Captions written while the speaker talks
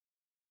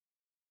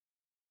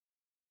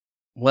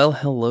Well,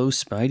 hello,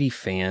 Spidey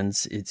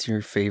fans. It's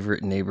your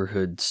favorite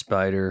neighborhood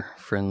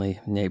spider-friendly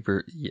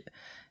neighbor.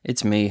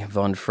 It's me,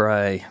 Von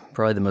Fry,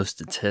 probably the most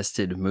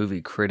detested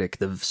movie critic,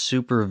 the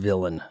super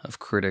villain of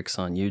critics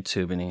on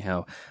YouTube.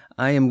 Anyhow,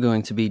 I am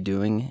going to be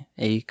doing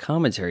a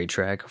commentary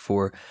track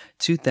for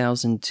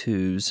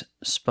 2002's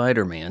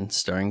Spider-Man,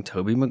 starring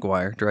Tobey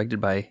Maguire, directed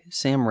by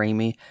Sam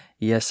Raimi.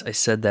 Yes, I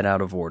said that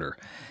out of order.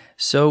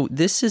 So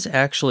this is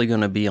actually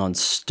going to be on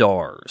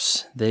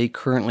Starz. They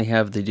currently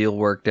have the deal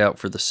worked out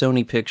for the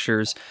Sony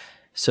Pictures,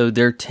 so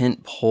their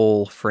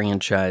tentpole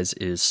franchise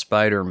is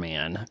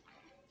Spider-Man.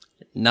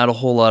 Not a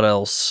whole lot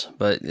else,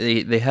 but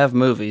they have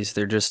movies,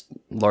 they're just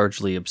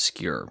largely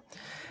obscure.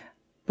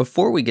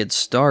 Before we get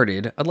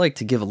started, I'd like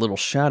to give a little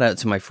shout out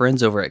to my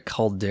friends over at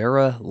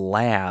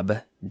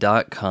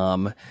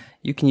calderalab.com.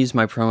 You can use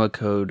my promo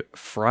code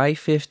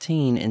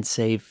FRY15 and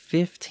save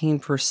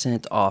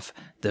 15% off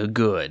the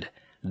good,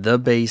 the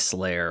base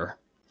layer,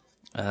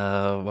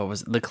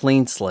 the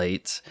clean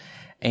slates,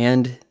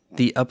 and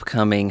the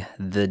upcoming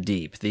The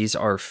Deep. These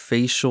are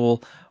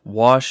facial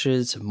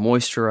washes,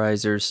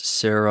 moisturizers,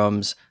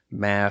 serums,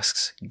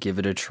 masks. Give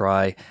it a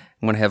try.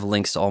 I'm going to have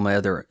links to all my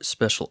other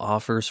special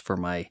offers for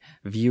my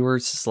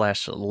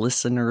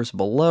viewers/listeners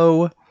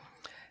below.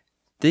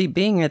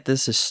 Being that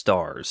this is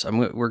Starz,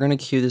 we're going to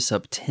cue this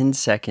up 10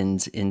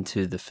 seconds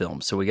into the film.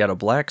 So we got a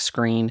black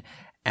screen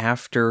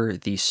after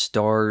the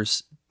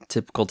Starz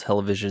typical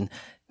television.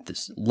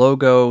 This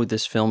logo,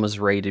 this film is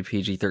rated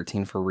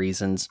PG-13 for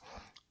reasons.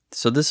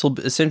 So this will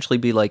essentially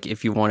be like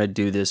if you want to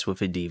do this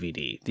with a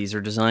DVD. These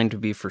are designed to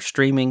be for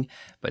streaming,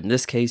 but in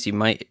this case, you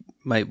might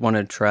want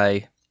to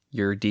try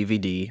your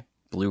DVD,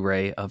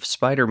 Blu-ray of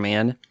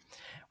Spider-Man.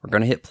 We're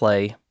going to hit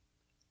play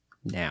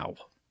now.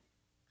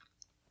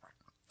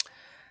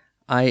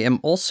 I am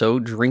also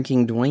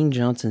drinking Dwayne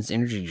Johnson's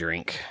energy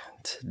drink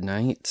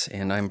tonight,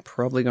 and I'm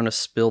probably going to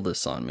spill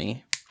this on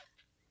me.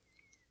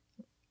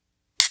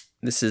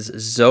 This is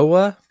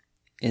Zoa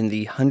in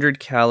the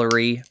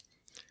 100-calorie,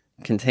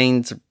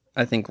 contains,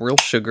 I think, real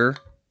sugar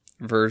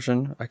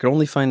version. I could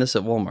only find this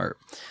at Walmart.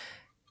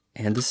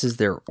 And this is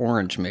their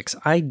orange mix.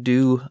 I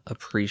do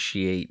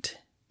appreciate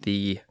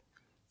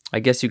I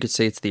guess you could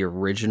say it's the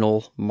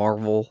original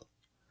Marvel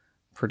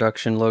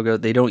production logo.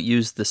 They don't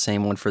use the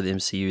same one for the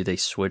MCU. They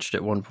switched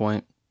at one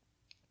point.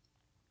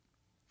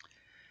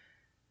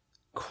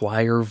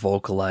 Choir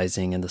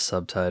vocalizing in the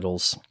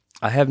subtitles.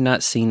 I have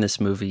not seen this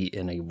movie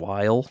in a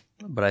while,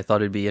 but I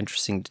thought it'd be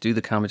interesting to do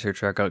the commentary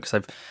track on it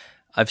because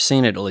I've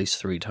seen it at least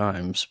 3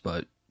 times,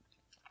 but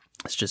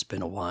it's just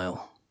been a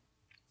while.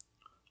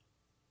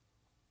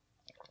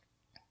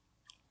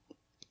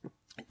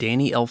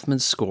 Danny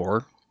Elfman's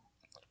score.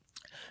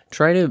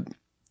 Try to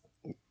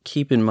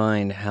keep in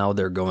mind how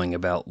they're going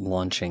about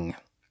launching,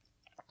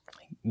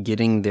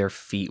 getting their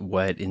feet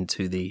wet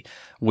into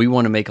we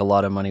want to make a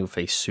lot of money with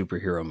a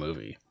superhero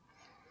movie.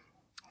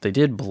 They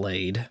did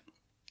Blade.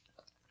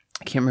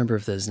 I can't remember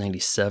if that was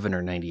 97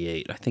 or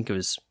 98. I think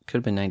could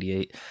have been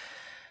 98.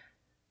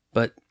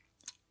 But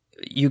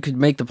you could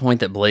make the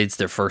point that Blade's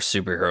their first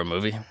superhero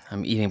movie.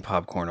 I'm eating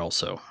popcorn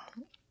also.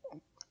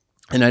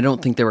 And I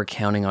don't think they were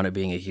counting on it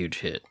being a huge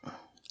hit.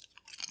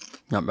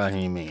 Not by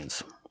any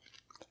means.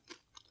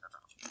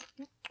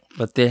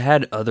 But they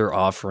had other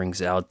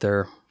offerings out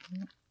there.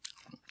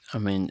 I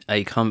mean,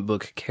 a comic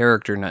book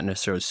character, not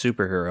necessarily a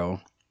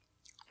superhero.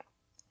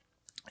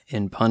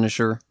 In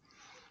Punisher,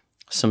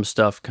 some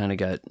stuff kind of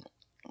got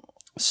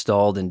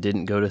stalled and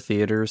didn't go to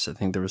theaters. I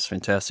think there was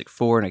Fantastic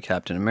Four and a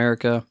Captain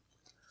America.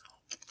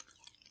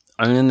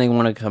 And then they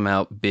want to come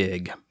out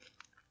big.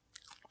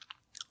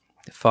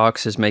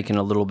 Fox is making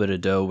a little bit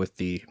of dough with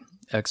the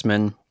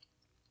X-Men.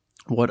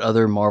 What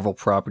other Marvel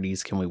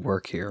properties can we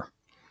work here?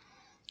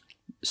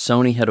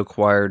 Sony had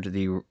acquired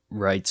the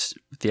rights,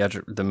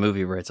 the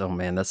movie rights. Oh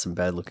man, that's some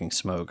bad looking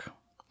smoke.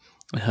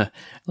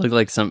 Looked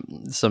like some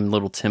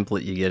little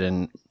template you get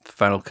in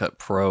Final Cut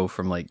Pro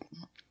from like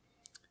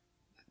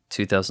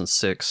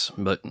 2006.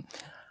 But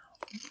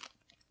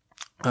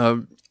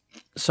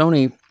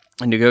Sony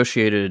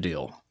negotiated a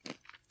deal.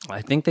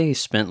 I think they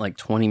spent like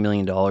 $20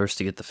 million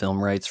to get the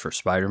film rights for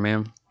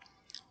Spider-Man.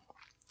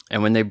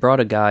 And when they brought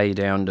a guy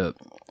down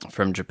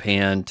from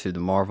Japan to the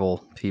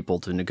Marvel people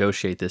to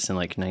negotiate this in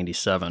like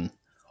 97,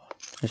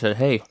 they said,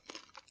 hey,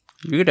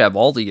 you could have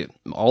all the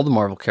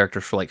Marvel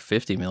characters for like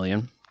 $50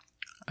 million.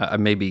 I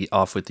may be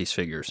off with these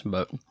figures,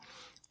 but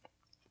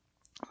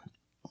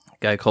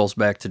guy calls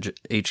back to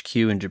HQ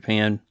in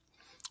Japan,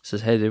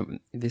 says, hey,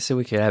 they said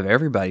we could have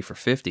everybody for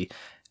 50.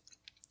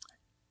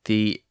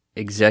 The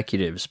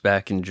executives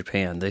back in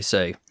Japan, they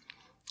say,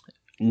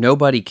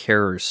 nobody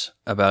cares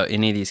about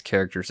any of these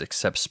characters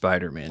except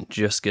Spider-Man.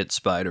 Just get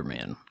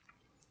Spider-Man.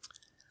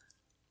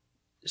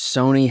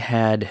 Sony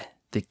had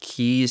the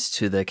keys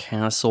to the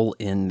castle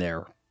in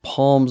their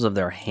palms of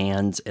their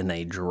hands, and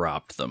they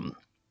dropped them.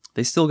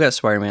 They still got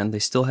Spider-Man. They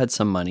still had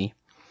some money.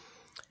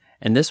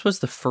 And this was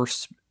the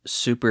first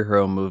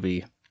superhero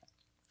movie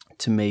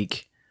to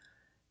make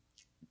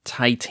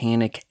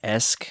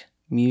Titanic-esque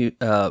money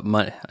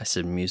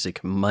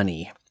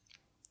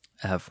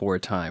for a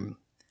time.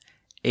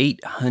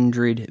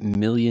 $800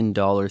 million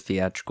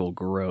theatrical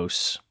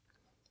gross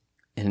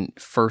in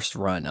first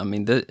run. I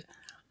mean,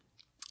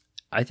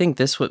 I think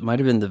this might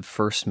have been the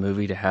first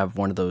movie to have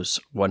one of those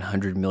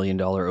 $100 million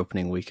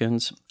opening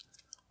weekends.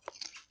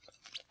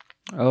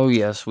 Oh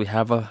yes, we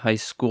have a high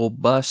school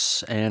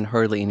bus, and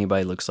hardly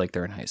anybody looks like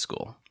they're in high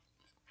school.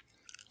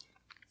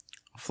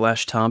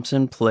 Flash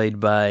Thompson,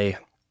 played by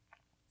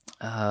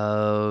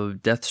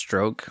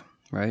Deathstroke,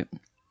 right?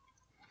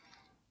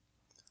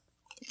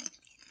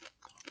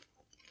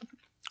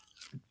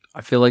 I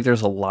feel like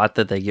there's a lot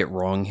that they get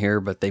wrong here,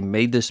 but they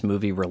made this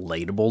movie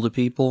relatable to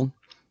people.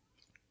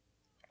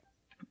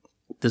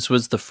 This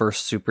was the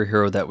first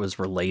superhero that was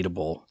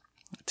relatable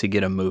to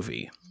get a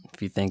movie.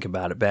 If you think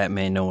about it,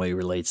 Batman, no way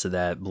relates to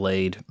that.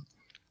 Blade,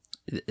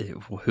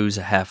 who's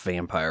a half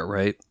vampire,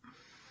 right?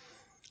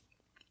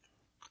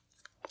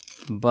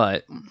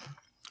 But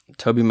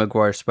Tobey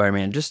Maguire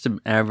Spider-Man, just an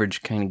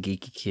average kind of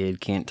geeky kid,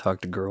 can't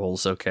talk to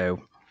girls, okay.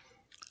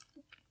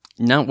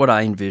 Not what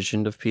I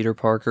envisioned of Peter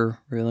Parker,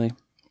 really.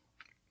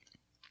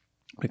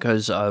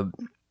 Because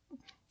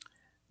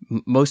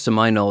most of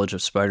my knowledge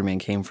of Spider-Man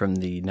came from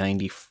the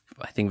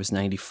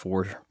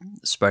 94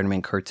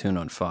 Spider-Man cartoon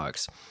on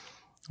Fox.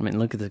 I mean,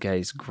 look at the guy,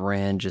 he's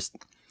grand,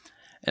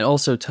 and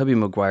also Tobey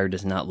Maguire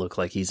does not look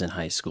like he's in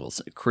high school.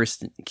 So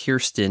Kirsten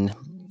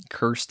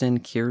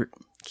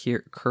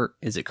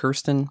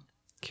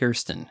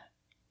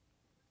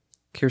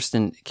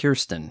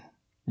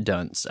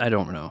Dunst, I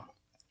don't know.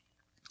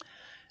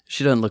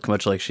 She doesn't look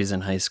much like she's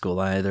in high school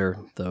either,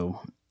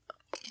 though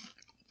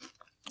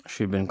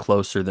she'd been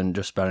closer than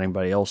just about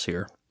anybody else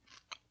here.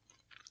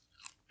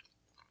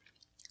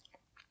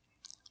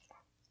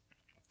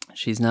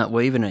 She's not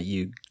waving at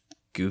you,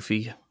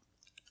 Goofy.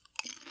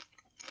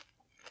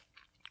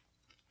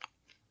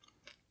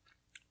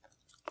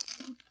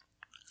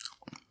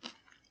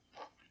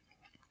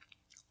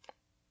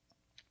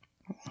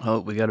 Oh,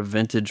 we got a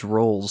vintage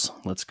Rolls.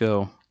 Let's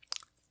go.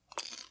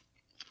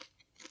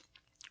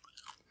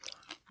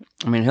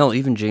 I mean, hell,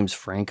 even James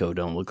Franco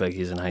don't look like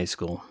he's in high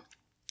school.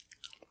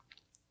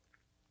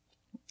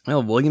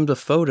 Well, Willem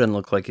Dafoe doesn't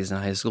look like he's in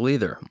high school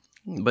either.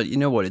 But you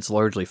know what? It's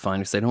largely fine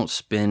because they don't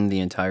spend the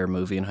entire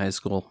movie in high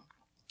school.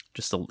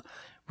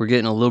 We're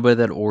getting a little bit of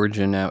that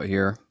origin out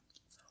here.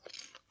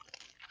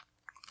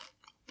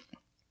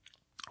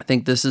 I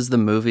think this is the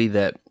movie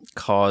that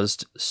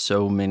caused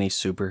so many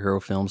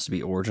superhero films to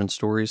be origin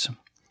stories.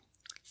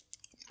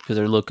 Because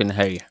they're looking,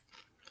 hey,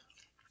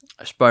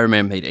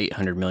 Spider-Man made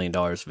 $800 million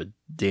of a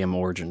damn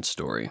origin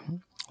story.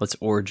 Let's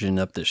origin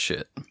up this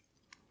shit.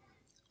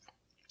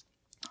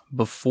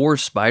 Before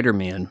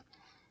Spider-Man,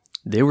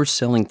 they were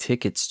selling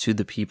tickets to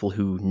the people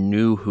who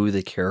knew who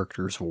the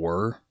characters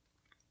were.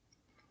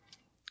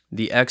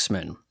 The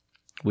X-Men.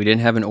 We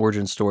didn't have an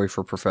origin story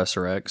for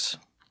Professor X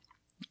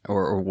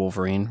or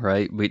Wolverine,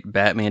 right?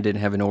 Batman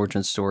didn't have an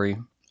origin story.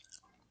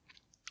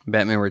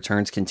 Batman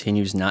Returns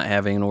continues not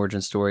having an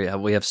origin story.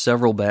 We have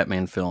several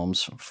Batman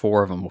films,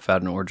 4 of them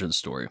without an origin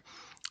story.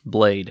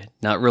 Blade,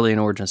 not really an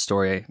origin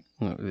story.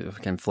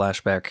 Can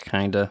flashback,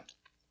 kinda.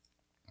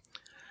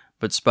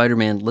 But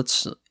Spider-Man,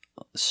 let's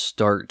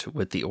start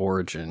with the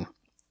origin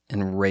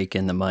and rake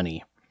in the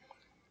money.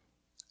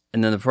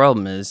 And then the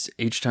problem is,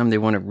 each time they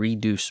want to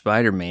redo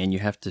Spider-Man, you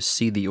have to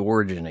see the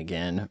origin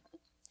again.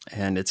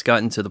 And it's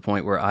gotten to the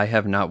point where I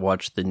have not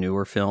watched the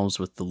newer films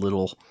with the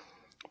little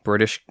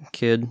British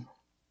kid.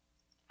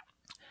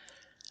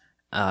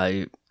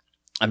 I'm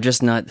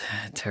just not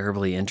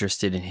terribly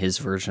interested in his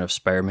version of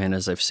Spider-Man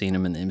as I've seen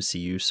him in the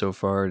MCU so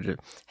far.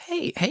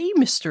 Hey,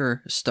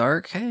 Mr.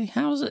 Stark. Hey,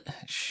 how's it?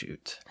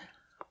 Shoot.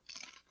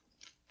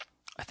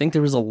 I think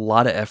there was a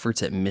lot of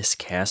efforts at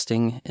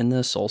miscasting in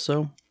this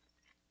also.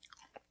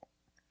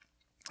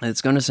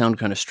 It's going to sound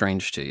kind of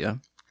strange to you,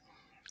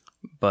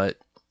 but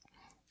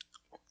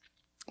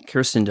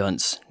Kirsten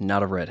Dunst,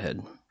 not a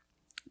redhead.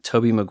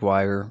 Tobey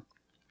Maguire,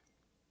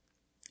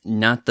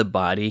 not the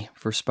body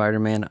for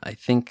Spider-Man. I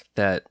think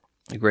that,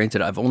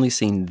 granted, I've only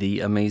seen not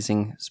the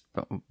Amazing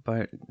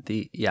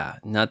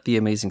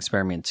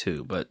Spider-Man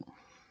 2, but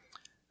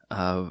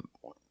why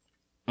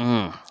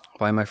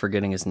am I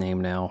forgetting his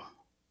name now?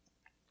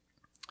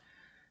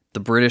 The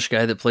British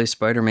guy that plays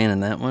Spider-Man in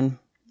that one,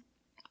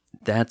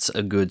 that's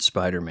a good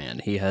Spider-Man.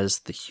 He has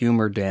the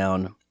humor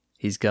down.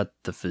 He's got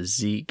the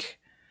physique,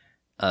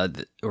 or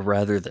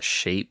rather the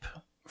shape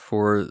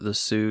for the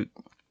suit.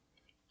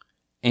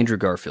 Andrew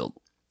Garfield.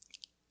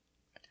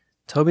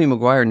 Tobey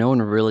Maguire, no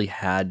one really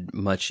had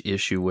much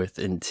issue with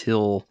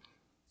until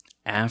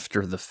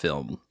after the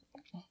film.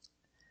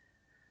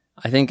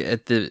 I think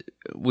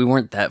we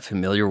weren't that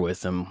familiar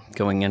with him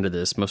going into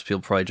this. Most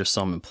people probably just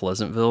saw him in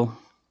Pleasantville.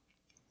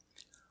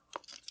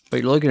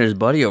 But you're looking at his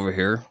buddy over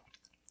here.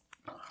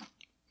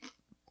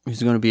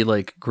 He's going to be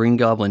like Green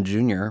Goblin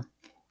Jr.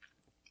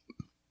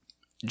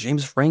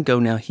 James Franco,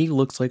 now he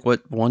looks like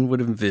what one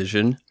would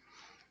envision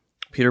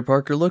Peter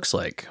Parker looks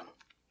like,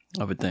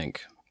 I would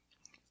think.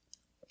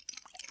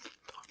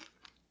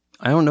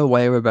 I don't know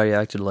why everybody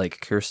acted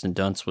like Kirsten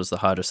Dunst was the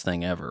hottest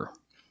thing ever.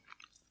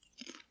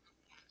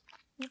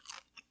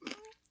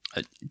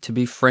 To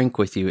be frank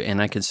with you,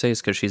 and I can say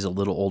it's because she's a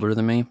little older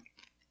than me,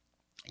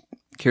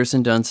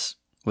 Kirsten Dunst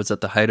was at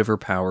the height of her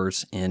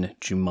powers in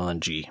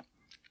Jumanji.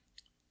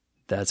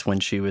 That's when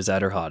she was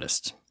at her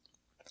hottest.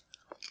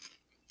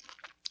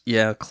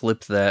 Yeah,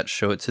 clip that,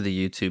 show it to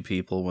the YouTube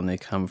people when they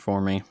come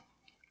for me.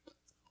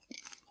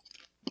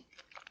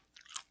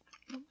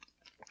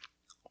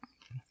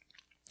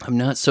 I'm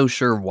not so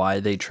sure why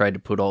they tried to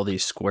put all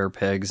these square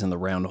pegs in the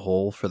round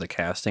hole for the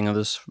casting of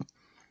this.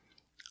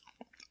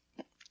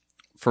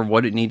 For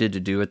what it needed to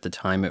do at the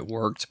time, it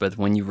worked, but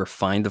when you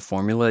refine the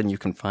formula and you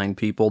can find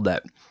people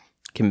that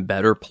can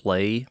better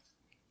play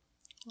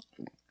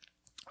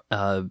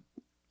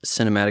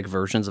cinematic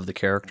versions of the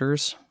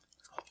characters,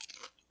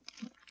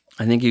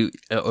 I think it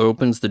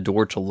opens the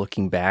door to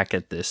looking back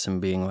at this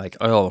and being like,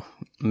 oh,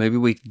 maybe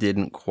we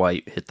didn't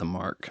quite hit the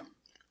mark.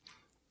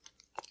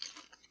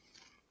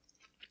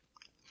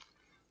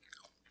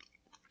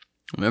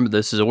 Remember,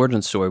 this is an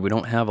origin story. We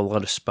don't have a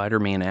lot of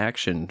Spider-Man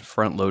action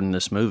front-loading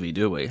this movie,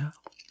 do we?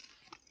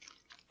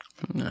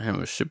 I have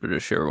a sip of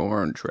this here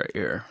orange right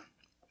here.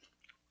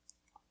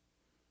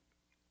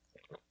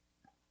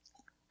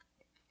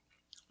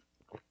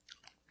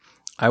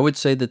 I would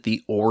say that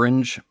the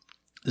orange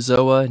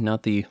Zoa,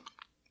 not the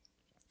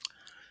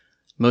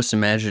most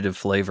imaginative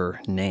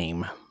flavor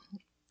name,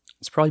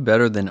 it's probably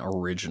better than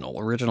original.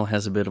 Original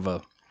has a bit of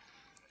a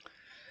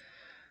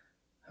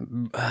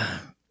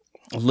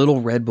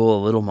little Red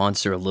Bull, a little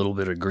Monster, a little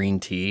bit of green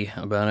tea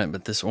about it,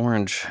 but this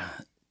orange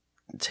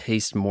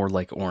tastes more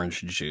like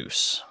orange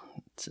juice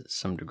to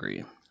some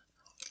degree.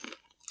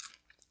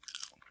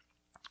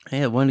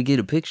 Hey, I wanted to get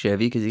a picture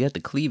of you because you got the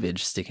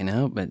cleavage sticking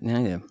out, but now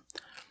yeah.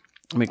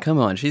 I mean, come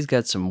on, she's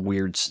got some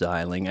weird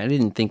styling. I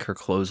didn't think her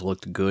clothes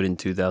looked good in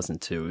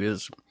 2002. It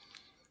was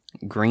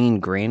green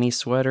granny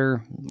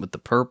sweater with the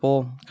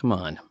purple. Come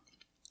on.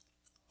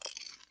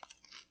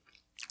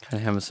 Kind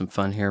of having some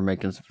fun here,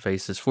 making some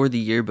faces for the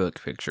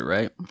yearbook picture,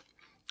 right?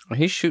 Well,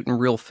 he's shooting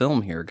real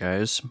film here,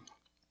 guys.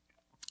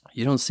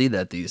 You don't see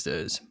that these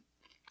days.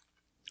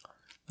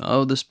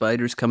 Oh, the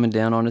spider's coming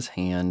down on his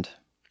hand.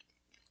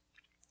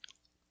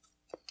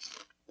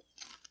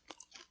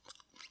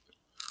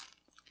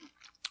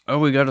 Oh,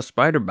 we got a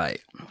spider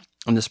bite.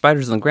 And the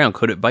spider's on the ground.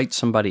 Could it bite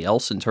somebody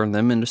else and turn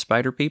them into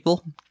spider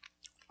people?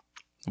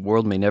 The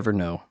world may never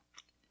know.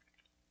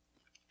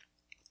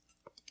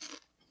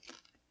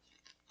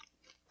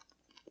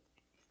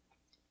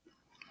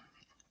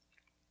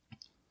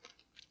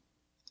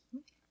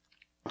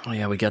 Oh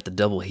yeah, we got the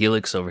double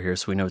helix over here,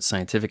 so we know it's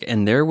scientific.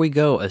 And there we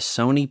go, a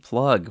Sony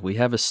plug. We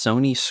have a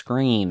Sony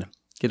screen.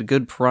 Get a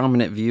good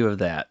prominent view of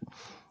that.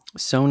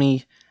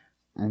 Sony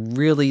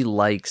really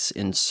likes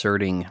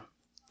inserting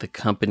the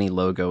company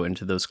logo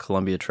into those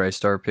Columbia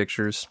TriStar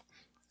pictures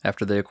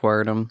after they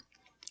acquired them.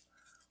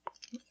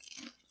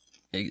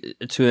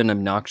 To an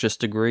obnoxious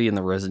degree in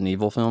the Resident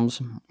Evil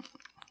films.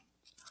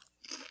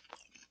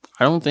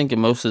 I don't think in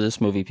most of this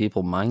movie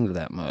people mind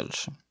that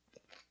much.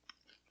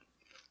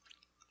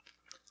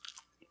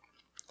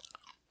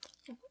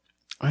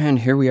 And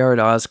here we are at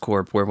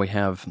Oscorp, where we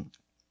have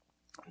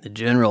the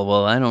general.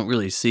 Well, I don't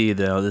really see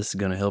how this is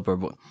going to help her,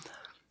 but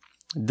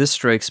this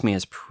strikes me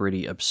as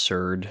pretty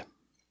absurd.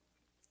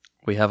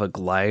 We have a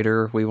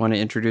glider we want to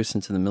introduce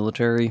into the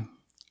military.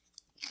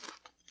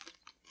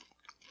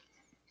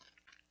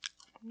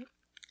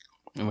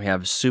 And we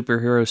have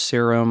superhero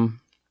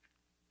serum,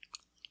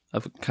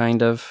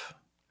 kind of.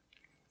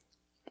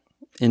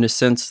 In a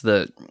sense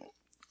that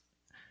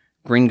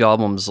Green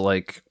Goblin's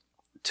like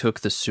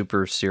took the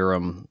super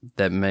serum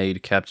that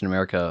made Captain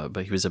America,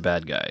 but he was a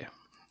bad guy.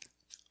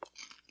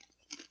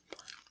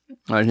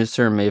 And his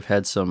serum may have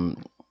had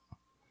some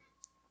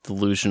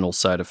delusional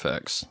side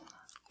effects.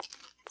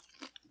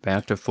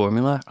 Back to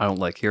formula. I don't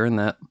like hearing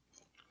that.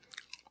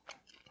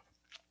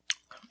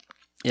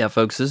 Yeah,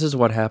 folks, this is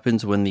what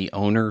happens when the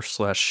owner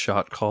 /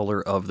 shot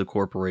caller of the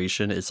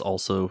corporation is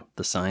also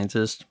the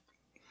scientist.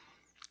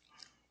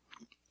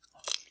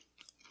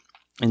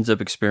 Ends up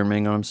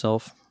experimenting on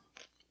himself.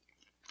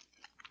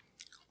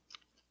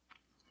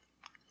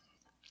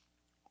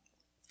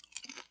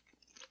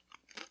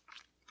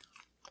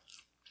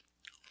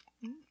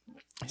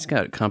 He's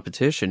got a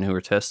competition who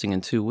are testing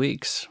in 2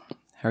 weeks.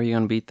 How are you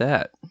going to beat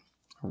that?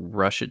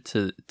 Rush it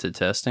to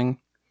testing?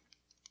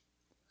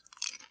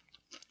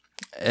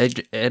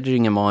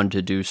 Edging him on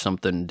to do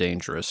something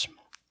dangerous.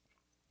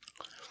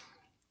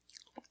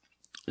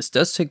 This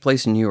does take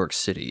place in New York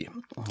City.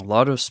 A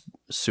lot of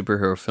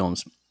superhero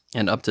films,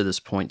 and up to this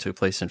point, took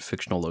place in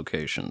fictional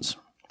locations.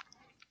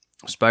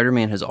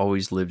 Spider-Man has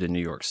always lived in New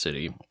York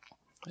City.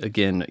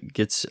 Again,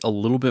 gets a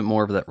little bit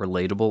more of that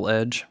relatable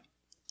edge.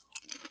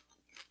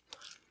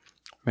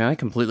 Man, I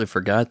completely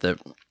forgot that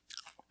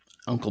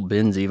Uncle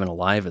Ben's even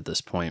alive at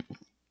this point.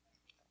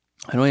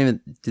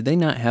 Did they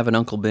not have an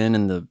Uncle Ben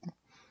in the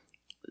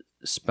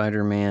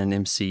Spider-Man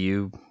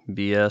MCU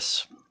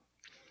BS?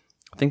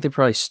 I think they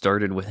probably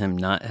started with him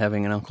not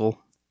having an uncle.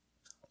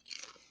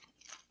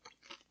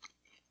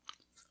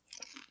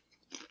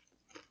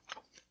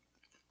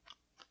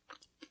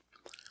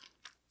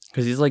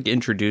 Because he's like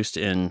introduced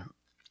in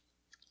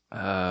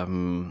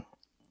Captain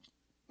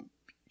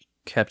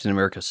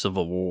America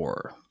Civil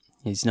War.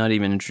 He's not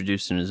even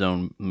introduced in his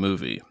own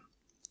movie.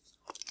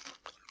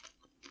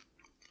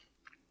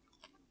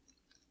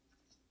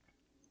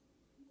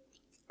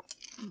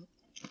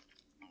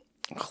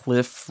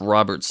 Cliff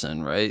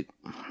Robertson, right?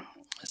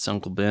 It's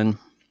Uncle Ben.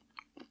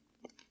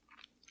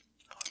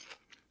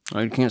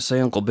 I can't say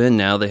Uncle Ben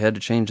now. They had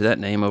to change that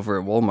name over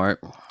at Walmart.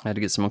 I had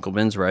to get some Uncle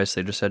Ben's rice.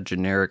 They just had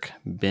generic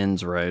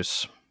Ben's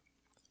rice.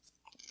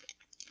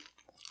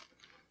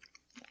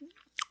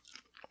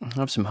 I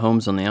have some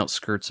homes on the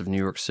outskirts of New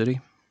York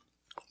City.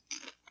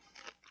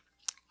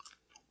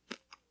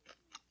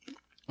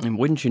 And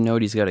wouldn't you know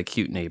it, he's got a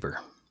cute neighbor.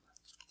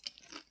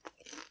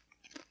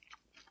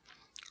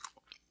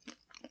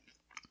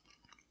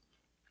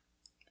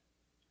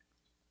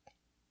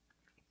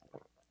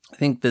 I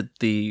think that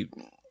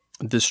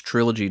this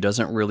trilogy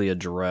doesn't really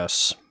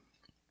address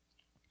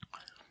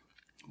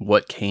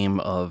what came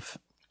of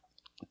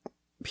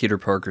Peter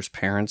Parker's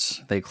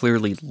parents. They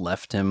clearly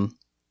left him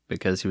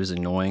because he was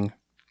annoying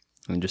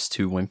and just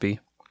too wimpy.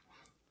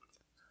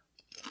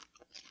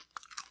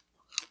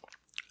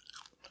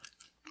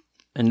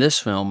 In this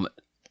film,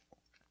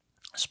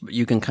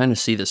 you can kind of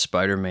see the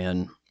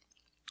Spider-Man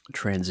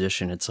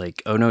transition. It's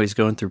like, oh no, he's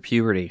going through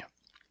puberty.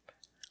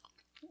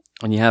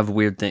 And you have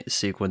weird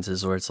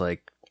sequences where it's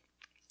like,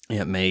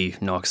 Aunt May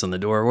knocks on the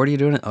door. What are you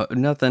doing? Oh,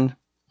 nothing.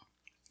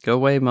 Go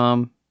away,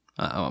 Mom.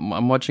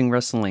 I'm watching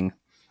wrestling.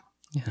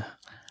 Yeah.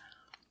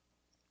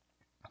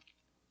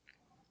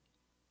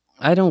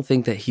 I don't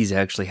think that he's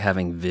actually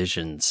having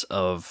visions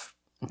of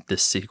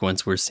this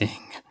sequence we're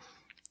seeing.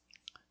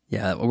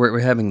 Yeah, we're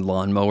having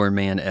Lawnmower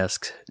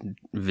Man-esque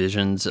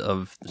visions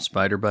of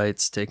spider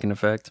bites taking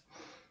effect.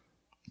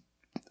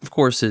 Of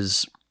course,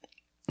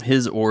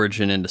 his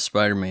origin into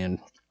Spider-Man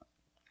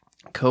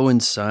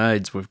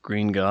coincides with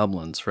Green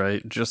Goblins,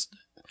 right? Just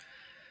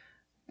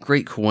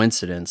great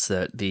coincidence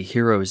that the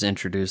hero is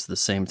introduced at the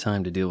same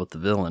time to deal with the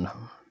villain.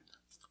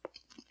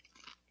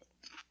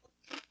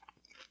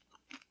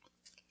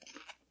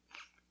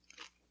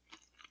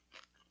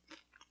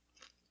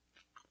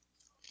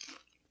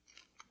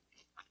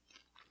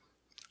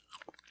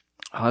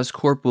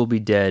 Oscorp will be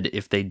dead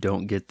if they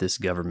don't get this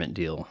government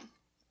deal.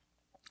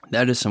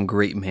 That is some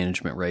great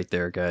management right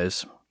there,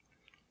 guys.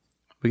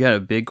 We got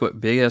a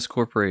big-ass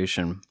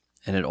corporation,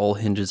 and it all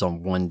hinges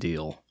on one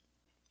deal.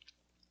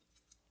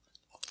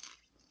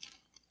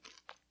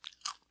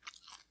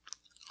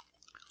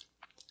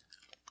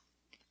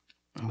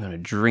 I'm going to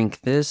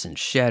drink this and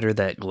shatter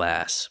that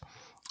glass.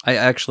 I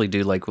actually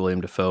do like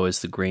Willem Dafoe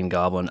as the Green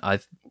Goblin. I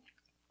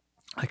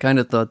kind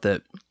of thought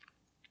that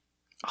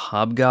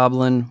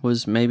Hobgoblin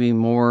was maybe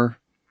more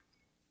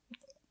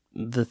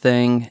the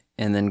thing,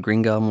 and then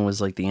Green Goblin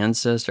was like the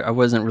ancestor. I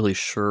wasn't really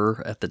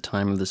sure at the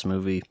time of this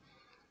movie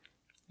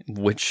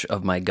which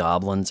of my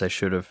goblins I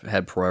should have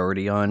had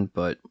priority on,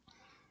 but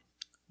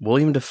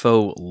Willem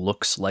Dafoe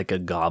looks like a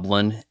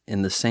goblin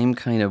in the same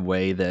kind of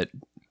way that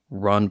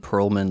Ron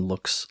Perlman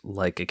looks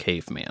like a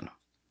caveman.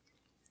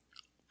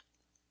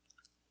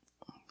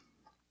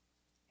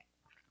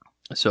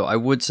 So I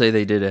would say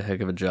they did a heck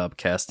of a job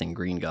casting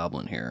Green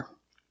Goblin here.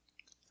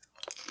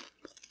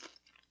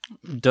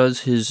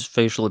 Does his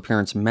facial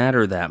appearance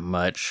matter that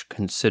much,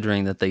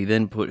 considering that they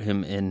then put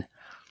him in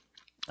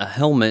a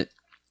helmet,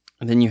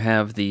 and then you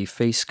have the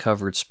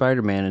face-covered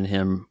Spider-Man and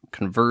him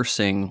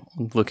conversing,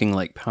 looking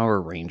like Power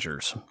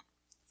Rangers?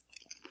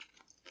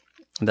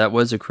 That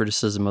was a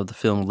criticism of the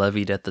film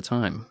levied at the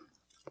time.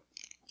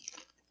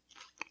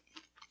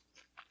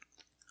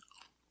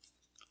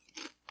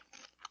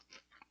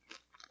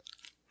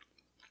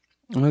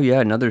 Oh yeah,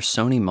 another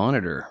Sony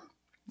monitor.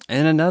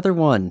 And another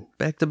one,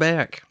 back to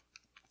back.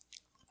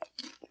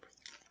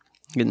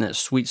 Getting that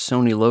sweet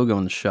Sony logo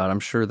in the shot. I'm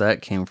sure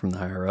that came from the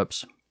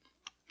higher-ups.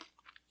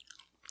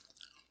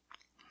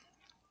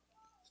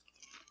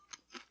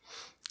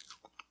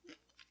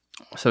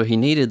 So he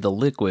needed the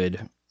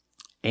liquid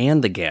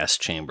and the gas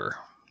chamber.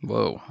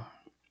 Whoa.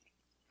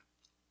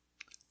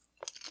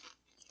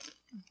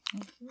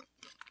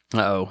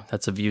 Uh-oh,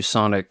 that's a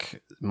ViewSonic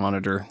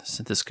monitor.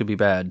 This could be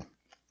bad.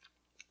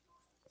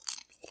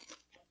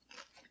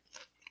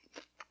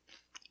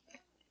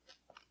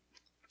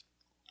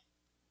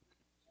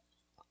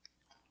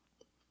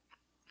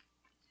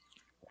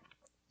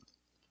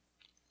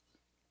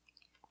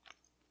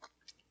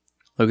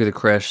 Look at the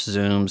crash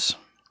zooms.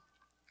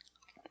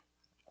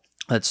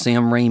 That's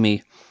Sam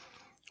Raimi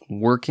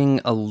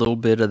working a little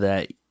bit of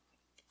that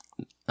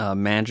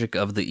magic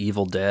of the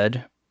Evil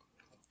Dead.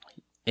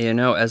 You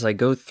know, as I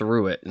go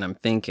through it and I'm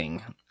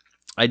thinking,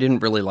 I didn't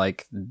really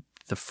like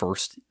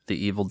the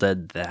Evil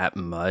Dead that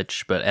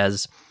much, but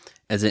as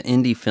an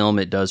indie film,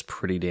 it does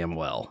pretty damn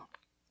well.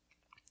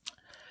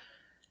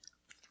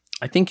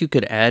 I think you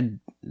could add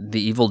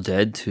the Evil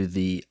Dead to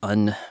the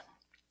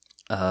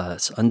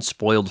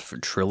unspoiled for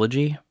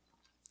trilogy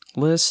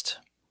list.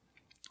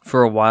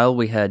 For a while,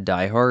 we had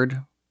Die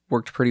Hard,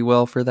 worked pretty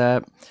well for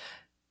that.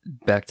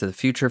 Back to the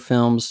Future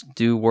films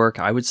do work.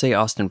 I would say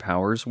Austin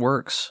Powers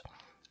works.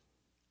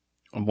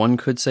 One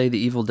could say The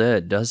Evil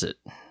Dead does it.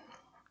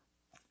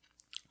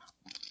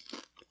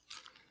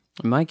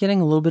 Am I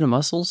getting a little bit of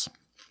muscles?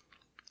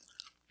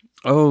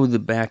 Oh, the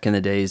back in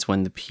the days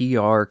when the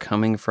PR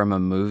coming from a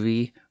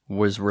movie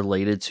was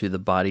related to the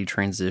body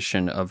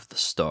transition of the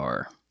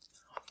star.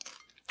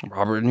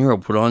 Robert De Niro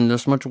put on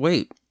this much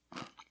weight.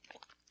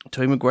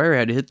 Tobey Maguire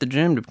had to hit the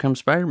gym to become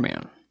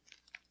Spider-Man.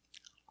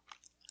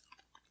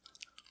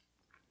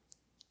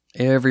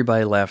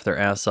 Everybody laughed their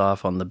ass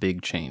off on the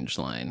big change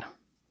line.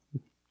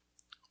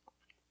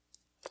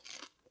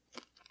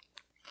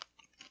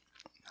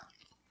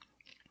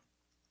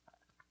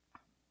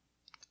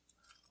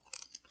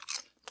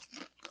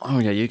 Oh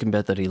yeah, you can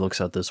bet that he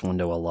looks out this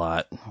window a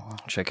lot.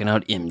 Checking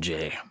out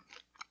MJ.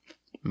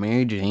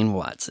 Mary Jane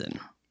Watson.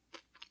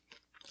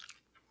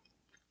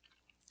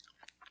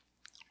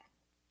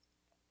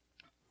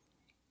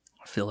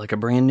 I feel like a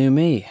brand new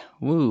me.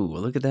 Woo,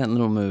 look at that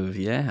little move,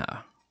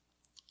 yeah.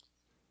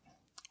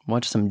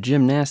 Watch some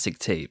gymnastic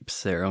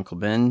tapes there, Uncle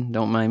Ben.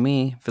 Don't mind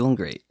me, feeling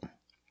great.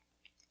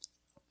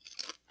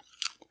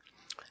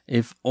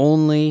 If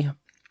only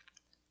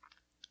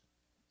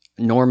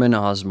Norman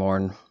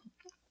Osborn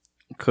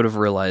could have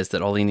realized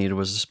that all he needed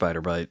was a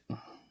spider bite.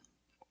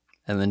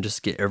 And then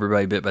just get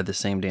everybody bit by the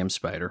same damn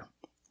spider.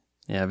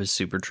 Yeah, have his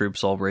super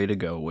troops all ready to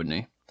go, wouldn't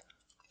he?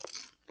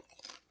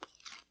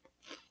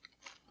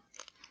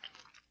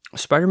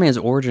 Spider-Man's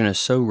origin is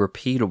so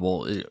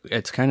repeatable.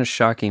 It's kind of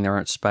shocking there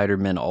aren't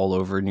Spider-Men all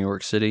over New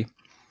York City.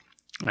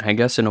 I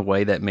guess in a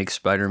way that makes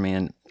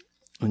Spider-Man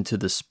into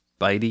the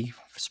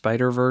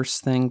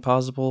Spider-Verse thing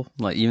possible.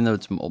 Like, even though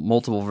it's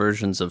multiple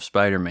versions of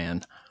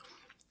Spider-Man,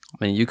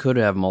 I mean, you could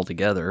have them all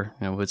together.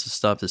 You know, what's to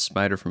stop this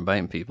spider from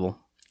biting people?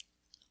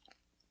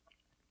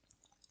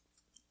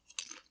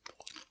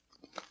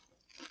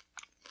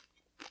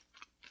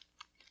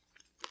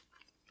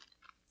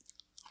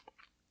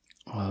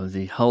 Oh,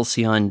 the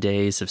halcyon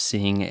days of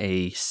seeing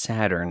a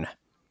Saturn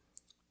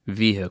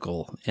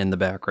vehicle in the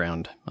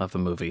background of a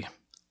movie.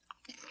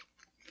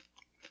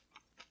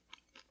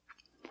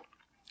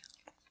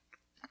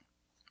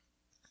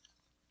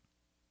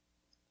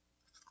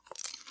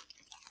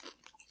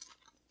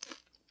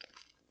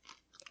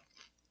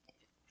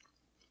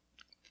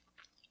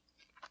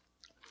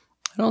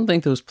 I don't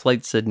think those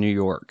plates said New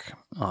York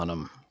on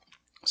them.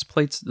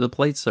 The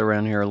plates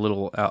around here are a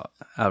little out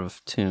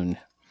of tune.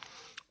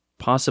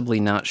 Possibly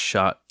not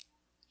shot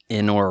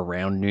in or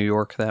around New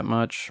York that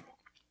much.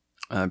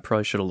 I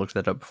probably should have looked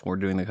that up before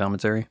doing the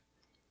commentary.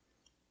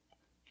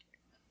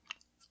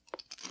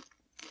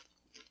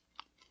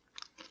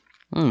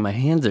 My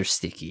hands are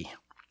sticky.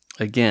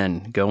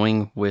 Again,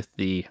 going with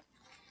the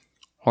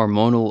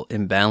hormonal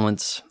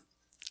imbalance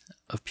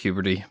of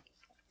puberty.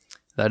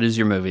 That is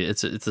your movie.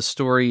 It's a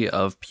story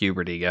of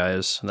puberty,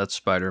 guys. That's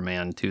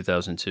Spider-Man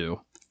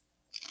 2002.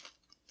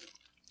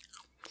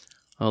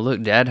 Oh,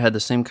 look, Dad had the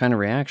same kind of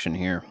reaction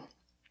here.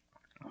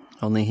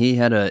 Only he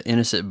had an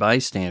innocent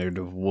bystander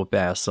to whoop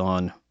ass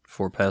on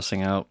before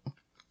passing out.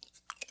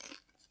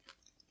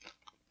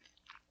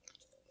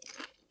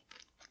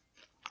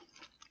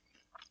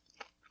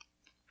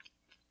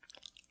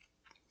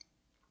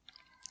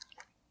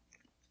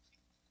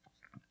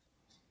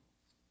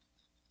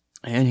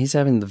 And he's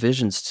having the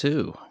visions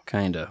too,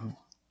 kinda.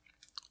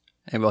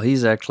 And well,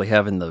 he's actually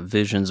having the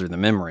visions or the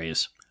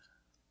memories.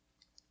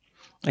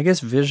 I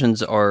guess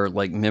visions are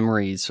like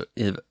memories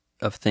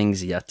of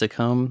things yet to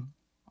come,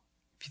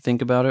 if you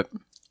think about it.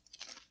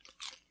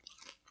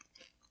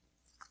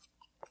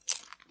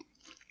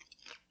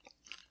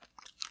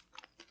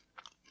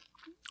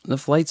 The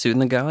flight suit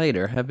and the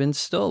glider have been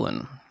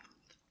stolen.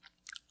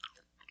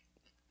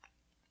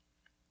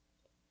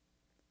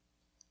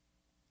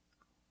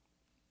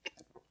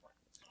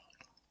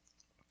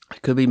 I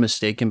could be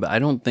mistaken, but I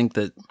don't think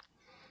that...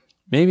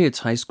 Maybe it's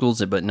high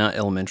schools, but not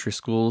elementary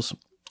schools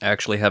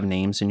actually have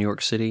names in New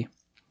York City.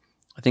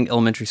 I think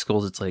elementary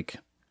schools, it's like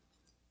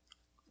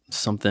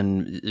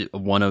something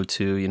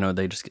 102, you know,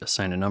 they just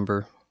assign a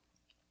number.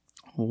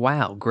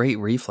 Wow, great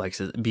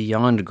reflexes.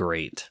 Beyond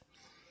great.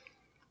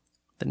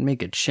 That'd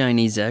make a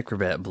Chinese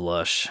acrobat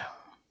blush.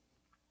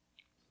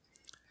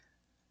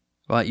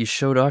 Wow, you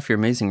showed off your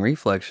amazing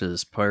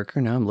reflexes,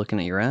 Parker. Now I'm looking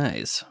at your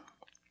eyes.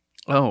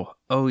 Oh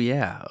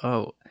yeah.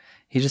 Oh,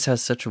 he just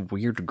has such a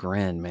weird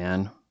grin,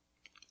 man.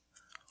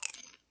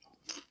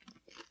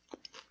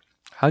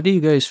 How do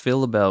you guys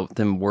feel about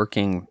them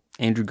working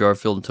Andrew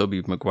Garfield and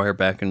Tobey Maguire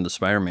back into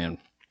Spider-Man?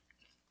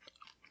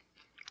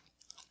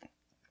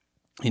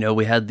 You know,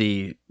 we had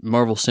the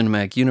Marvel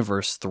Cinematic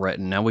Universe threat,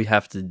 and now we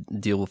have to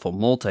deal with a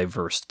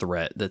multiverse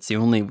threat. That's the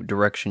only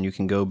direction you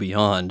can go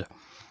beyond.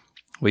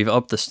 We've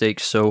upped the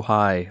stakes so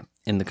high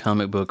in the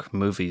comic book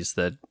movies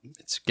that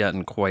it's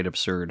gotten quite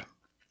absurd.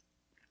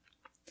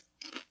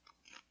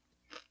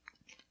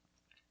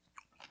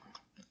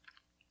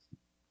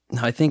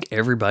 Now, I think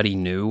everybody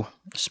knew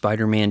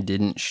Spider-Man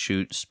didn't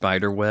shoot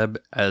spiderweb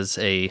as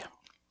a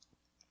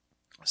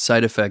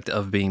side effect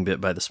of being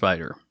bit by the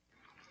spider.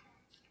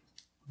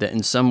 That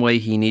in some way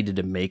he needed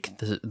to make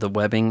the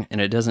webbing, and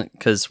it doesn't,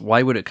 because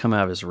why would it come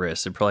out of his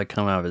wrist? It'd probably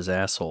come out of his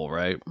asshole,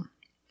 right?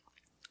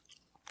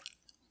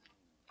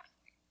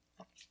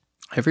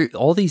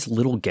 All these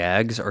little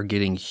gags are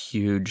getting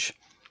huge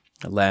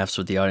laughs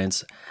with the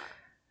audience.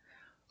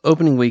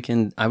 Opening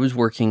weekend, I was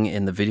working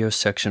in the video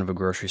section of a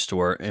grocery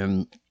store,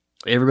 and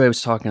everybody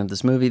was talking about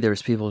this movie. There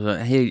was people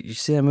going, "Hey, you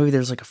see that movie?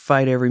 There's like a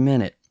fight every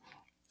minute."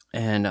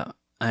 And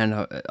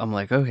I'm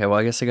like, okay, well,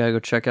 I guess I gotta go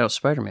check out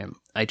Spider-Man.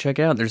 I check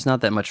it out. There's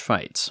not that much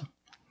fights.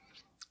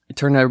 It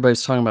turned out everybody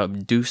was talking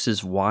about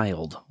Deuces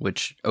Wild,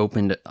 which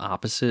opened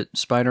opposite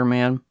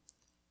Spider-Man,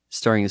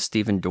 starring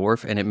Stephen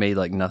Dorff, and it made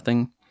like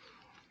nothing.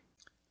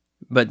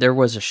 But there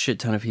was a shit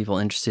ton of people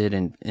interested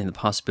in the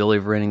possibility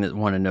of renting that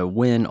want to know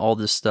when, all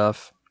this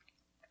stuff.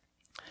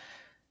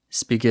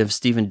 Speaking of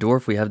Stephen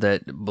Dorff, we have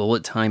that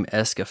bullet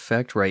time-esque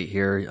effect right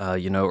here.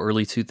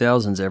 Early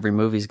 2000s, every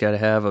movie's got to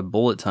have a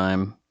bullet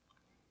time.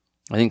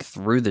 I think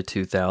through the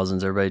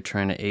 2000s, everybody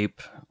trying to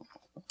ape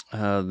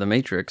The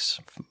Matrix.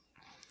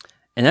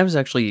 And that was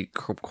actually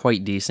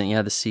quite decent.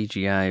 Yeah, the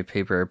CGI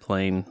paper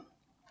airplane,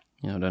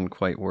 doesn't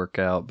quite work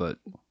out, but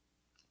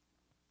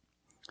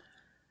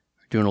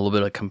doing a little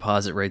bit of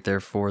composite right there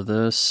for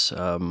this.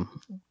 The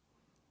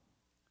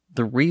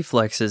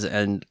reflexes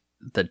and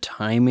the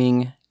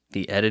timing,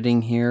 the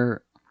editing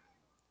here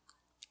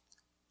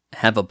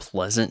have a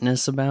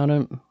pleasantness about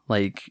it.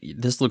 Like,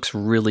 this looks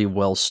really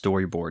well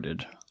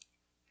storyboarded.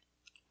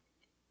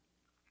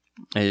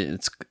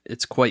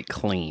 It's quite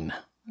clean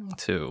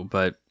too,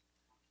 but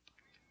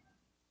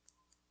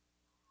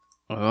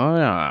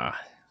yeah,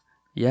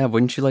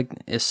 wouldn't you like?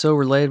 It's so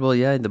relatable.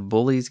 Yeah, the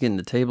bully's getting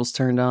the tables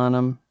turned on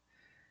him,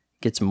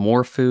 gets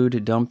more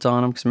food dumped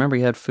on him. Because remember,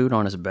 he had food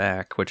on his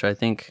back, which I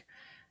think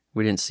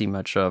we didn't see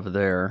much of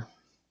there.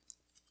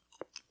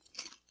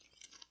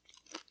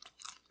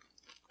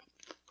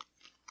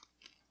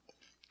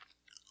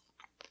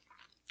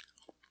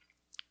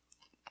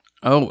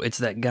 Oh, it's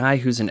that guy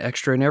who's an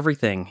extra in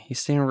everything. He's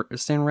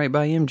standing right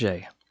by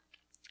MJ.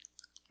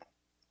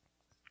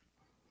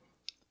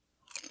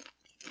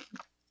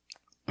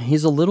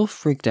 He's a little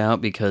freaked out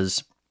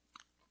because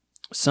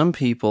some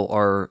people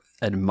are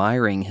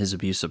admiring his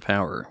abuse of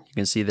power. You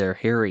can see there,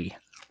 Harry.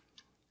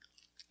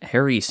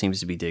 Harry seems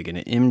to be digging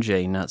it.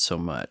 MJ, not so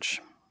much.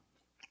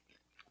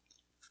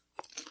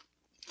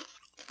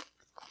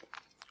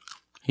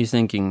 He's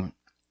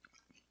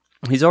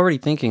already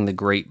thinking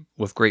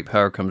with great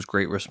power comes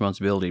great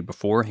responsibility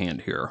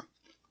beforehand here.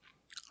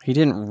 He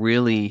didn't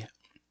really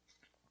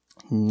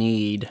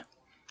need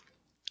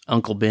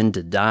Uncle Ben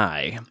to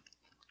die,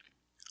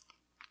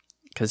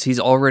 because he's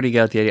already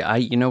got the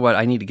idea. You know what?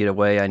 I need to get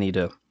away. I need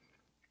to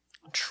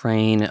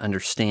train,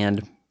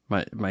 understand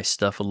my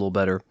stuff a little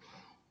better.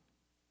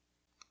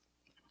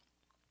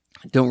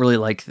 Don't really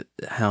like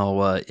how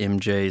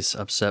MJ's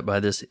upset by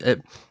this.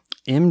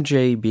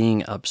 MJ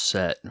being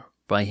upset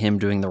by him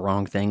doing the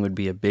wrong thing would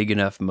be a big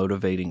enough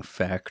motivating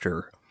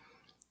factor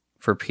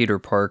for Peter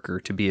Parker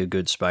to be a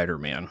good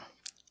Spider-Man.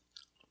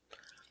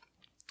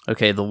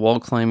 Okay, the wall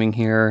climbing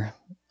here,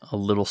 a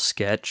little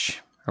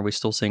sketch. Are we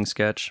still saying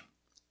sketch?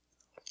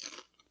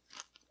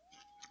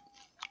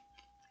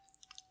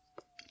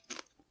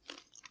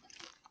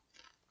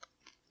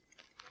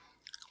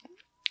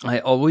 I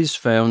always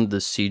found the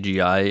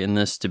CGI in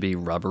this to be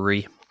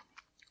rubbery.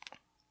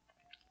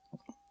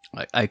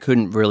 I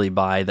couldn't really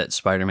buy that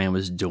Spider-Man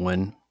was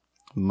doing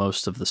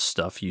most of the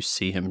stuff you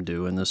see him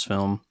do in this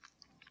film.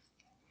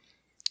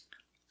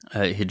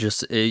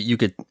 You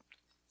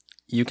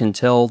can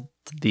tell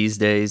these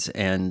days,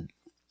 and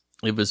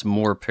it was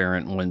more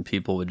apparent when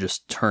people would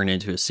just turn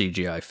into a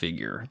CGI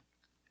figure.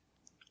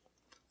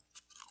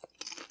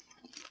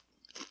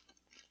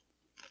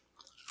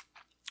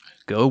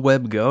 Go,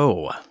 Web,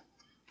 go.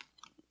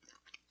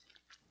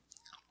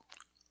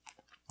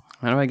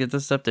 How do I get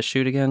this stuff to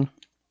shoot again?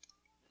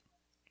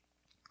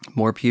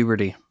 More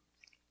puberty.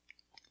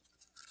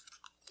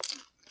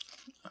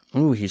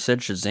 Ooh, he said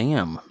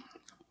Shazam.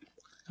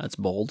 That's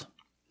bold.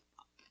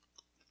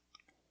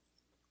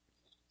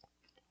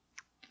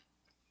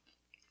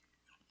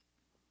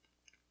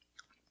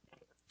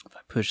 If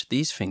I push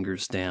these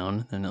fingers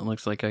down, then it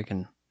looks like I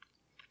can...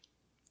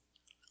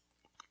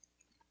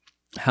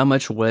 How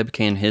much web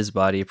can his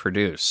body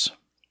produce?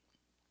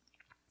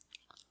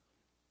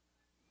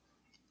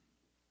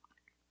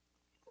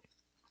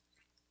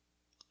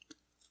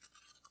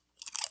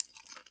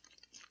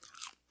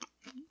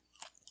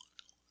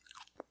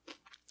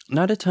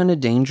 Not a ton of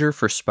danger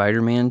for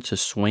Spider-Man to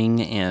swing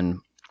and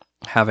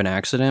have an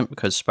accident,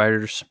 because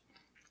spiders,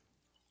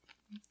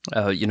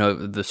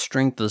 the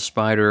strength of the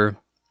spider,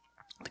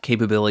 the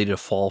capability to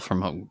fall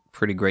from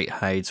pretty great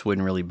heights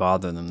wouldn't really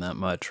bother them that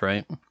much,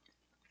 right?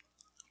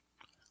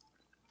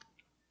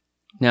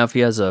 Now, if he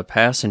has a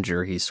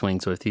passenger he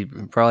swings with, he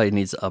probably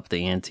needs to up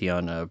the ante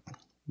on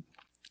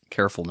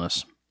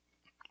carefulness.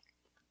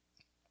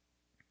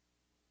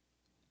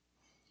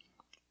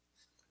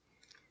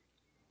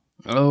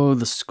 Oh,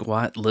 the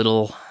squat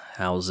little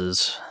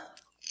houses.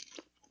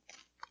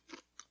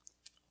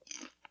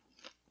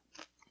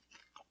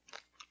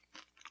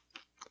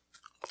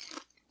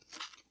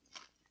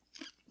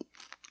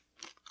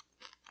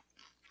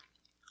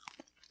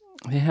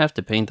 They have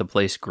to paint the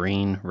place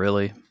green,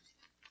 really.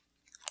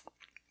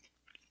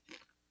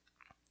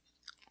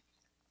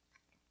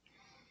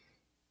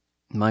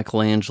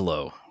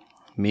 Michelangelo,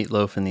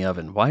 Meatloaf in the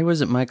Oven. Why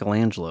was it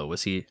Michelangelo?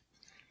 Was he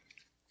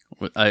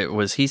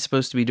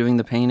supposed to be doing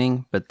the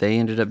painting, but they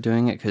ended up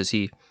doing it because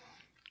he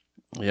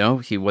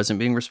wasn't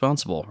being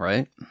responsible,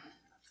 right?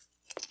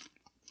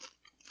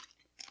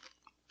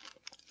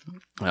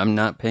 I'm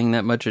not paying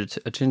that much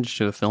attention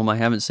to a film I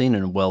haven't seen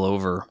in well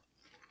over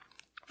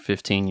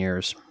 15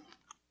 years.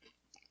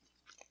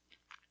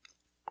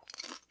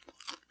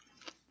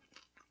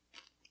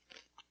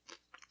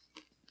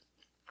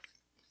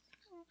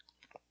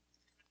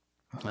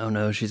 Oh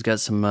no, she's got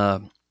some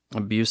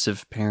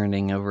abusive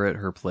parenting over at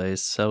her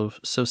place. So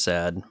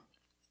sad.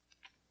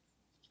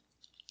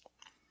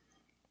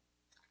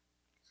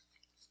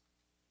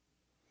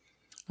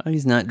 Oh,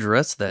 he's not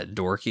dressed that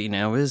dorky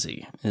now, is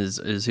he?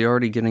 Is he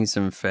already getting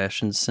some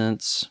fashion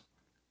sense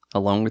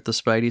along with the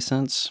Spidey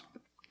sense?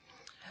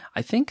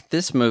 I think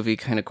this movie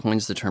kind of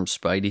coins the term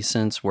Spidey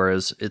sense,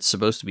 whereas it's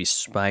supposed to be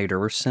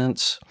spider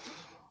sense.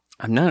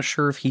 I'm not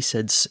sure if he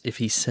says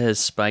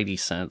Spidey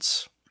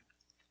sense.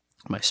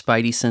 My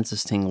Spidey sense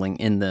is tingling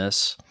in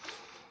this,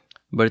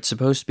 but it's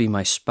supposed to be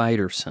my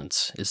spider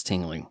sense is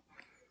tingling.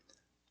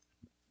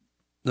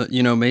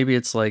 You know, maybe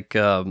it's like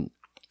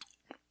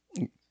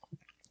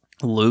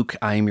Luke,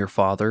 I am your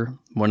father.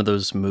 One of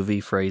those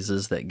movie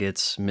phrases that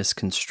gets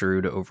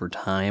misconstrued over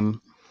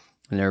time.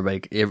 And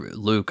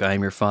Luke, I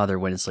am your father,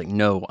 when it's like,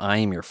 no, I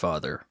am your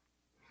father.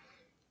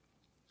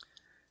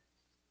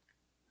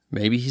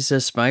 Maybe he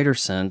says spider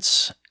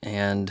sense,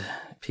 and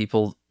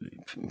people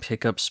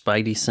pick up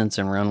Spidey sense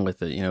and run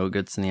with it. You know, it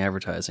gets in the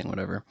advertising,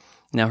 whatever.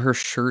 Now, her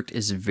shirt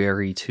is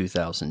very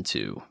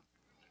 2002.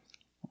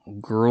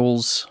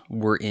 Girls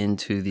were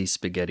into the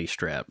spaghetti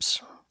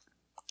straps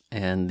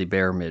and the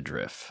bare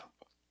midriff.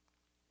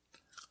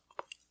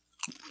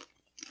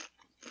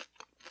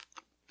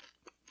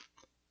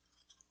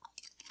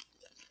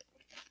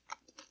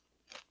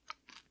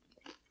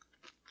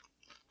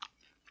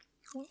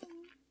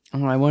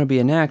 Oh, I want to be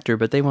an actor,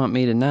 but they want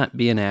me to not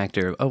be an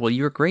actor. Oh, well,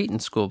 you were great in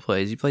school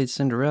plays. You played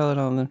Cinderella and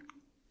all the...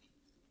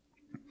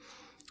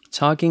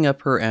 Talking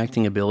up her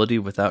acting ability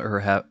without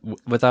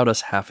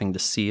us having to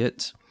see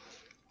it.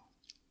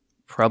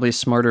 Probably a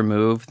smarter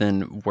move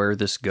than where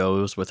this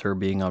goes with her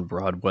being on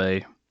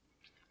Broadway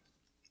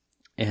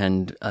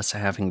and us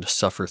having to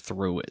suffer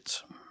through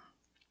it.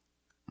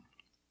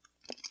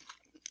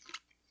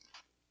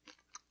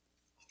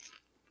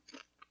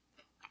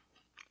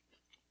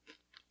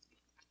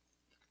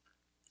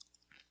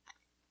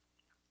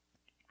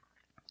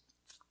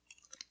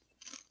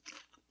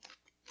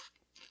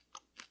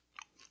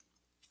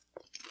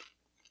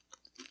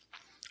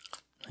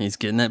 He's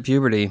getting that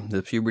puberty,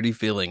 the puberty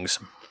feelings.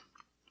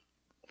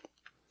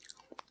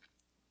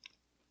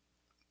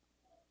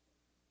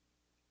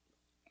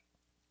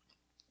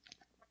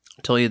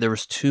 I'll tell you, there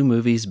was 2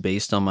 movies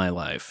based on my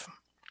life.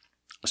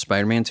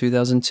 Spider-Man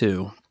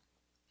 2002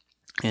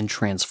 and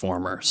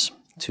Transformers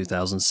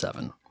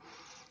 2007.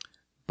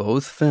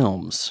 Both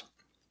films,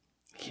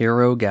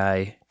 hero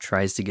guy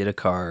tries to get a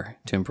car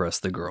to impress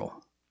the girl.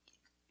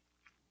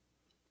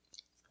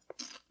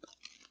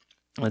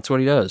 That's what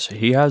he does.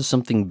 He has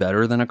something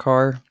better than a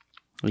car.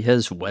 He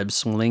has web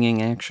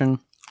slinging action.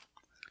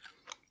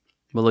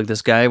 But look,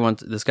 this guy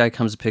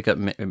comes to pick up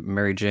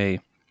Mary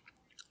J.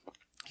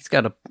 He's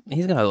got a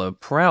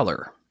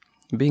Prowler.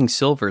 Being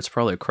silver, it's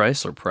probably a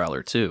Chrysler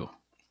Prowler too.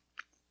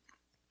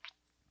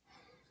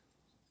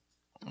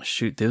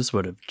 Shoot, this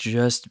would have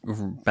just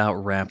about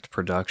wrapped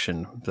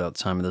production about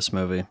the time of this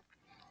movie.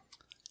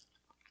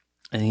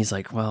 And he's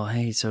like, well,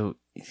 hey, so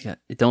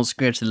don't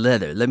scratch the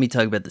leather. Let me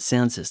talk about the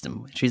sound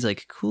system. She's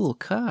like, cool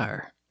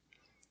car.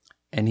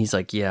 And he's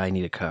like, yeah, I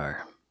need a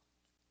car.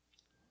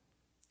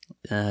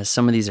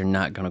 Some of these are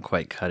not going to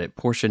quite cut it.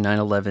 Porsche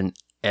 911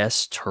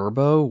 S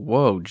Turbo?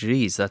 Whoa,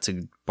 geez, that's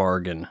a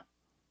bargain.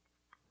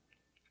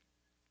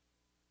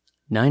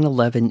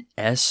 911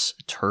 S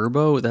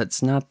Turbo?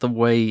 That's not the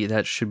way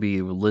that should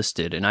be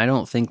listed. And I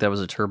don't think that was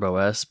a Turbo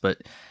S,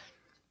 but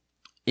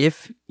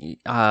if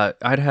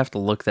I'd have to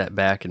look that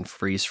back and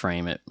freeze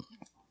frame it.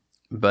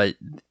 But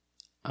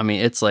I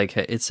mean, it's like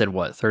it said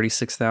what,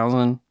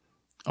 36,000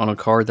 on a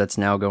car that's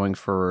now going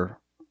for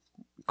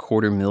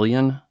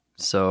 $250,000.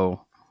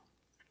 So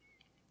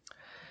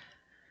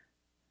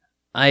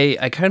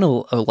I kind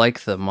of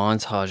like the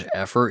montage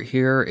effort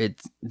here.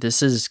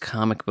 This is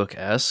comic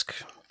book-esque.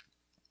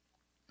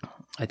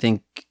 I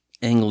think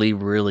Ang Lee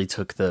really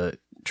took the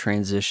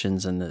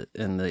transitions and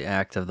the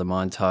act of the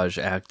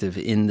montage active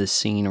in the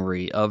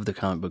scenery of the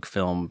comic book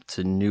film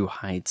to new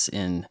heights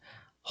in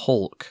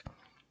Hulk.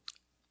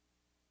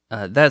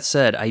 That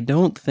said, I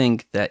don't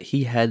think that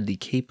he had the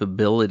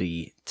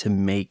capability to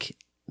make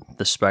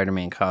the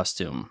Spider-Man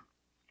costume.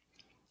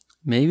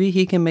 Maybe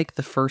he can make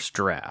the first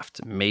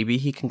draft. Maybe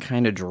he can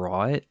kind of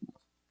draw it.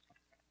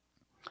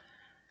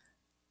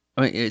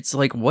 I mean, it's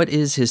like, what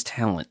is his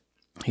talent?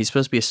 He's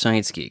supposed to be a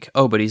science geek.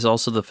 Oh, but he's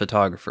also the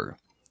photographer.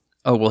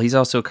 Oh, well, he's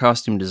also a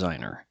costume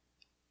designer.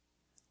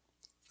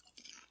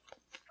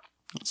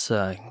 Let's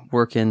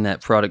work in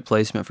that product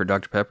placement for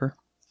Dr. Pepper.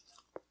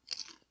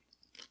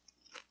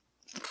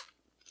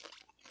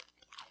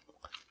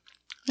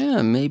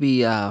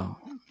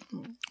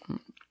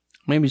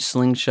 maybe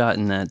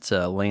slingshotting that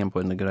lamp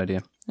wasn't a good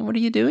idea. What are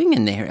you doing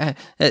in there?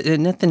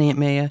 Nothing, Aunt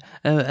May.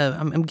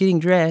 I'm getting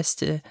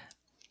dressed.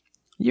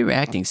 You're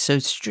acting so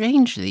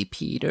strangely,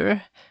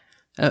 Peter.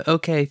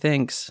 Okay,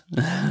 thanks.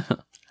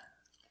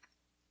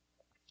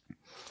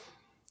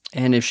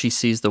 And if she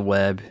sees the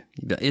web,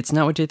 it's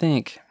not what you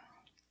think.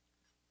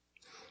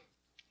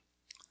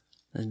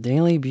 The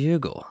Daily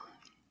Bugle.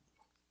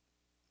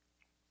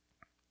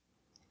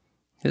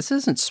 This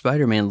isn't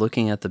Spider-Man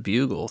looking at the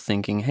Bugle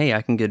thinking, hey,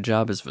 I can get a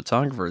job as a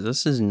photographer.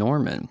 This is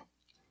Norman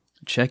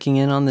checking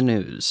in on the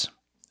news.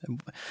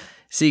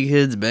 See,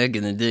 kids, back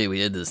in the day, we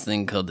had this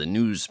thing called the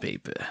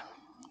newspaper.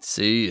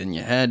 See, and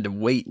you had to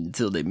wait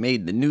until they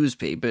made the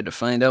newspaper to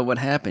find out what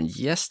happened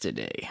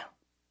yesterday.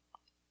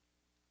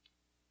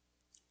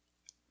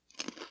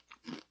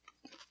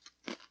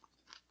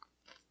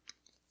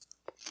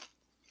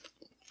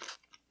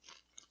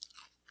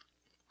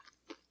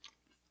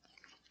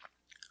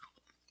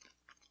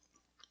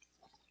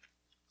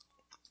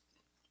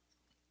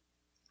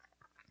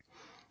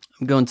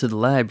 I'm going to the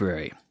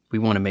library. We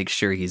want to make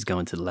sure he's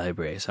going to the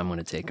library, so I'm going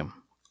to take him.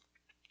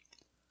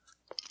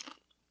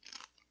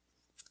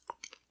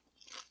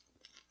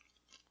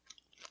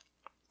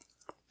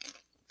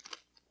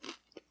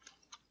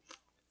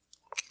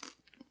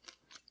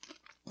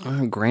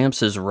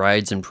 Gramps'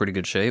 ride's in pretty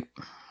good shape.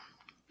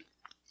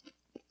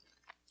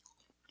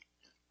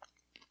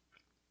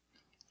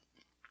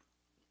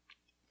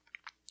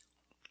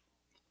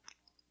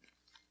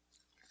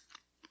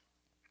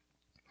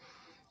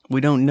 We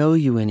don't know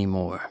you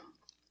anymore.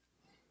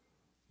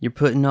 You're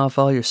putting off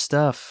all your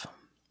stuff.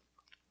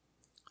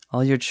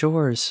 All your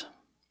chores.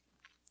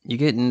 You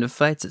get into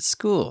fights at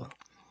school.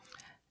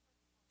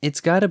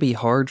 It's got to be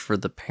hard for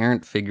the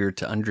parent figure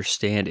to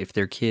understand if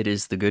their kid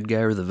is the good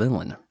guy or the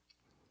villain.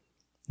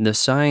 The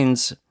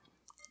signs,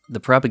 the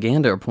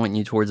propaganda are pointing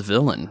you towards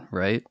villain,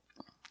 right?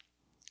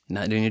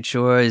 Not doing your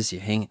chores,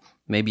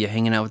 maybe you're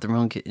hanging out with the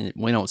wrong kid.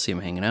 We don't see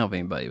him hanging out with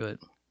anybody, but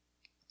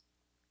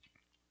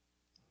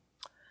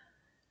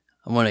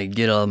I want to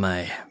get all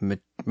my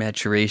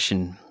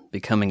maturation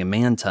becoming a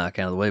man talk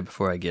out of the way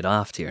before I get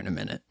off here in a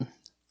minute.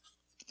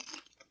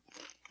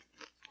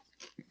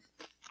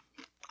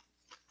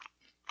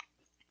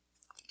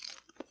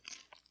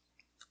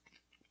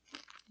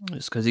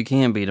 Just because you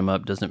can beat him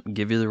up doesn't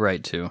give you the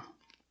right to.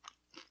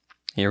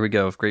 Here we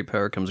go. With great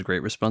power comes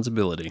great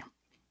responsibility.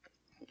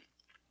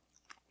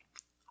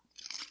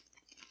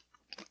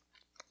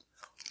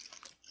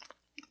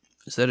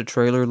 Is that a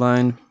trailer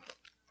line?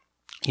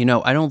 You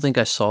know, I don't think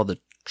I saw the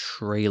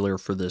trailer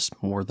for this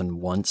more than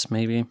once,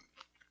 maybe.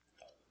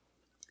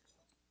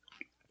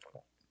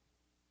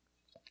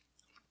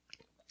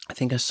 I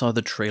think I saw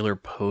the trailer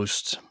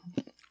post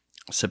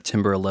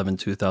September 11,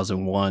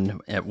 2001,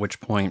 at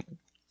which point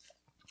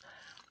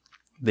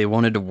they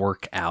wanted to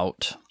work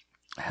out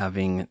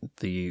having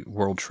the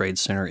World Trade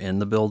Center in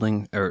the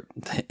building, or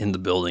in the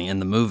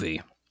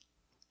movie.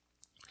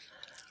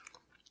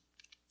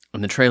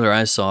 And the trailer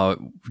I saw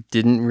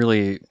didn't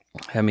really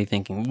have me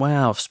thinking,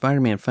 wow,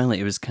 Spider-Man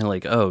finally, it was kind of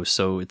like, oh,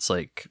 so it's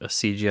like a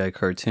CGI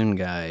cartoon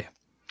guy.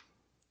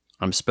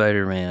 I'm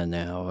Spider-Man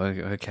now.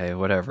 Okay,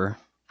 whatever.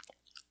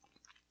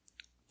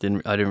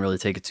 I didn't really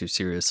take it too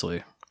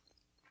seriously.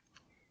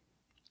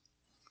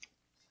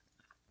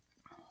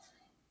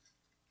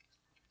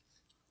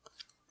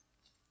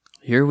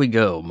 Here we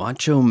go.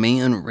 Macho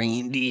Man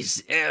Randy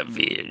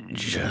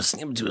Savage.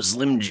 Snip to a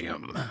Slim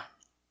Jim.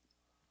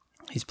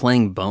 He's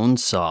playing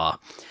Bonesaw.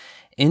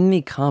 In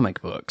the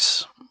comic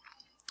books,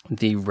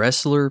 the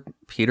wrestler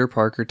Peter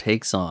Parker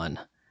takes on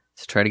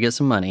to try to get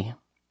some money.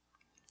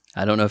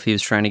 I don't know if he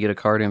was trying to get a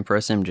car to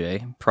impress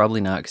MJ. Probably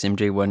not, because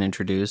MJ wasn't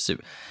introduced.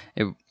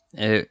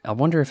 I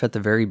wonder if at the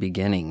very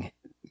beginning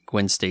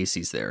Gwen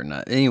Stacy's there or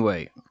not.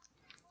 Anyway,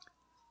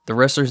 the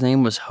wrestler's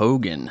name was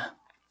Hogan.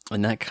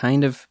 And that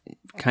kind of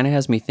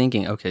has me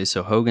thinking, okay,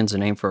 so Hogan's a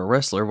name for a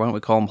wrestler. Why don't we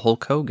call him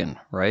Hulk Hogan,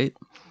 right?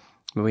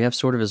 But we have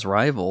sort of his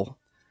rival,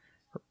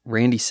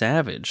 Randy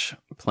Savage,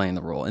 playing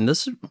the role. And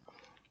this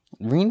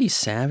Randy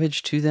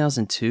Savage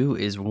 2002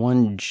 is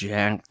one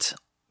jacked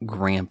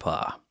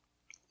grandpa.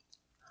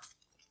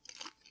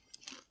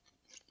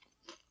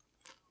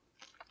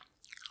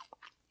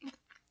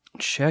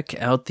 Check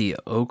out the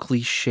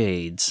Oakley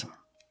shades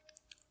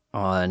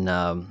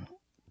on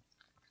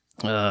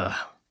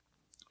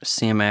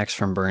Sam Axe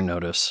from Burn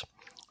Notice.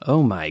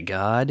 Oh my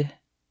God.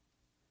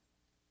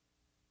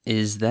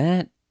 Is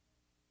that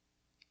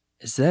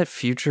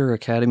future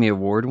Academy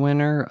Award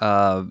winner?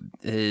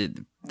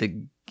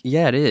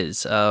 Yeah, it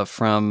is.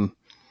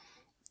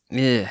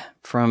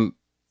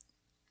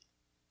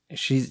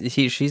 She's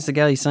the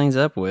guy he signs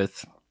up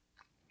with.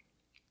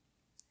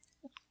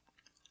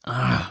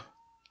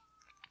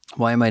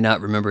 Why am I not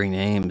remembering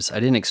names?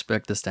 I didn't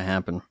expect this to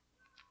happen.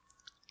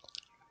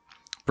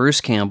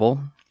 Bruce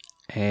Campbell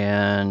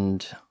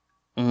and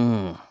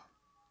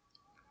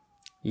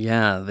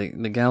yeah,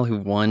 the gal who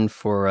won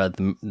for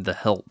the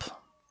Help.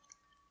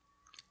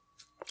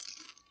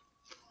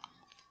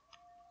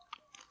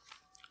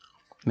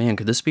 Man,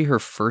 could this be her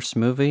first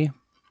movie?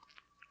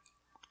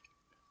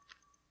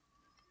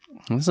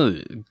 This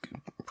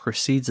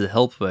precedes the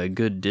Help by a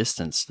good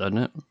distance, doesn't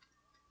it?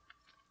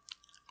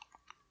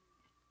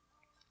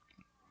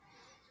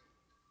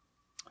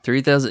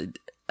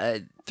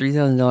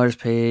 $3,000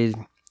 paid.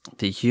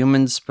 The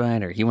Human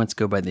Spider. He wants to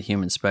go by the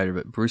Human Spider,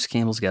 but Bruce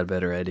Campbell's got a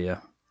better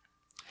idea.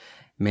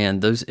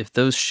 Man, if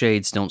those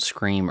shades don't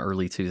scream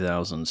early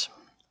 2000s.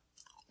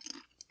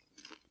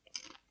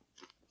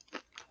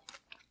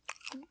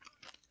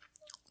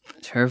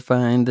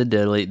 Terrifying, the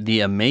Deadly,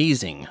 the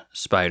Amazing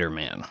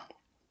Spider-Man.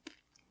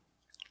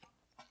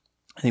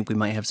 I think we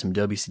might have some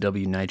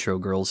WCW Nitro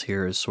girls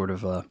here as sort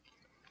of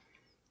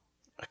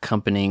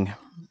accompanying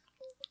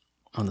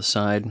on the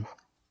side.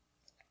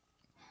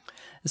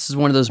 This is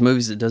one of those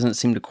movies that doesn't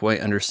seem to quite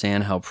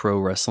understand how pro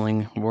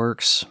wrestling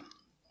works.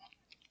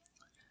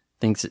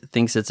 Thinks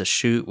it's a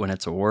shoot when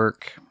it's a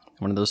work.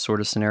 One of those sort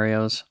of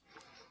scenarios.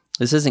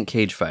 This isn't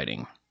cage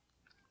fighting.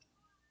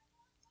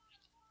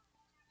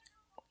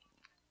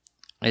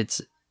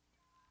 It's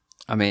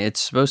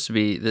supposed to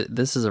be,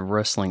 this is a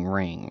wrestling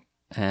ring,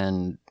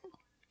 and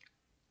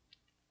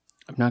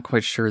I'm not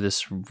quite sure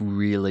this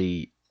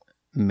really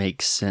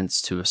makes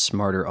sense to a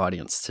smarter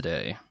audience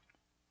today.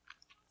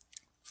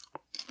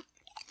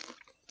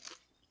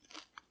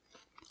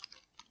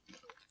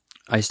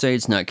 I say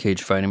it's not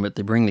cage fighting, but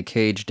they bring the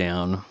cage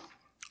down,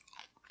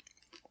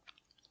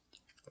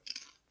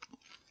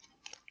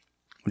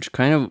 which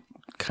kind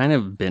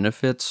of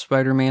benefits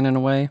Spider-Man in a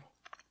way.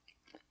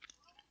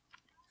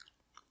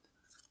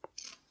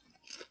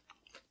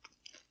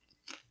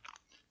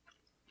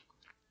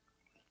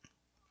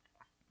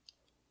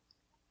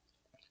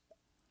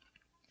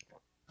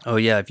 Oh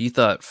yeah, if you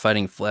thought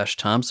fighting Flash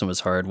Thompson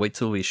was hard, wait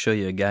till we show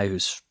you a guy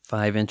who's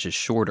 5 inches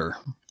shorter.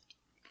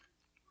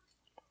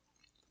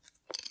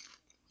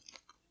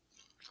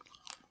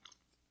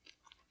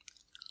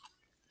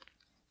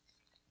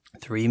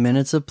 "3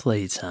 minutes of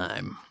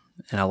playtime."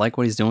 And I like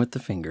what he's doing with the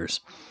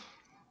fingers.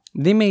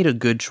 They made a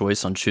good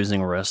choice on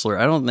choosing a wrestler.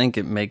 I don't think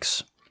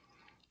it's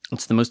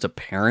the most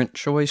apparent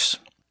choice.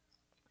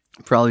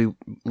 Probably,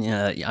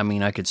 yeah, I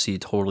mean, I could see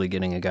totally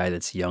getting a guy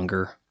that's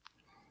younger.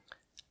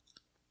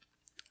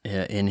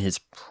 In his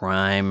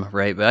prime,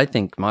 right? But I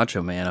think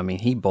Macho Man, I mean,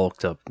 he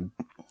bulked up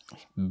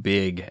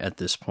big at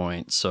this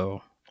point,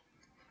 so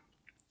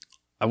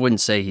I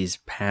wouldn't say he's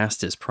past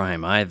his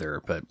prime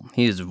either, but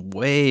he is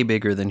way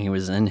bigger than he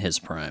was in his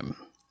prime.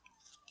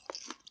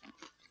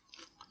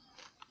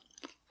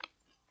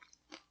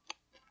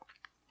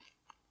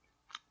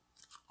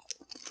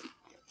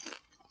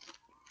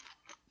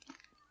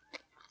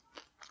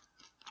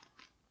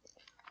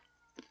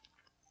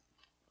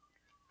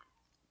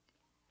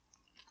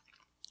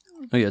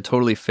 Oh yeah,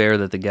 totally fair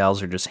that the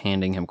gals are just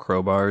handing him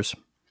crowbars.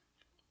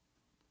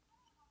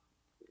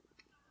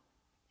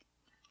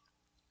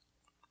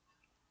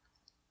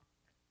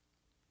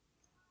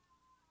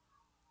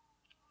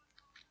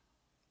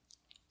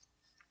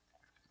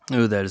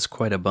 Oh, that is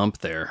quite a bump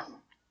there.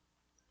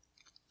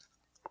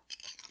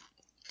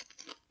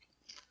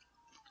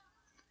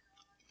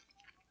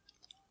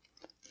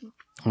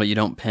 Well, you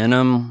don't pin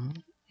him.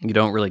 You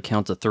don't really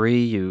count to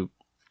 3. You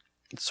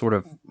sort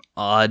of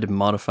odd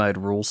modified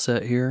rule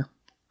set here.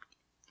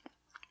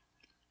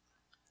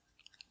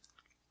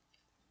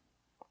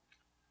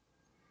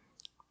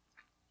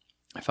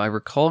 If I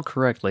recall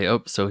correctly,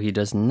 so he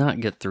does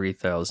not get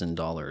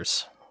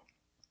 $3,000.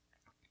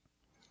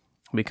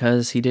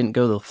 Because he didn't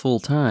go the full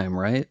time,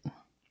 right?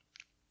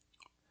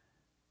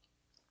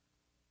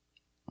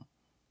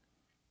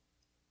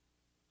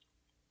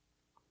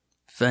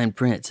 Fine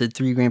print, it said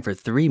 $3,000 for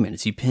 3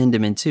 minutes. You pinned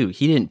him in 2.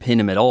 He didn't pin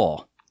him at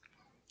all.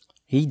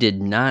 He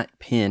did not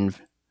pin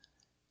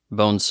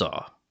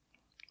Bonesaw.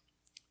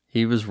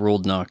 He was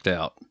ruled knocked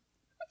out.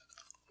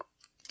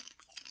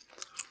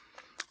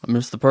 I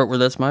missed the part where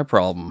that's my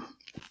problem.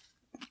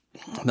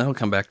 That'll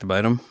come back to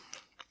bite him.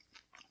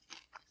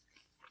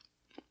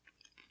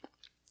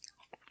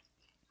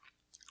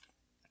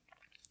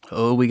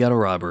 Oh, we got a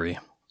robbery.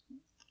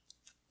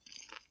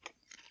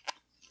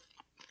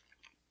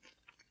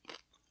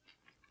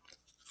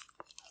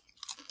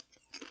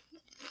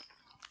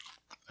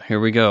 Here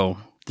we go.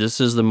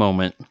 This is the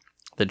moment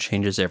that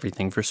changes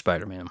everything for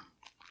Spider-Man.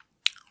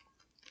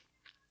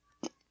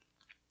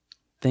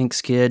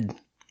 Thanks, kid.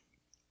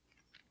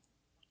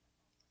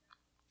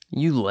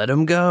 You let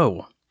him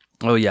go.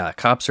 Oh yeah,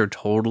 cops are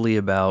totally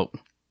about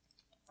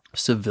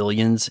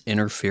civilians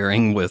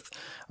interfering with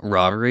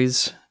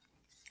robberies.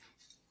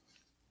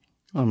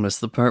 I missed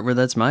the part where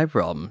that's my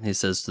problem, he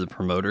says to the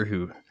promoter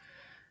who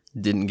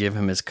didn't give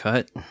him his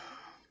cut.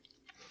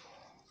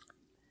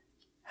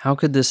 How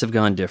could this have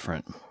gone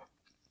different?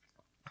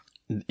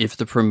 If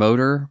the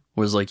promoter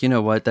was like, you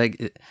know what,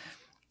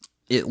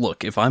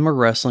 look, if I'm a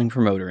wrestling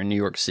promoter in New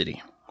York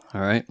City,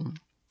 all right,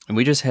 and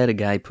we just had a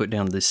guy put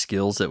down the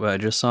skills that I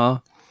just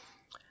saw,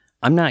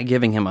 I'm not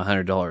giving him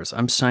 $100.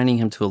 I'm signing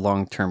him to a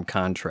long-term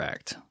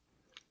contract.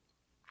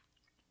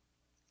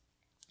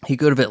 He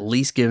could have at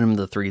least given him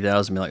the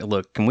 3,000. Be like,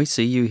 look, can we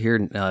see you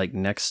here like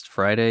next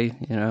Friday?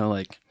 You know,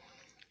 like.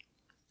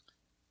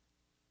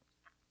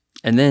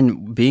 And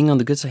then being on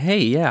the good side, hey,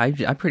 yeah, I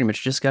pretty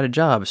much just got a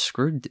job.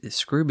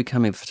 Screw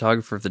becoming a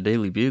photographer of the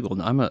Daily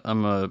Bugle. I'm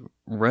a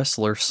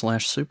wrestler /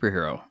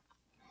 superhero.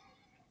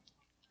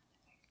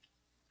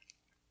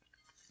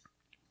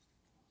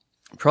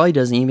 Probably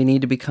doesn't even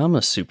need to become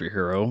a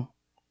superhero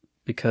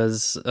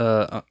because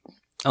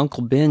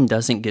Uncle Ben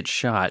doesn't get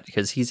shot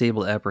because he's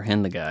able to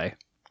apprehend the guy.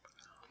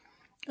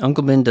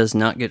 Uncle Ben does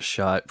not get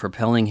shot,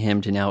 propelling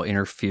him to now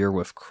interfere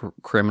with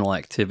criminal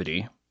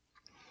activity.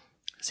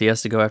 So he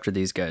has to go after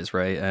these guys,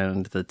 right?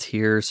 And the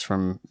tears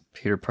from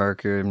Peter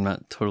Parker, I'm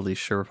not totally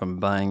sure if I'm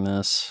buying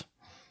this.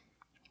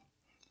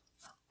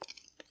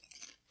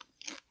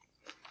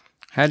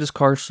 Had his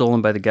car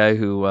stolen by the guy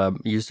who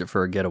used it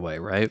for a getaway,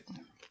 right?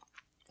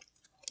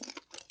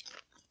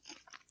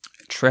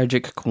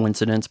 Tragic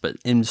coincidence, but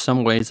in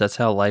some ways, that's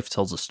how life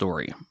tells a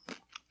story.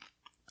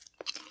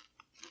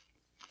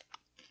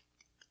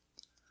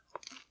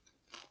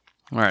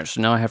 Alright,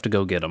 so now I have to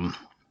go get him.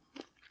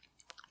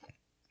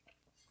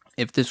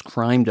 If this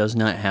crime does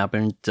not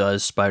happen,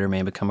 does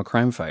Spider-Man become a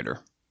crime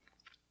fighter?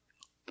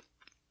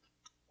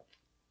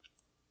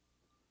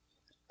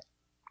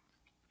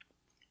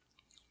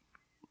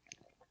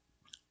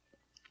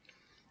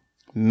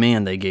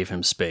 Man, they gave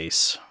him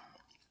space.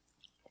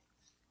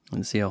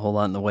 Didn't see a whole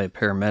lot in the way of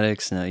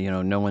paramedics.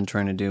 No one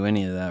trying to do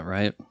any of that,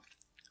 right?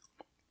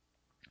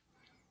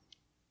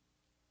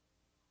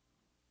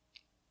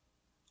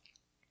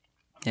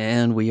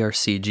 And we are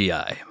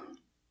CGI.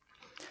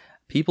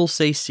 People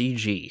say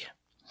CG.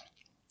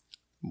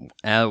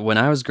 When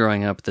I was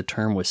growing up, the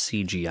term was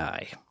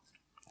CGI.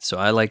 So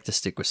I like to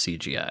stick with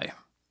CGI.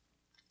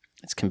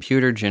 It's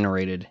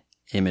computer-generated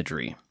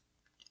imagery.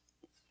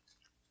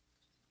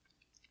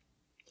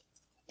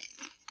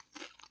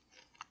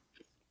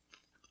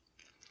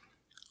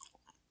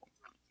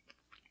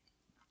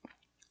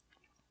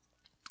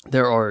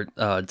 There are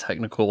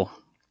technical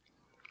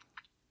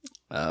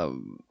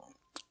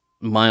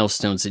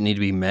milestones that need to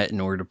be met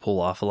in order to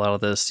pull off a lot of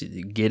this.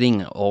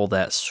 Getting all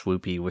that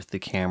swoopy with the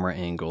camera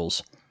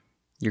angles,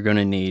 you're going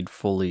to need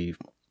fully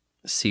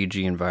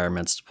CG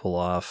environments to pull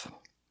off.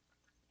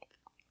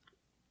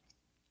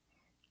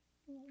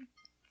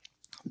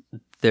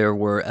 There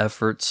were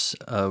efforts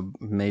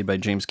made by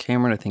James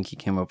Cameron. I think he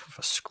came up with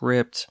a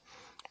script,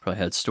 probably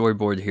had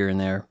storyboard here and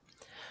there,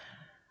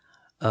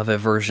 of a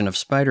version of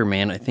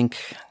Spider-Man, I think,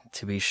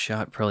 to be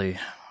shot probably...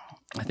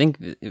 I think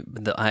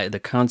the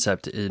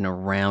concept in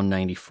around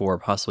 94,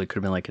 possibly could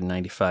have been like a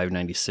 95,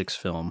 96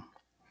 film.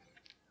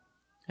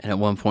 And at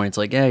one point it's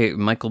like, hey,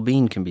 Michael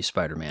Biehn can be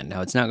Spider-Man.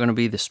 Now, it's not going to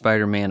be the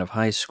Spider-Man of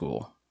high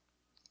school.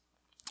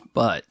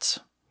 But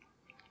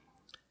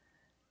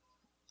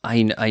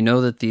I know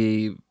that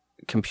the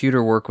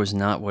computer work was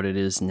not what it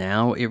is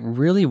now. It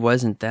really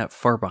wasn't that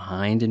far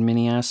behind in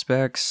many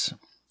aspects.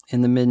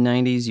 In the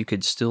mid-90s, you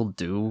could still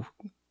do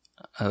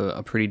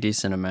a pretty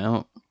decent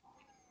amount.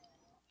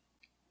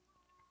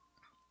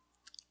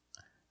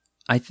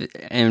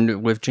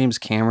 And with James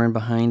Cameron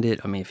behind it,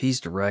 I mean, if he's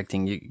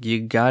directing,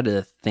 you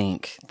gotta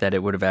think that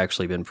it would have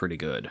actually been pretty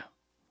good.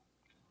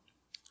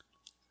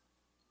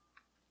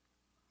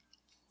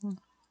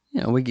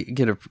 We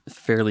get a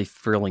fairly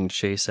thrilling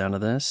chase out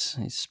of this.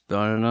 He's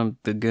spotting up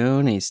the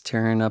goon, he's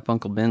tearing up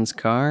Uncle Ben's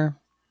car.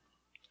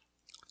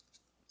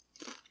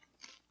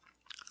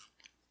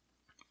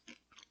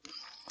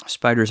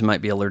 Spiders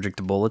might be allergic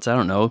to bullets, I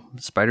don't know.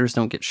 Spiders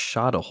don't get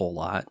shot a whole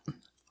lot.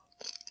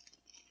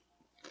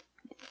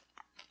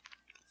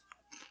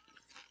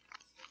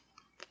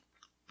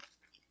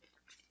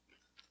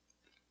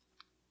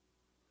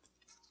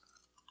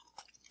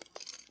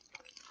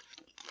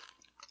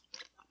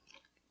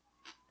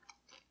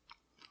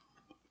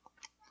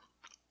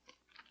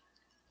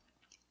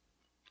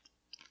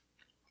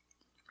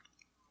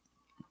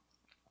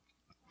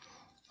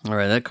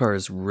 Alright, that car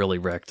is really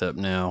wrecked up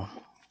now.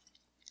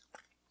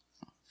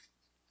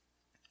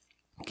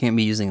 Can't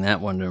be using that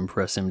one to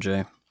impress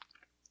MJ.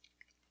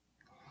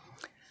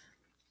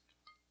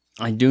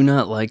 I do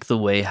not like the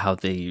way how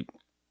the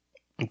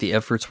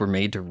efforts were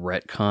made to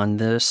retcon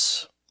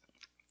this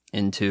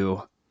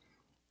into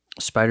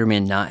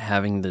Spider-Man not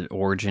having the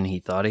origin he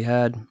thought he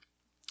had.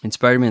 In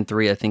Spider-Man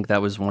 3, I think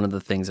that was one of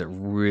the things that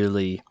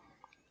really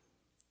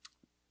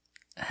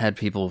had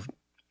people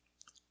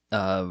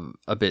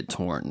a bit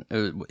torn.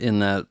 In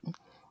that,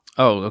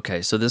 oh,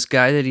 okay, so this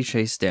guy that he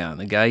chased down,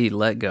 the guy he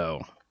let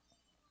go,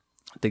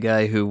 the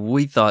guy who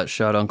we thought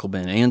shot Uncle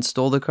Ben and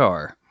stole the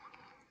car,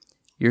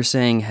 you're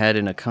saying had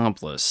an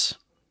accomplice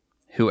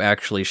who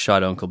actually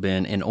shot Uncle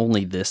Ben, and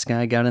only this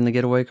guy got in the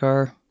getaway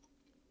car?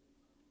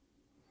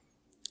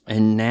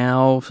 And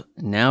now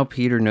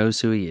Peter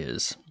knows who he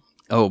is.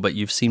 Oh, but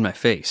you've seen my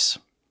face.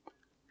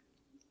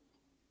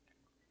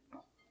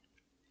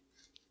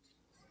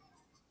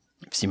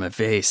 You've seen my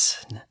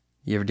face.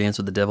 You ever dance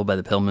with the devil by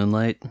the pale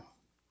moonlight?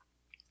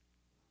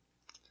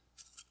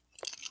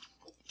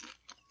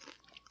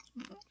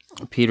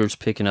 Peter's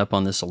picking up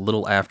on this a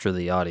little after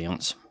the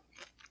audience.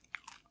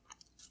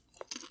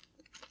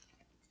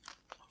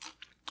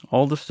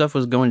 All the stuff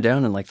was going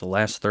down in like the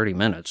last 30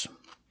 minutes.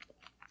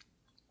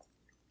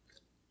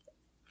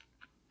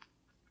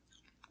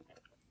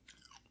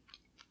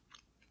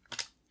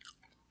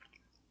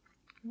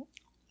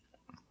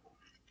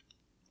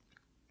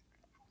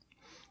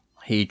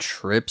 He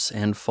trips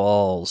and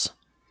falls.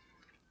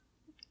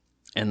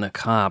 And the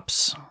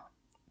cops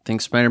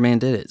think Spider-Man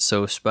did it.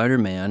 So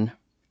Spider-Man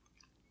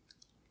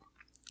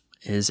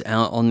is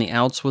out on the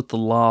outs with the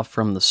law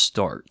from the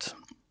start.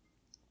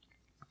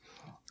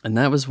 And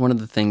that was one of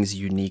the things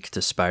unique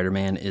to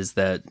Spider-Man, is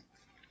that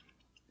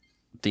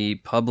the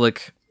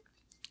public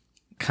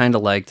kind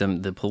of liked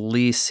him. The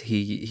police,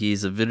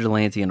 he's a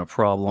vigilante and a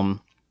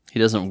problem. He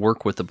doesn't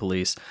work with the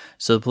police.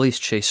 So the police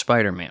chase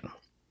Spider-Man.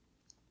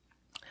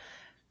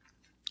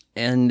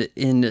 And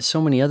in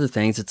so many other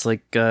things, it's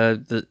like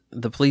the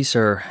police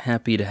are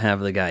happy to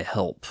have the guy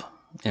help.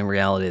 In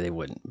reality, they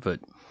wouldn't.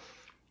 But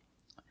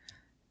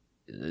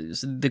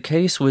the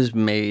case was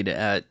made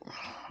at,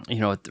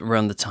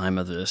 around the time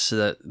of this,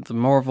 that the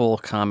Marvel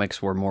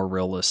comics were more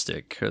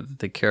realistic.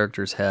 The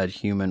characters had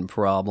human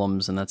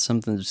problems, and that's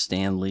something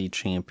Stan Lee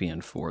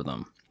championed for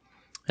them.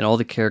 And all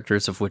the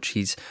characters of which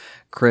he's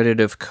credited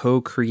of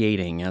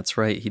co-creating. That's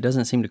right. He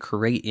doesn't seem to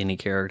create any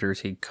characters.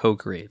 He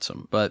co-creates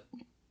them. But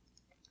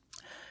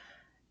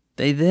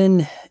they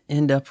then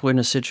end up in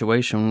a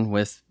situation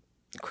with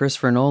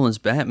Christopher Nolan's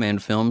Batman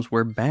films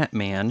where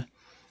Batman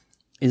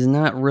is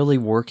not really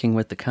working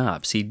with the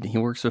cops. He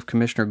works with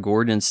Commissioner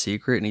Gordon in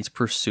secret, and he's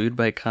pursued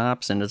by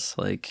cops, and it's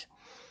like,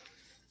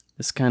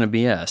 this kind of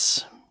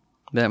BS.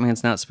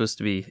 Batman's not supposed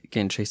to be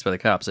getting chased by the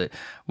cops.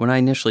 When I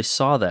initially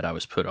saw that, I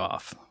was put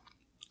off.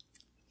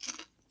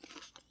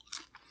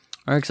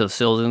 Alright, so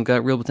Sylvan's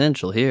got real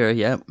potential here,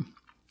 yep.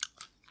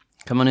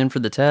 Coming in for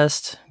the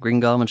test, Green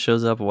Goblin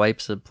shows up,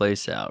 wipes the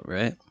place out,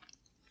 right?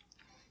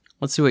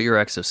 Let's see what your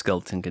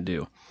exoskeleton can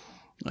do.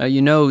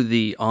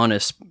 The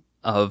honest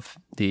of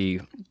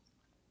the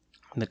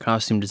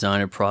costume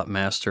designer, prop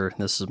master,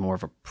 this is more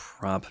of a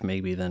prop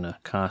maybe than a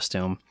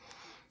costume.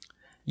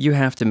 You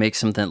have to make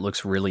something that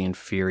looks really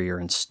inferior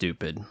and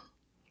stupid.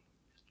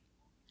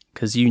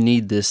 Because you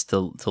need this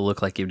to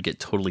look like it would get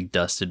totally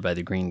dusted by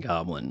the Green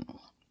Goblin.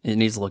 It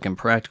needs to look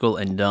impractical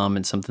and dumb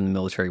and something the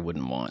military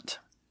wouldn't want.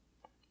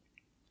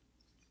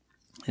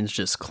 And it's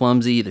just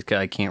clumsy, the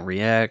guy can't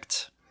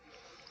react.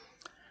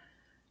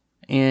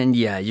 And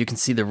yeah, you can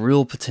see the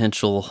real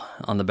potential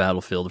on the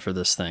battlefield for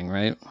this thing,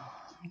 right?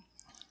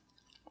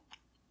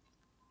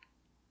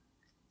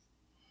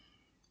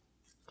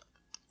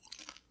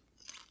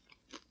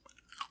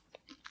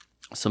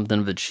 Something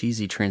of a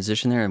cheesy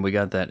transition there, and we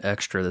got that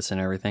extra that's in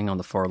everything on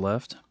the far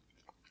left.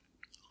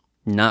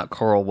 Not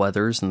Carl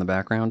Weathers in the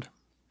background.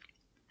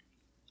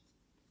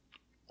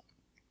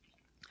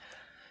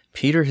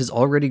 Peter has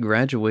already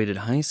graduated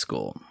high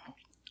school.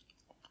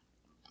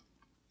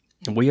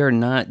 We are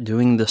not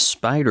doing the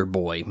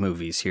Spider-Boy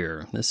movies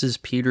here. This is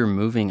Peter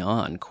moving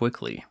on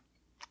quickly.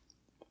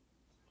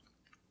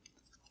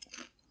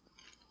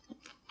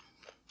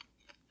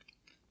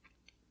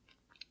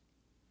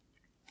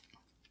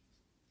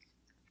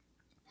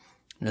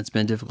 And it's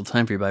been a difficult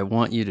time for you, but I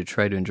want you to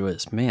try to enjoy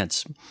this. Man,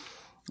 it's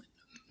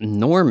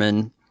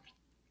Norman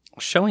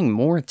showing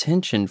more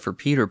attention for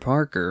Peter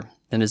Parker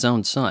than his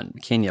own son.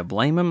 Can you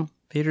blame him?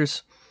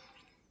 Peter's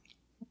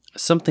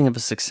something of a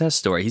success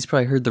story. He's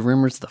probably heard the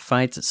rumors of the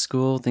fights at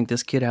school, think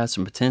this kid has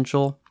some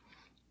potential.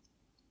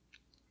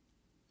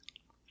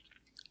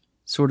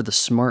 Sort of the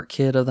smart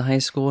kid of the high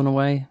school in a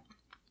way.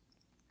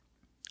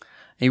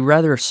 A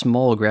rather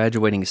small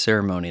graduating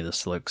ceremony,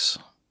 this looks.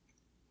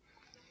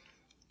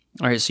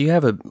 Alright, so you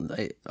have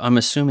I'm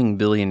assuming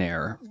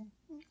billionaire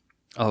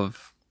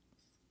of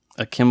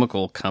a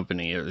chemical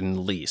company, at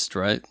least,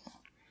 right?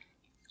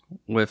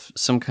 With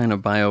some kind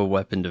of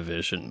bioweapon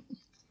division.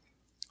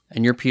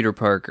 And you're Peter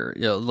Parker.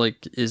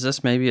 Is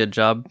this maybe a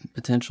job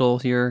potential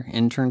here?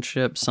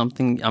 Internship?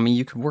 Something? I mean,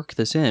 you could work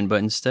this in, but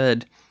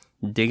instead,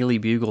 Daily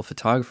Bugle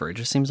photographer. It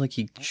just seems like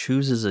he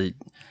chooses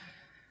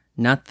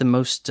not the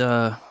most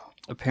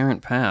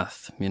apparent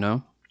path,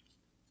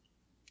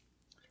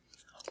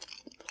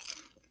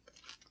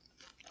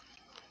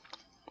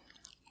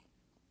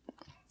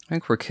 I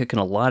think we're kicking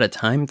a lot of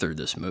time through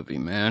this movie,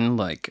 man.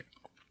 Like,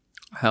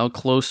 how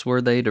close were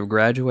they to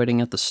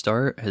graduating at the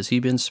start? Has he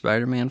been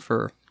Spider-Man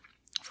for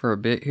a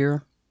bit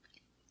here?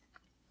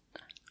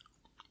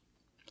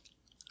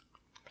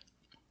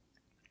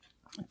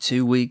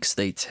 Two weeks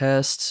they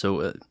test,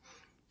 so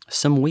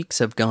some weeks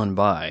have gone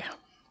by.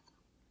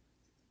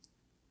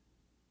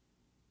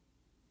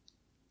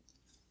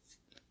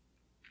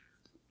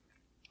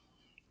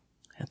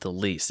 At the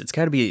least. It's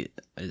got to be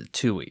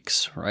 2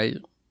 weeks, right?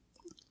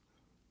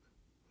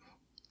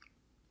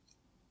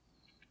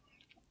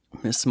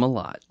 Miss him a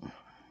lot.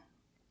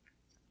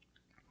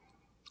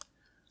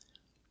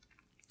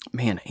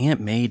 Man,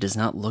 Aunt May does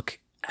not look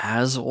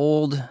as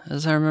old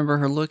as I remember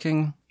her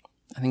looking.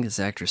 I think this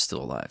actress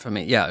still alive. I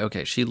mean, yeah,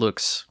 okay, she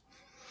looks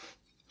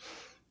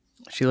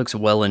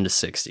well into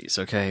 60s,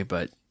 okay,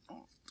 but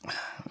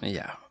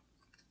yeah.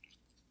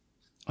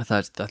 I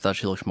thought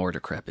she looked more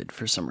decrepit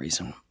for some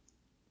reason.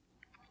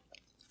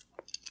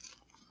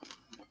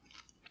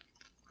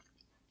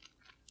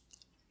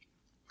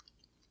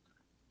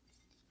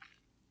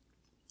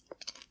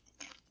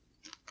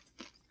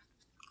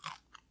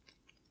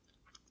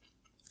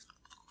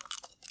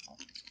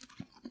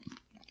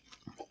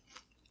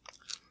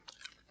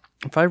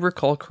 if I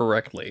recall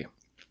correctly,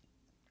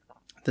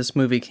 this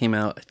movie came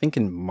out, I think,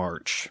 in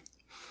March.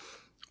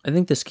 I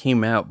think this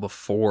came out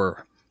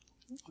before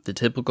the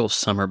typical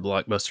summer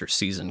blockbuster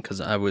season,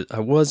 because I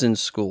was in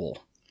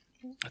school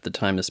at the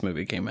time this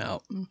movie came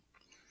out.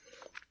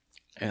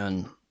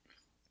 And,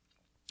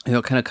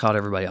 it kind of caught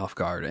everybody off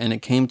guard. And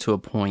it came to a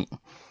point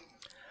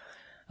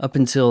up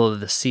until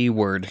the C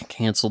word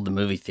canceled the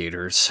movie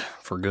theaters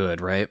for good,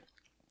 right?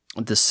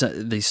 The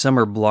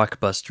summer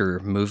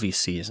blockbuster movie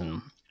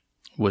season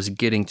was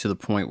getting to the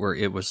point where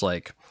it was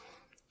like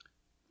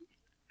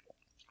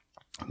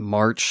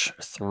March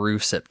through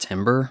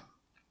September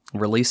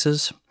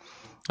releases.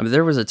 I mean,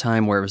 there was a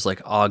time where it was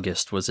like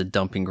August was a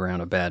dumping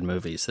ground of bad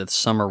movies, that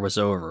summer was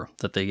over,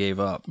 that they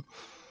gave up.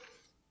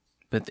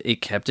 But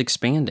it kept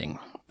expanding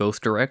both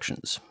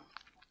directions.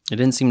 It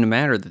didn't seem to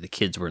matter that the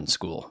kids were in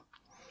school.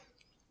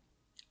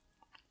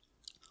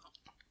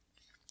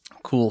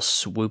 Cool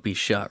swoopy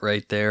shot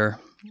right there.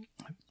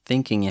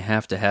 Thinking you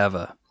have to have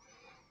a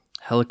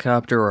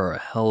helicopter or a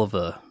hell of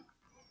a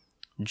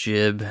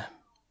jib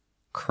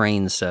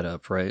crane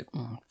setup, right?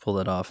 Pull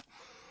that off.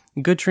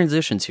 Good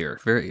transitions here.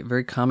 Very,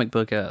 very comic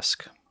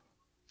book-esque.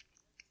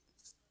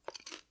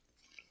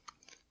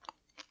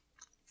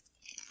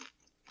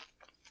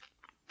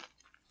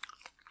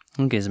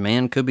 Okay, this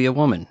man could be a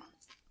woman.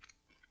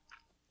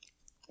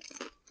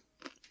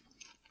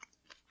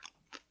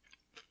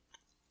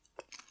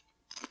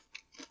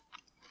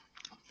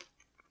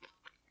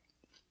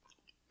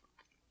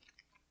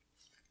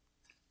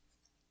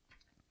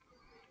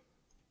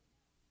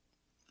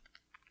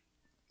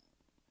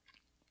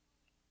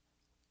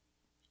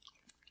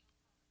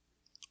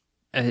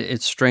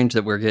 It's strange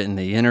that we're getting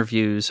the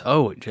interviews.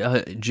 Oh,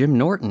 Jim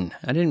Norton.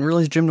 I didn't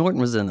realize Jim Norton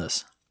was in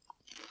this.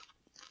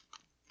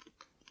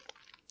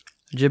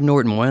 Jim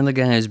Norton, one of the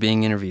guys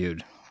being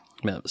interviewed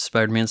about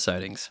Spider-Man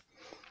sightings.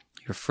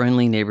 Your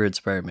friendly neighborhood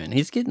Spider-Man.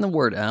 He's getting the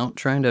word out,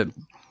 trying to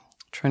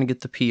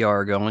get the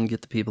PR going,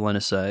 get the people on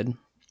his side.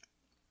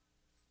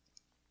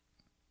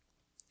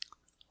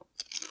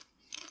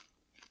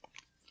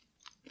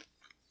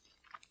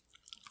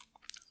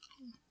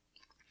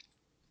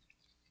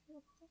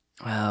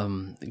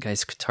 The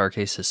guy's guitar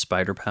case has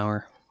spider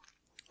power.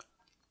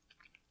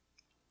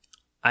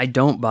 I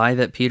don't buy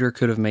that Peter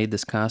could have made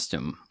this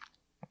costume.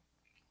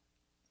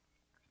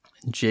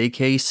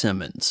 J.K.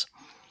 Simmons,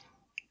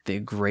 the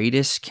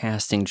greatest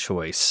casting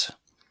choice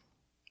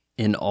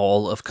in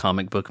all of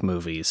comic book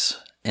movies,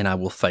 and I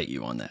will fight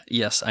you on that.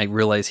 Yes, I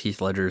realize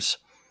Heath Ledger's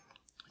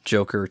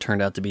Joker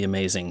turned out to be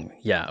amazing.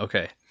 Yeah,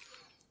 okay.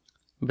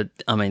 But,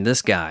 I mean,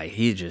 this guy,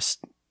 he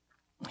just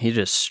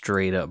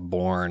straight up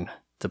born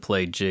to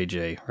play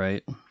JJ,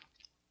 right?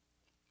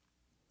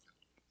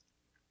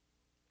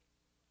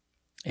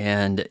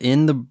 And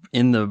in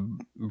the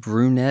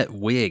brunette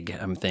wig,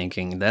 I'm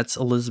thinking that's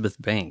Elizabeth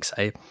Banks.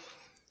 I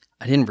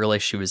didn't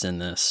realize she was in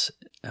this.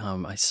 I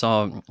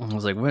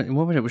was like,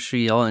 what was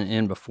she yelling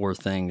in before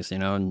things,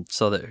 and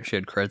saw that she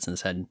had credits and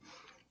had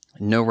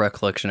no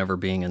recollection of her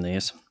being in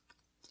these.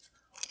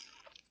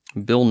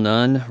 Bill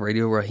Nunn,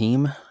 Radio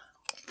Raheem. I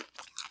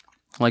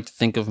like to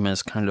think of him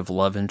as kind of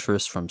love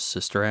interest from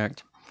Sister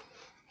Act.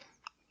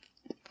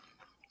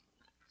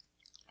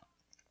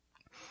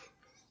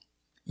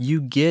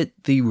 You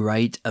get the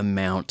right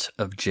amount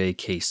of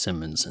J.K.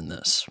 Simmons in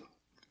this.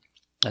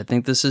 I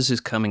think this is his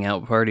coming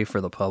out party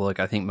for the public.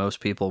 I think most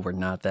people were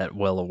not that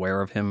well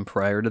aware of him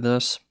prior to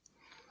this.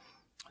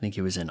 I think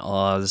he was in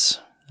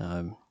Oz,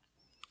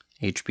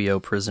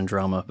 HBO prison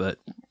drama, but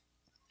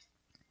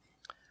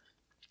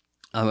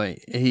I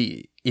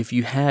mean, if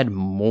you had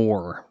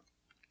more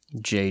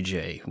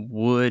JJ,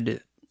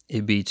 would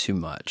it be too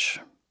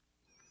much?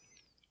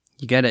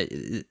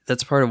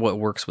 That's part of what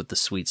works with the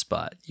sweet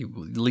spot. You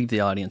leave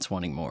the audience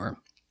wanting more.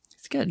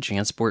 He's got a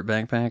JanSport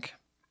backpack.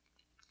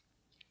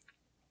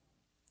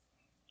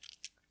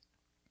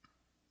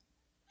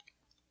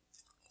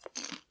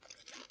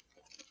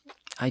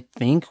 I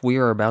think we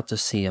are about to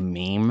see a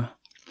meme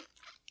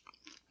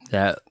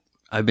that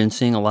I've been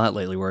seeing a lot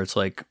lately where it's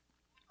like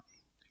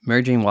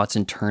Mary Jane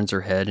Watson turns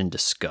her head in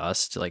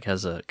disgust, like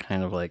has a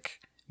kind of like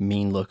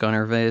mean look on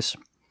her face.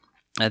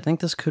 I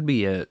think this could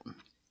be it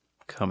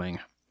coming.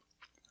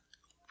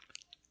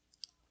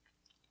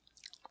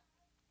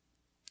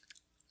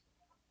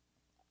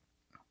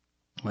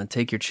 I'm going to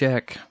take your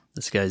check.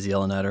 This guy's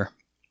yelling at her.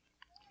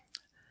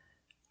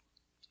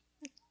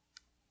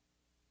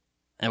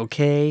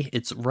 Okay,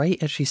 it's right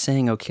as she's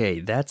saying okay.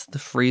 That's the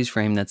freeze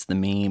frame, that's the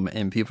meme,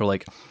 and people are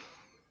like,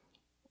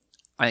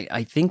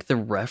 I think the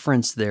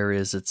reference there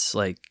is it's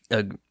like,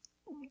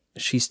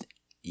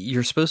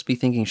 you're supposed to be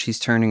thinking she's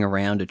turning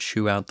around to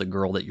chew out the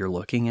girl that you're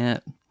looking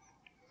at.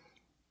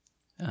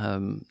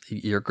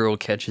 Your girl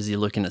catches you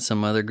looking at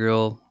some other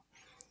girl.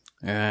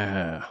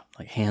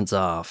 Like hands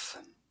off.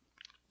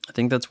 I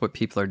think that's what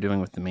people are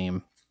doing with the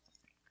meme.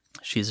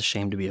 She's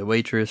ashamed to be a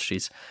waitress.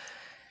 She's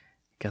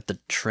got the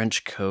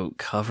trench coat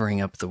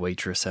covering up the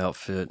waitress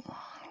outfit.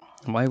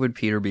 Why would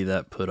Peter be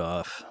that put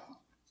off?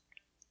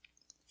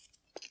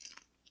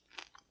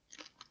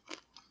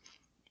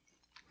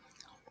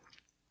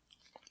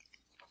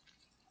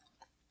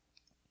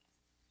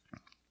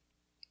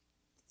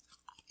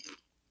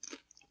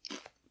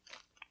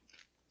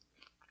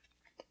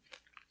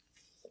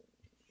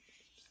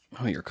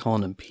 Oh, you're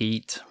calling him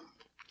Pete.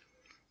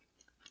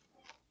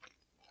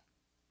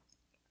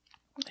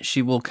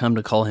 She will come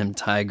to call him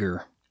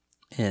Tiger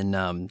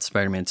in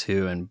Spider-Man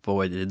 2, and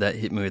boy, did that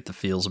hit me with the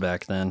feels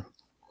back then.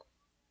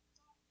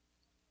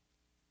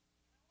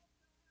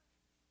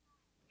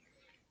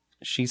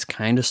 She's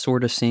kind of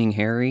sort of seeing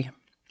Harry.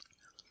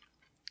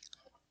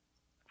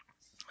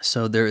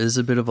 So there is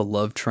a bit of a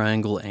love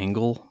triangle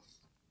angle.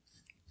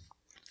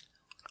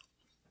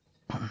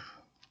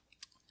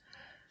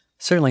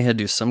 Certainly had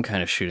to do some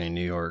kind of shooting in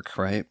New York,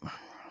 right?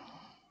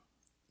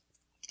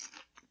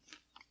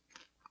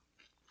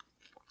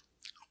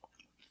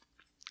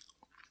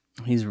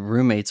 He's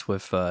roommates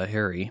with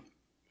Harry.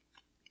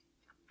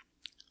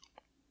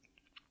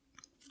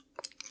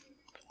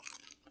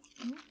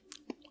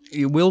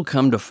 You will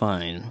come to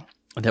find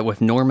that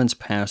with Norman's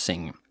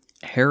passing,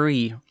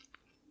 Harry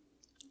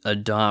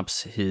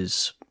adopts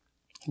his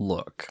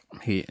look.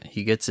 He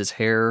gets his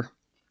hair,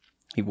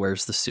 he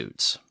wears the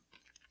suits.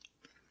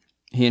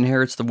 He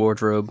inherits the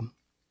wardrobe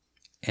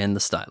and the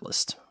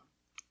stylist.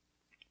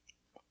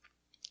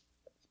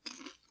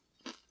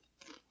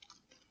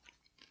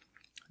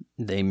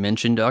 They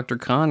mention Dr.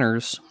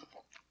 Connors.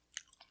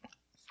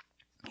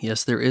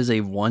 Yes, there is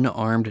a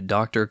one-armed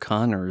Dr.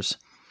 Connors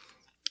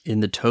in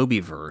the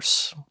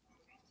Tobeyverse.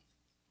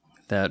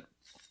 That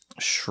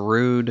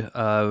shrewd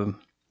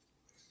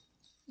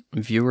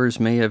viewers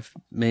may have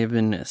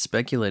been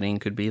speculating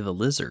could be the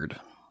Lizard,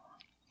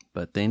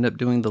 but they end up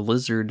doing the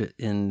Lizard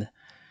in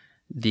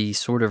the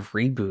sort of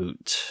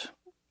reboot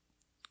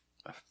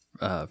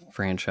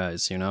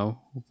franchise, you know,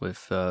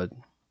 with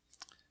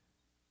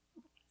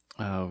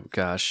oh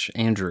gosh,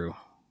 Andrew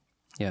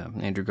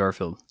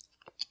Garfield.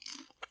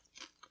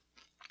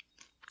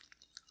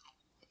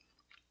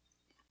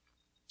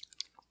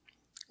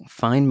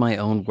 Find my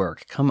own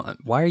work. Come on,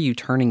 why are you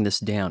turning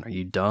this down? Are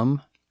you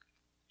dumb?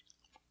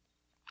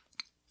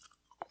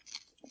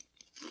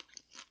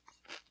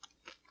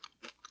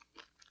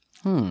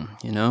 You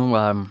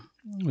know,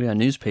 we got a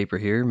newspaper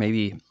here.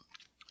 Maybe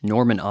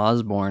Norman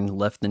Osborn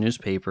left the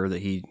newspaper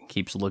that he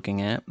keeps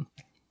looking at.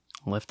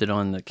 Left it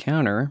on the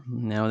counter.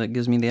 Now that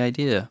gives me the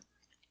idea.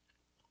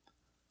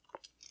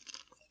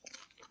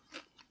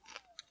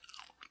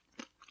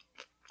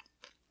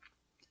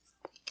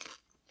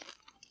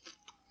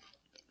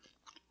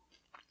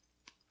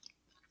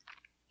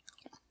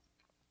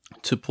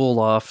 To pull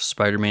off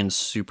Spider-Man's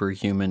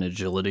superhuman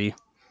agility,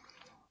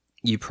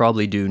 you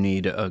probably do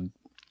need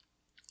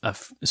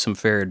some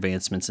fair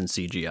advancements in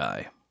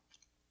CGI.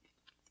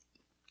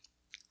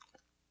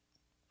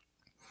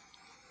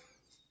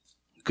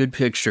 Good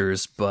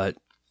pictures, but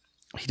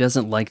he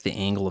doesn't like the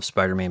angle of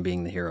Spider-Man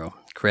being the hero.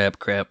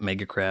 Crap,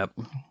 mega crap.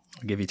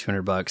 I'll give you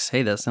 $200.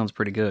 Hey, that sounds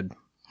pretty good.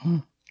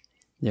 There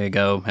you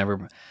go.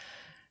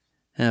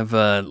 Have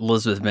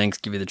Elizabeth Banks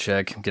give you the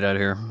check. Get out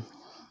of here.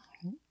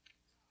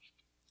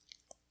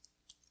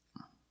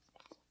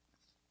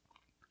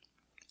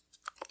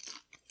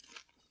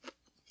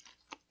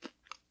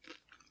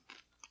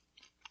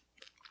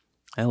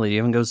 Hell, it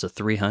even goes to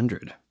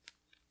 300.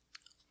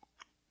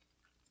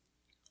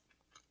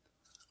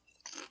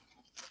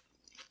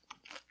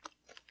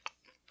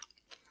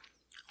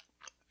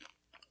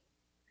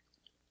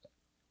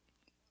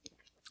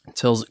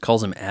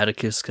 Calls him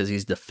Atticus because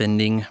he's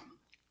defending.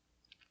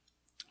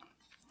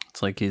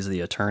 It's like he's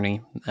the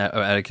attorney.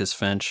 Atticus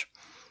Finch.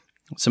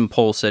 Some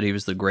poll said he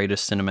was the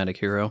greatest cinematic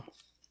hero.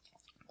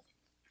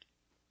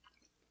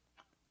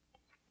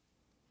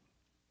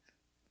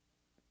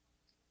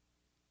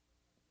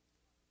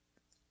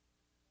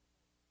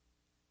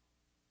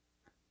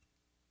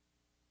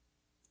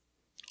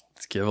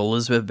 Let's give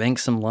Elizabeth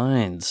Banks some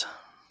lines.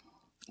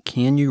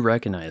 Can you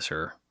recognize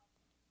her?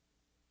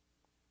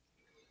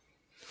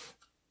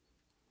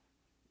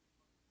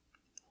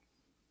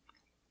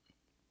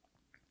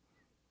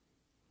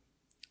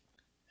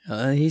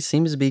 He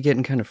seems to be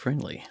getting kind of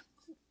friendly.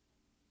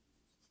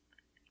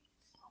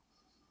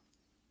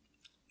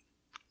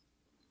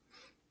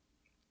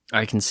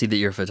 I can see that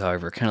your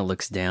photographer kind of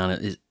looks down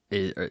at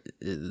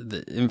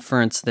the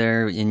inference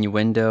there,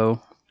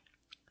 innuendo.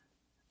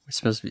 We're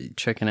supposed to be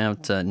checking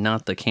out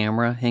not the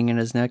camera hanging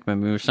his neck, but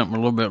maybe something a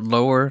little bit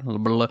lower, a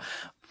little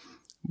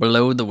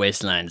below the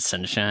waistline,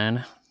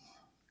 sunshine.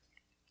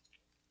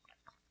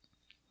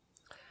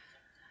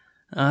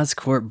 It's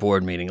court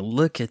board meeting.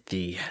 Look at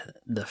the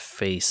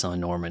face on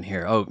Norman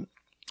here. Oh,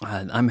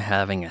 I'm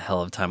having a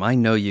hell of a time. I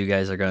know you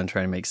guys are going to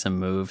try to make some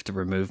move to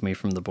remove me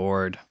from the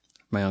board,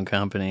 my own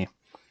company.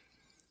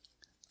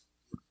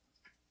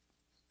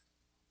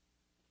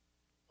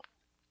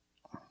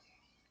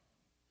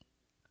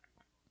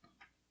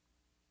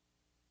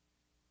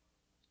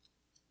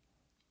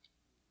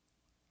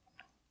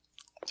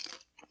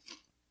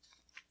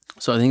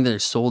 So I think they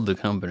sold the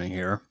company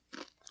here.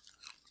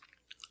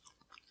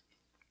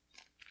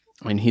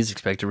 And he's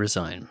expected to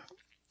resign.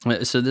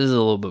 So this is a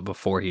little bit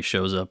before he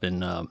shows up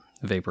and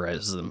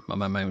vaporizes them.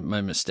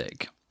 My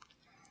mistake.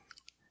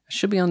 I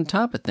should be on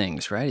top of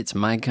things, right? It's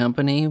my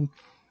company.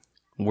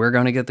 We're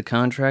going to get the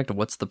contract.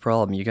 What's the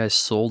problem? You guys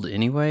sold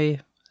anyway?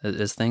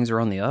 As things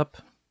are on the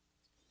up?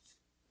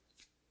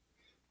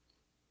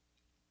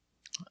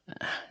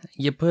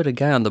 You put a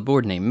guy on the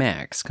board named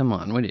Max. Come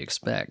on, what do you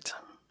expect?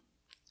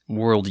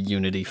 World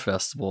Unity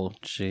Festival.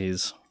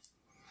 Jeez.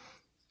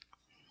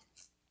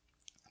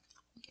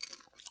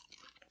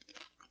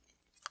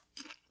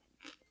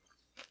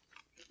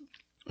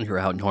 You're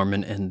out,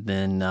 Norman. And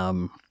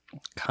then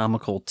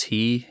comical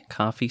tea,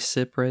 coffee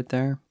sip right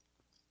there.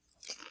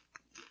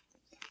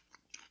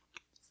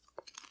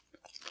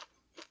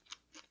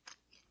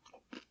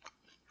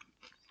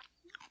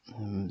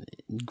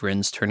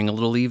 Grin's turning a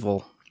little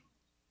evil.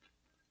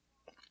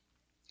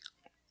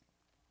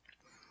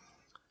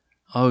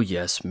 Oh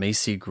yes,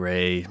 Macy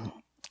Gray.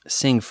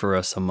 Sing for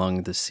us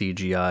among the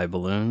CGI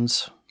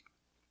balloons.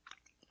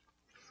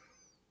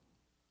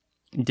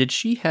 Did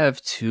she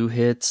have 2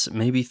 hits?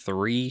 Maybe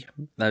 3?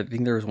 I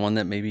think there was one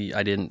that maybe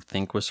I didn't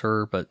think was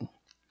her, but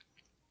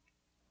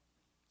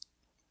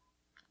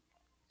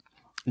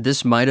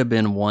this might have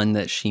been one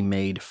that she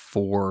made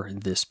for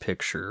this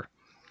picture.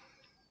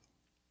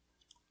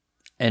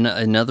 And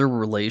another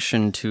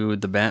relation to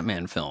the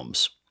Batman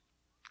films,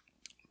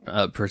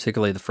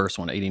 particularly the first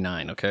one,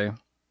 89, okay?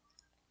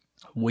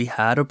 We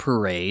had a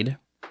parade.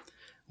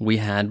 We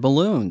had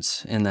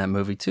balloons in that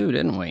movie too,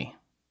 didn't we?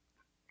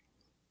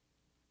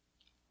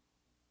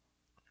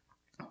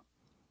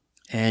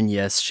 And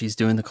yes, she's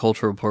doing the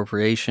cultural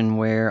appropriation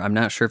wear. I'm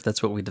not sure if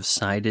that's what we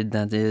decided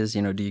that is.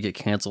 You know, do you get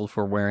canceled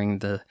for wearing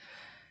the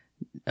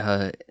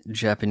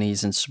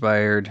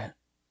Japanese-inspired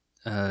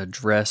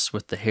dress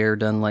with the hair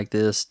done like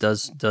this?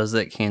 Does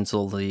that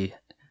cancel the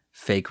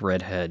fake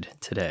redhead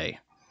today?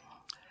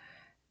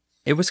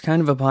 It was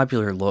kind of a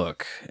popular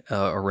look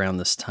around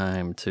this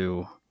time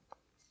to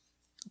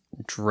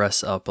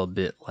dress up a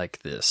bit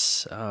like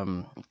this.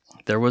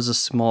 There was a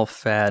small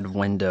fad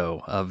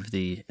window of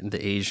the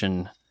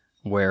Asian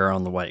wear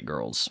on the white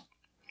girls.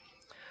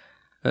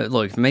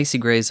 Look, Macy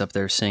Gray's up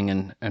there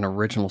singing an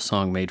original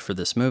song made for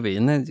this movie,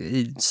 and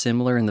it's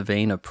similar in the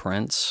vein of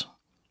Prince.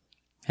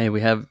 Hey,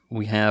 we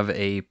have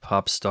a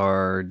pop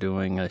star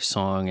doing a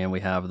song, and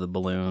we have the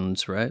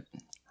balloons, right?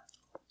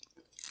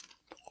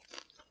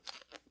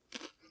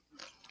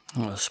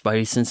 Oh,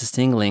 Spidey sense is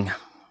tingling.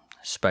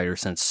 Spider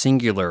sense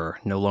singular,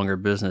 no longer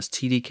business.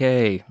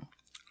 TDK,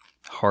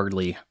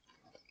 hardly.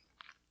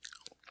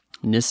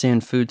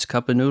 Nissan Foods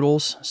Cup of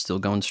Noodles, still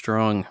going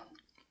strong.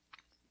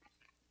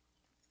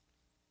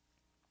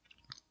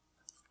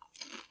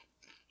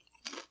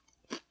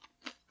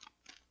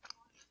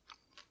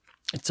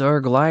 It's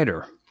our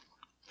glider.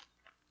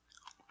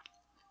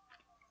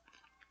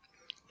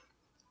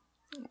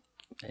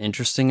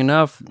 Interesting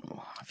enough,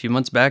 a few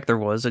months back there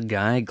was a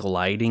guy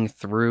gliding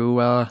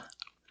through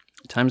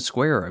Times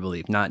Square, I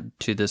believe. Not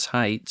to this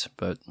height,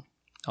 but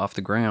off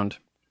the ground.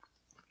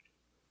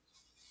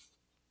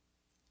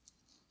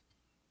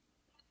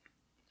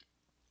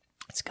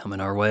 It's coming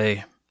our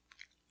way.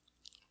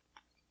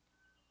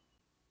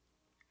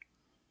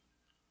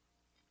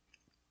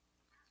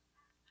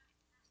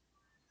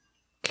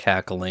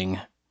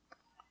 Cackling.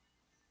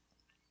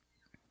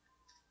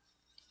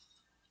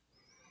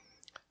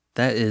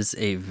 That is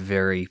a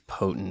very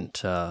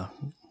potent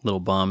little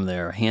bomb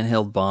there. A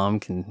handheld bomb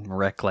can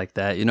wreck like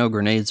that. You know,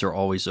 grenades are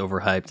always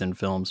overhyped in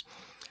films.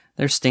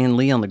 There's Stan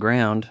Lee on the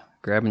ground,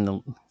 grabbing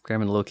the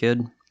little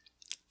kid.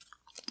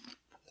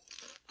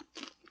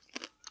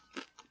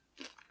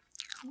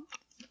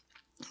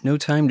 No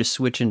time to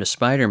switch into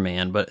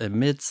Spider-Man, but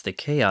amidst the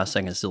chaos,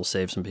 I can still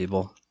save some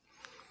people.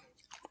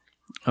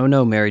 Oh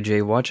no, Mary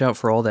J., watch out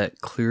for all that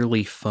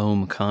clearly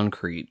foam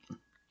concrete.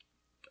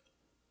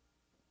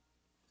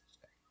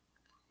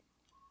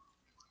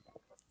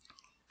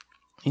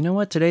 You know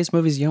what? Today's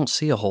movies, you don't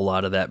see a whole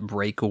lot of that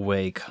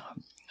breakaway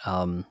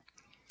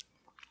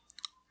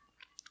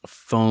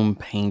foam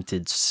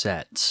painted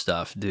set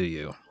stuff, do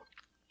you?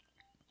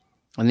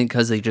 I think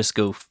because they just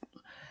go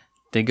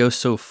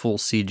so full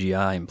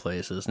CGI in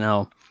places.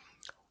 Now,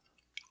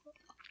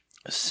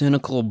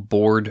 cynical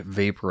board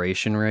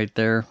vaporization right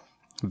there,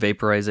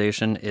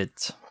 vaporization,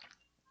 it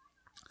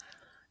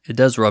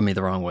does rub me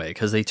the wrong way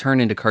because they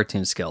turn into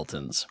cartoon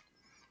skeletons.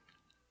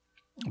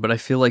 But I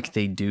feel like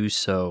they do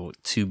so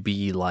to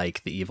be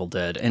like the Evil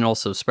Dead. And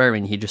also,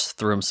 Spider-Man, he just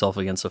threw himself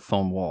against a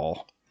foam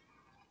wall.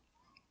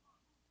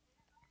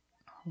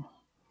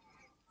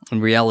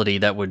 In reality,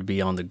 that would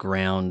be on the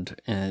ground,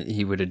 and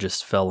he would have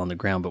just fell on the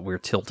ground, but we're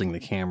tilting the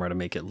camera to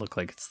make it look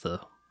like it's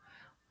the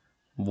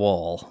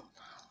wall.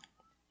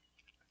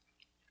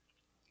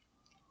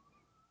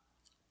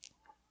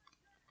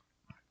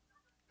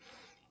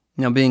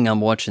 Now, being I'm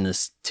watching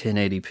this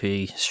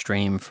 1080p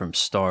stream from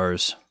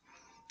Starz,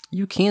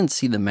 you can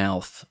see the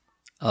mouth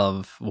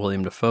of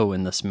Willem Dafoe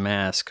in this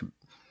mask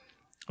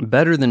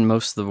better than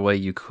most of the way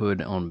you could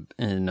in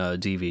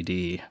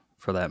DVD,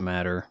 for that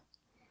matter.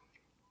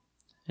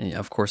 And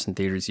of course, in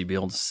theaters, you'd be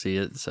able to see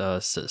it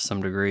to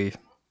some degree.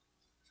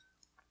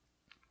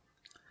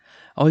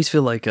 I always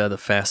feel like the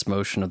fast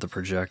motion of the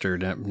projector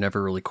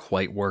never really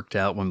quite worked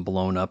out when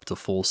blown up to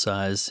full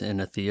size in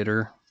a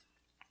theater.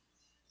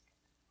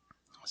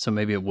 So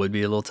maybe it would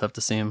be a little tough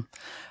to see him.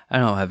 I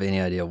don't have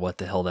any idea what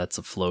the hell that's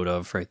a float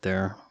of right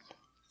there.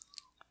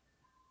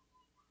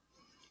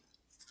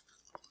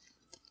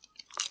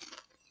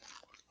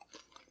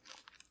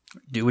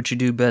 Do what you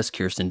do best,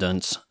 Kirsten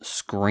Dunst.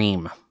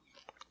 Scream.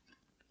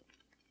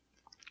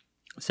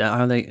 Is that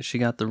how she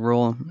got the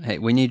role? Hey,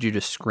 we need you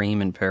to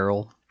scream in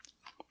peril.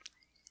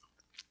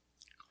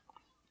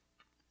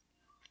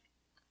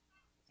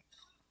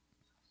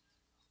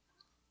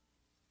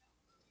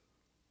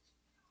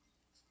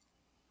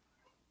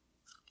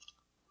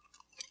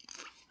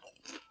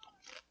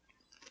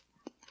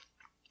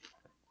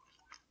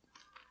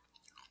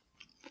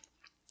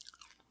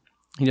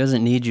 He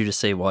doesn't need you to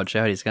say watch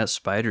out. He's got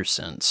spider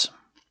sense.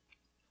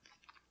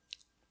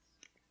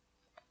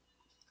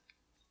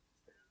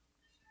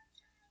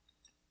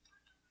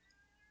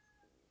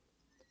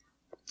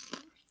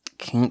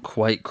 Can't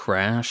quite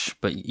crash,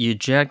 but you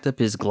jacked up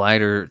his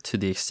glider to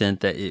the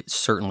extent that it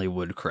certainly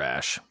would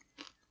crash.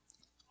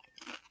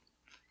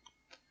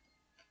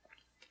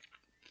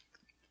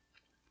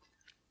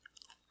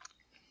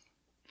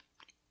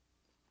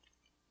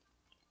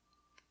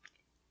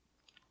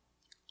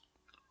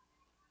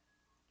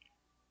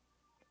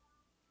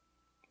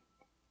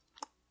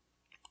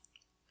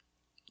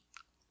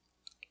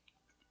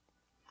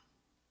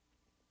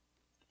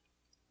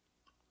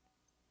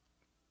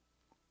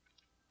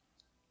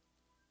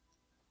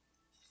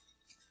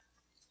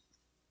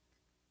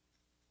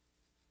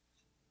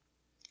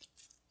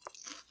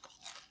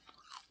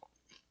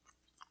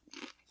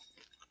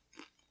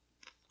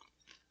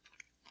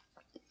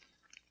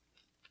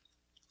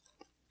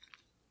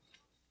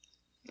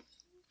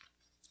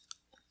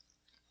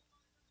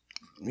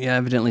 Yeah,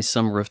 evidently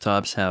some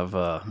rooftops have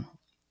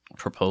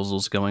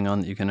proposals going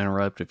on that you can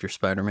interrupt if you're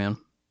Spider-Man.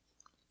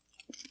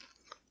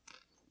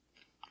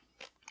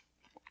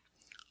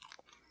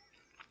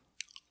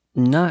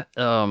 Not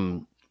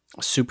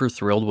super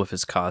thrilled with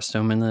his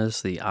costume in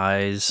this. The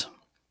eyes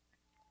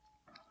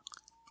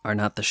are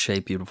not the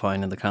shape you'd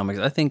find in the comics.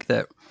 I think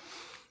that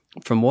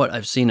from what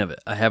I've seen of it,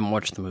 I haven't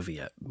watched the movie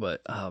yet,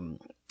 but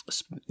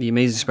The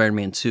Amazing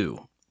Spider-Man 2,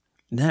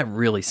 that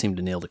really seemed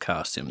to nail the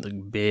costume. The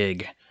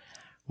big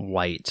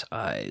white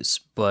eyes,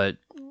 but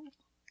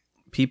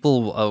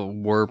people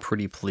were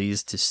pretty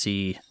pleased to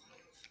see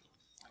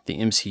the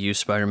MCU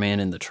Spider-Man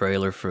in the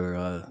trailer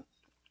for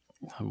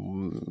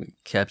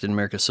Captain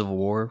America Civil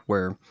War,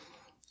 where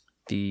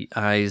the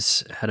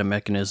eyes had a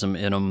mechanism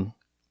in them,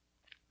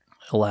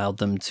 allowed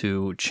them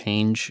to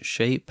change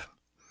shape.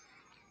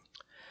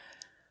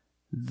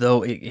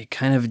 Though it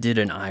kind of did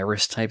an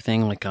iris type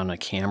thing, like on a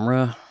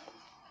camera.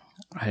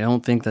 I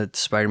don't think that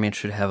Spider-Man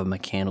should have a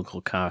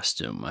mechanical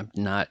costume. I'm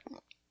not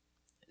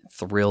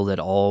thrilled at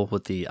all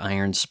with the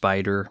Iron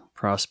Spider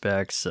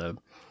prospects,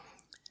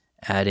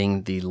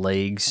 adding the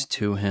legs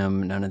to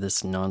him, none of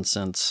this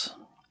nonsense.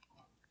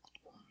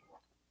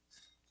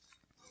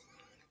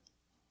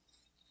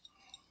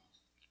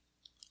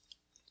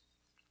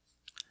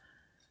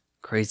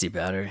 Crazy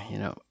about her,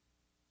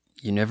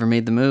 you never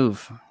made the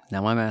move.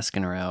 Now I'm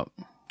asking her out.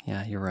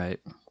 Yeah, you're right.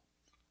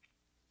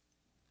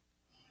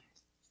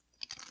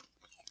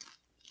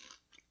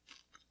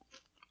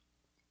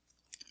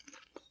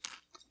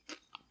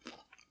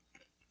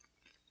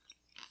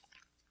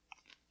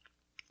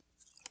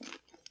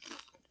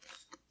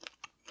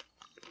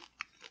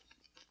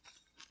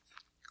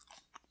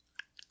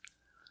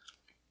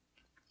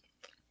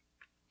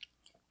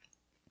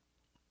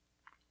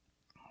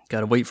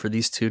 Gotta wait for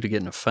these two to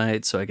get in a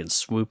fight so I can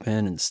swoop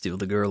in and steal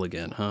the girl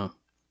again, huh?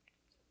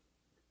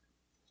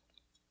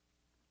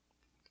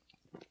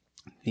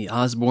 The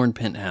Osborn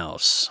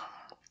penthouse.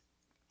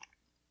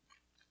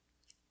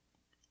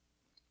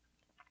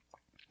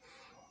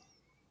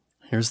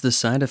 Here's the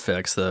side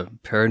effects, the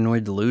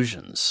paranoid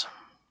delusions.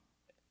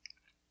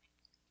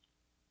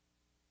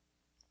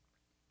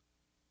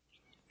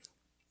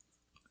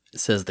 It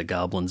says the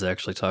goblin's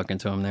actually talking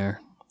to him there.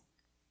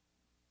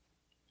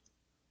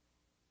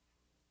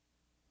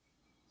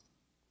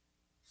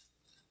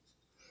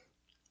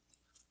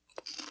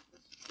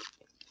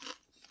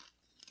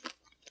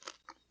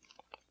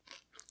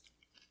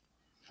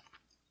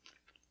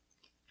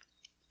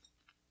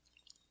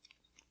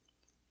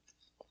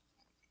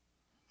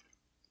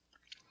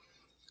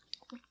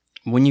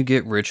 When you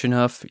get rich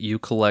enough, you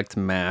collect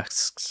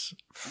masks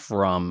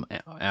from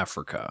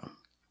Africa.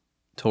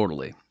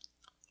 Totally.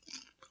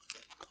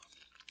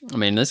 I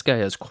mean, this guy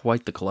has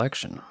quite the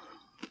collection.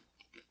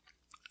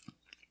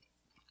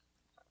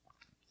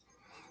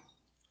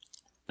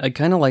 I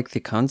kind of like the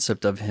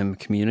concept of him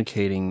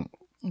communicating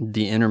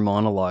the inner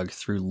monologue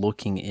through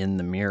looking in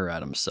the mirror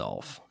at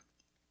himself.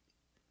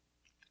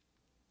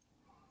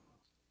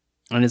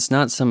 And it's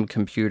not some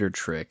computer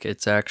trick.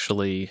 It's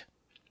actually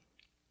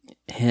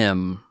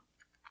him.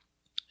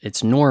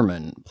 It's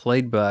Norman,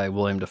 played by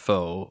Willem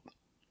Dafoe,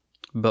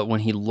 but when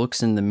he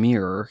looks in the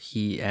mirror,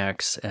 he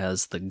acts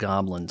as the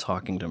goblin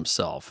talking to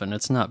himself, and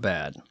it's not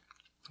bad.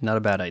 Not a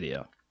bad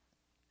idea.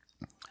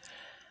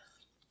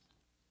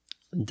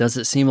 Does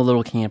it seem a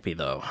little campy,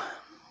 though?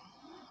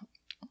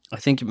 I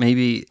think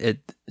maybe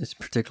it's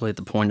particularly at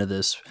the point of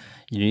this,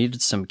 you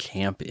needed some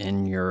camp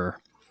in your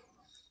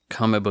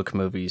comic book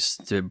movies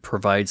to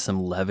provide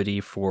some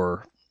levity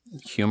for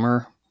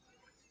humor.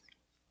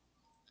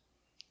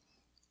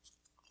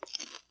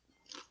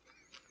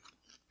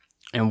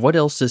 And what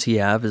else does he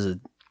have as a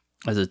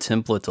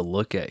template to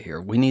look at here?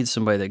 We need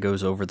somebody that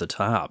goes over the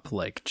top,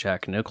 like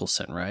Jack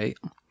Nicholson, right?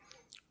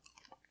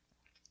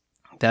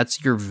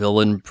 That's your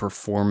villain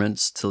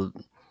performance of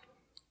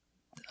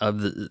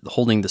the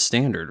holding the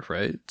standard,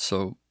 right?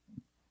 So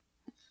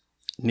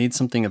need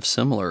something of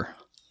similar.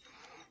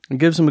 It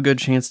gives him a good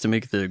chance to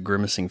make the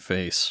grimacing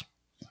face.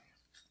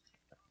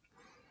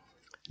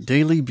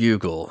 Daily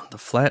Bugle, the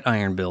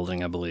Flatiron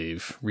Building, I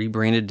believe.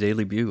 Rebranded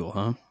Daily Bugle,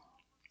 huh?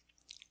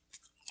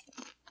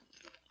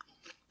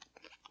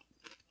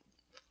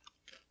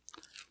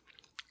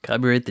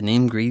 Copyright the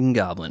name Green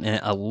Goblin. And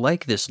I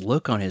like this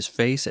look on his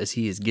face as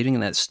he is getting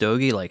that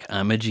stogie like,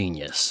 I'm a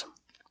genius.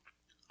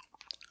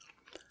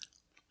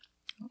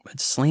 But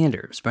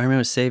slander. Spider-Man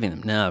was saving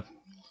him. No,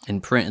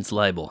 in print it's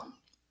libel.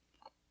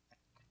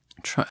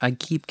 I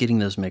keep getting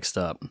those mixed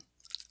up.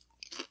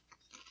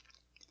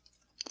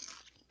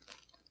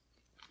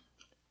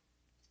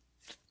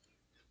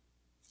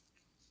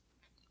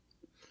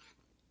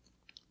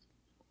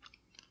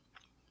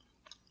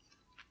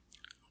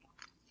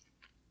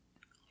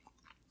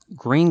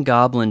 Green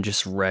Goblin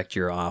just wrecked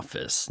your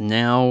office.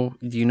 Now,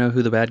 do you know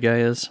who the bad guy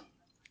is?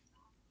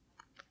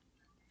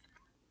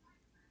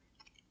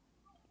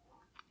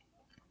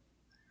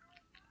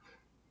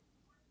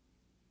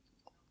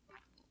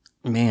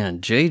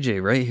 Man,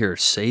 JJ right here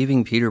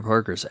saving Peter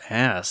Parker's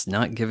ass,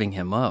 not giving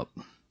him up.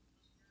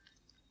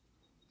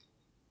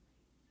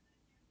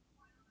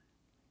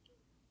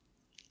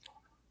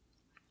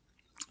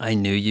 I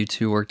knew you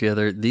two worked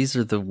together. These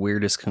are the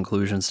weirdest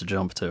conclusions to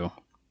jump to.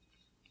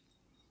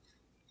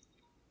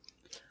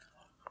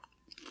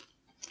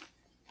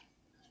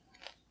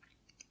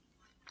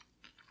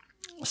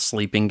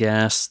 Sleeping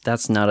gas,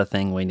 that's not a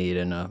thing we need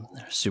in a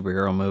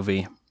superhero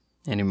movie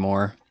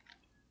anymore.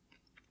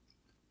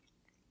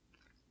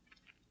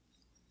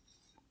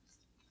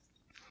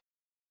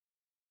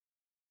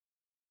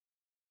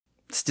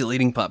 Still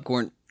eating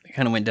popcorn. I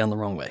kind of went down the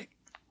wrong way.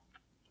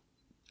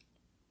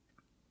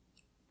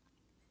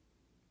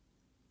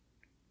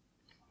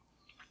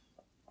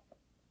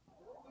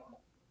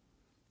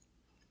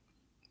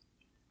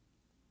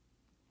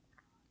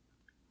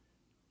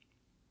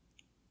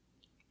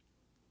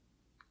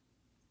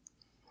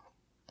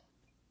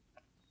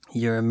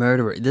 You're a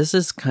murderer. This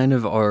is kind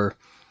of our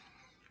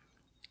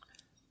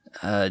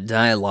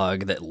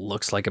dialogue that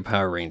looks like a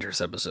Power Rangers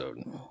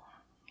episode.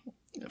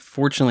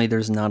 Fortunately,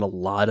 there's not a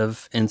lot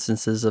of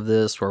instances of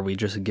this where we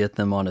just get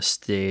them on a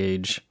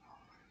stage,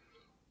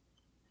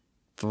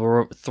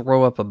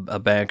 throw up a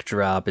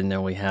backdrop, and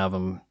then we have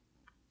them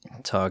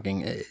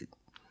talking.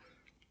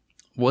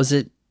 Was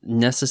it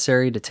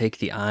necessary to take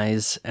the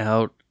eyes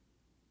out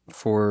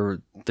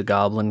for the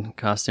Goblin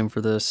costume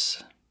for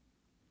this?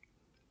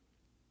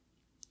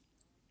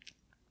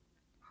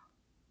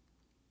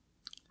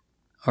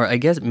 Or I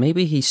guess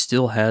maybe he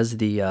still has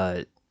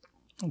the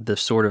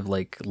sort of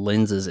like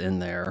lenses in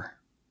there,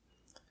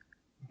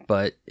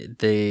 but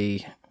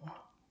they're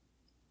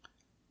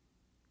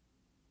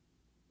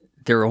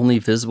only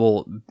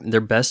visible,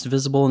 they're best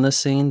visible in this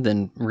scene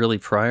than really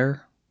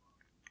prior.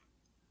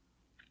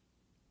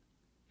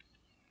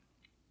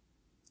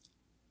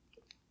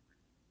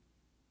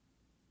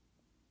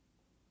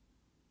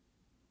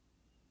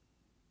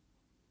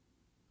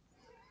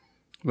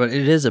 But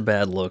it is a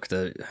bad look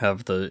to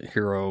have the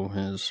hero,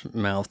 his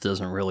mouth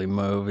doesn't really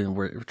move, and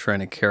we're trying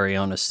to carry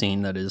on a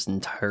scene that is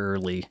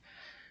entirely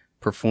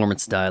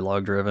performance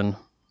dialogue driven.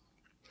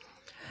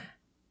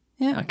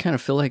 Yeah, I kind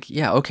of feel like,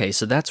 yeah, okay,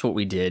 so that's what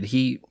we did.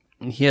 He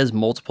has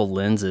multiple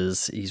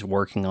lenses. He's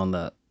working on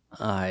the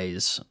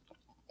eyes.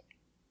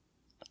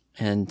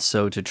 And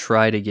so to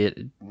try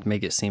to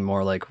make it seem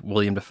more like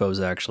Willem Dafoe's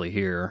actually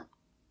here,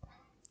 I'm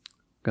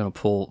going to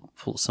pull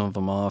some of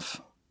them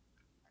off.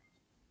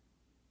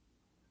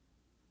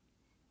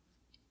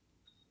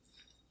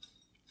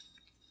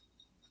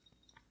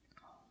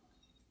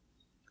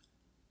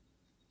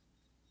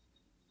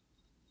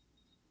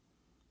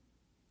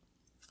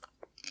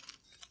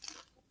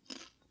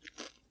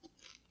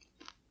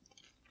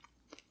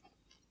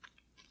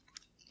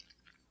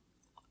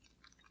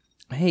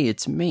 Hey,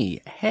 it's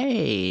me.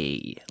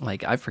 Hey,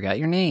 like I forgot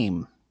your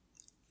name.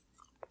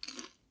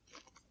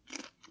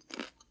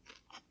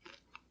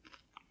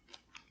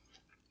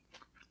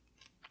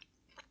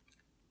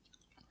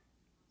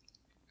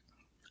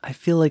 I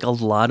feel like a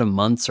lot of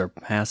months are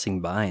passing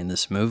by in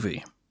this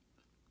movie.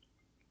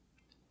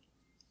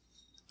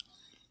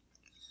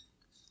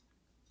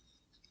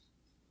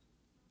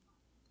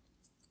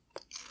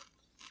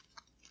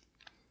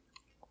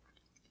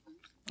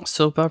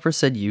 Soap opera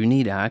said you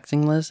need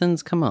acting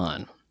lessons? Come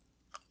on.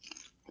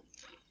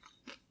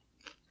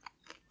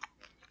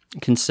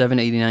 Can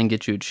 $7.89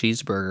 get you a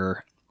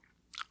cheeseburger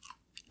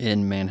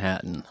in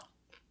Manhattan?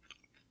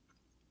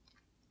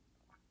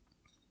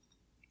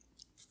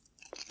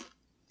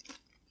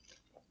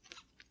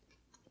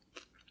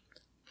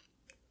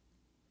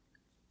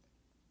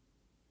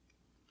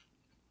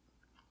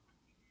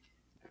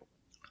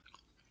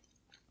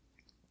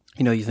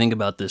 You know, you think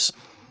about this.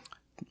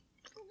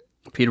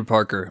 Peter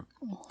Parker,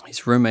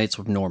 He's roommates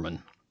with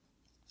Norman.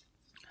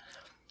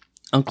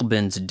 Uncle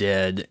Ben's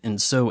dead, and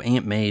so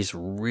Aunt May's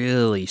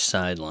really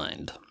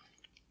sidelined.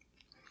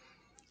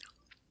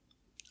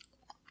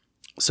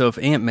 So if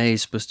Aunt May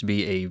is supposed to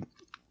be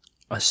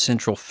a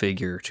central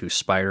figure to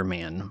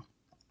Spider-Man,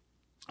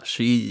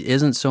 she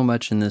isn't so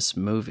much in this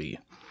movie.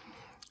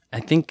 I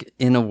think,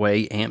 in a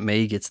way, Aunt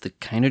May gets the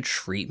kind of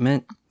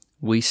treatment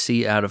we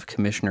see out of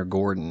Commissioner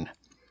Gordon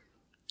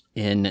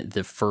in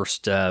the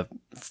first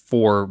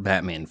 4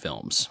 Batman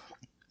films.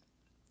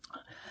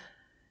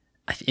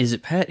 Is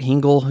it Pat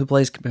Hingle who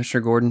plays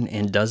Commissioner Gordon?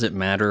 And does it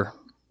matter?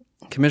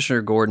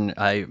 Commissioner Gordon,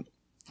 I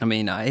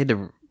had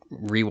to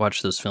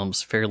rewatch those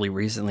films fairly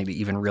recently to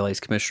even realize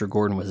Commissioner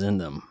Gordon was in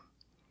them.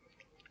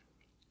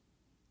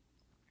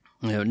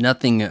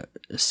 Nothing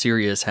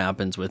serious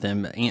happens with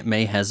him. Aunt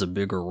May has a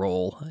bigger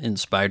role in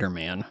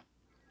Spider-Man.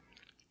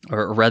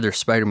 Or rather,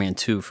 Spider-Man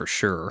 2 for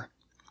sure.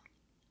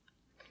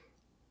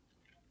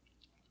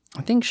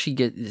 I think she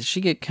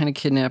get kind of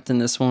kidnapped in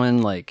this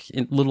one, like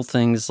in little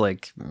things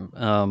like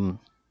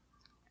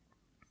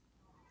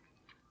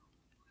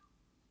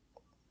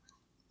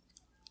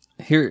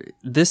here.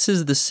 This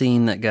is the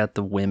scene that got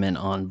the women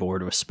on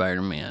board with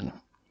Spider-Man,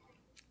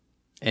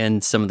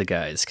 and some of the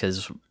guys,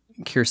 because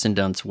Kirsten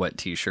Dunst's wet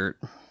t-shirt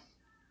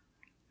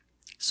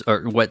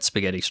or wet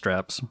spaghetti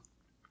straps.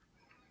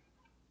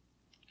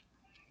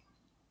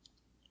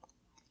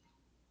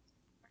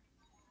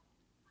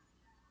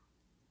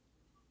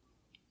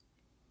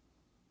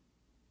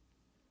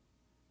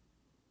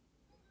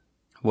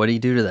 What did he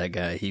do to that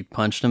guy? He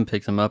punched him,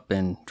 picked him up,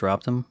 and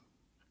dropped him?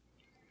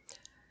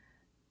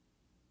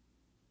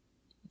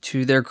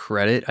 To their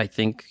credit, I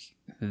think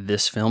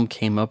this film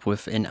came up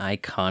with an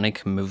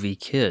iconic movie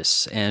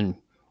kiss, and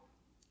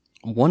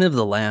one of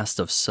the last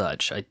of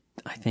such. I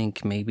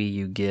think maybe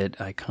you get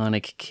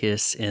iconic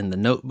kiss in The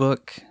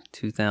Notebook,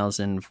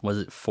 2000, was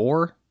it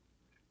 4?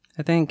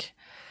 I think.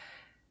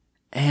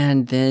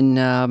 And then,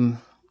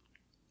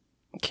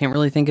 can't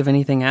really think of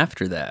anything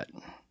after that.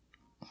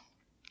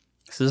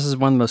 So this is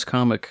one of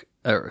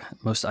the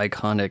most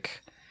iconic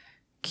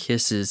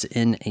kisses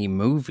in a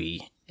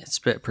movie,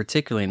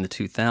 particularly in the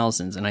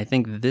 2000s. And I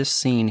think this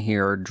scene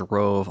here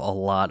drove a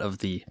lot of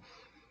the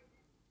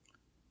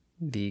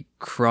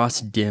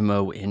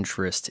cross-demo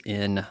interest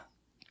in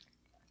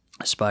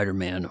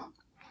Spider-Man.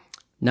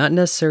 Not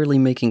necessarily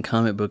making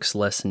comic books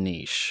less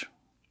niche.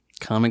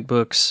 Comic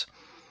books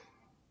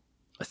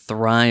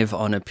thrive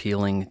on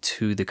appealing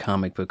to the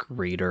comic book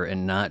reader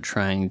and not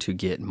trying to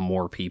get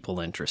more people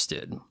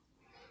interested.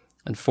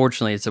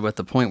 Unfortunately, it's at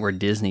the point where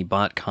Disney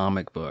bought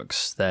comic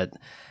books that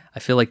I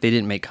feel like they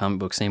didn't make comic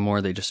books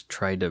anymore. They just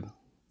tried to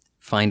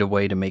find a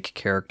way to make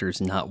characters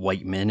not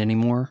white men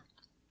anymore.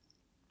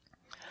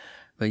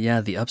 But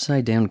yeah, the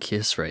upside down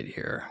kiss right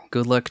here.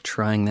 Good luck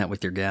trying that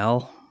with your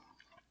gal.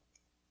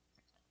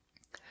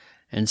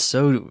 And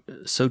so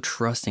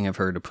trusting of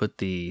her to put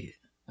the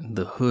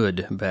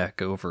hood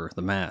back over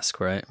the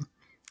mask, right?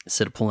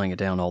 Instead of pulling it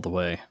down all the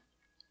way.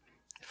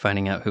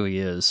 Finding out who he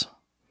is.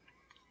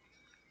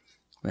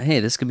 But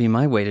hey, this could be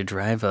my way to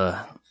drive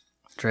a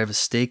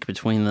stake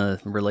between the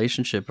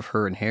relationship of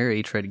her and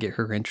Harry, try to get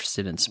her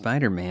interested in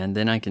Spider-Man,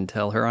 then I can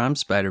tell her I'm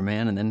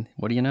Spider-Man, and then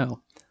what do you know?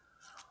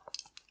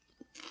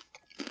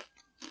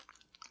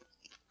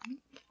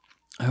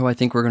 Oh, I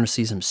think we're going to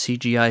see some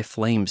CGI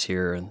flames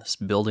here and this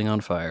building on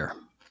fire.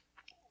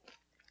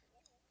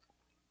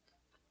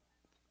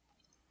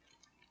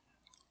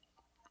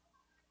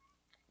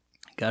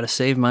 Gotta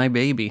save my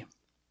baby.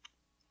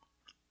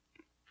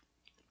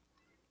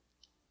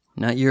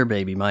 Not your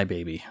baby, my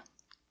baby.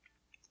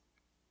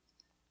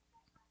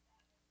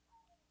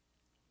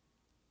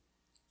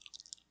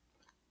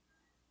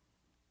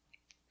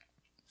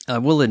 I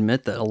will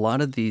admit that a lot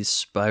of these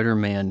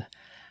Spider-Man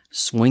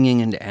swinging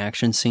into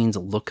action scenes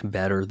look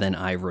better than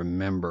I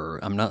remember.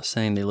 I'm not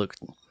saying they look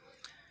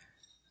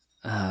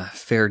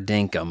fair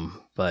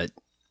dinkum, but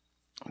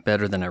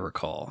better than I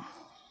recall.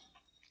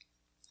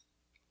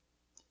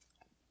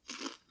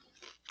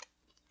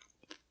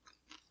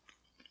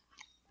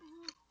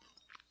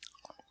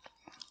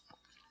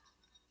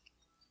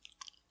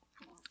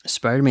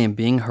 Spider-Man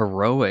being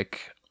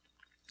heroic,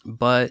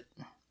 but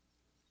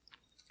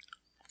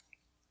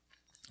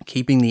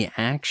keeping the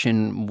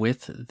action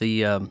with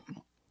the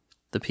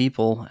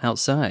people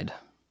outside.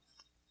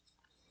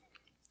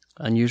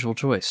 Unusual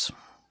choice.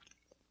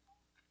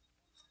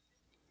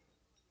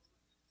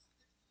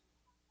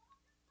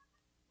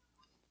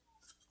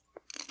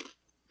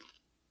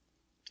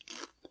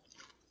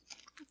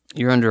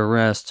 You're under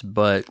arrest,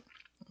 but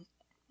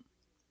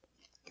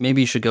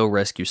maybe you should go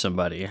rescue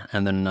somebody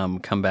and then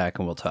come back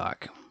and we'll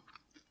talk.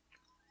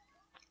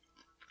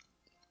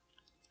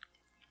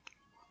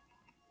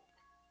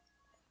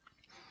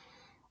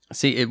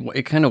 See,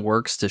 it kind of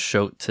works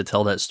to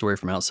tell that story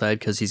from outside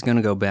because he's going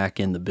to go back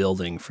in the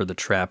building for the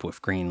trap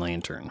with Green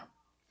Lantern.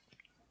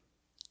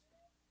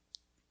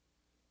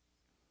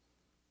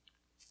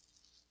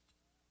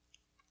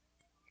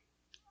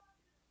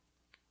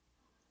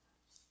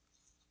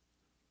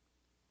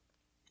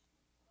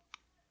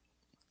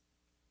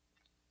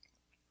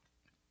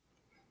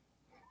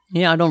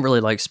 Yeah, I don't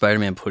really like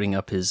Spider-Man putting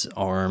up his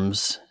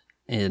arms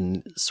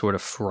in sort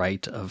of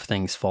fright of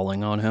things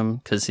falling on him,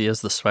 because he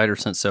has the spider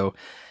sense. So,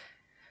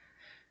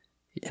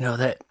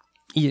 that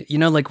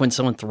like when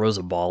someone throws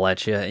a ball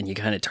at you and you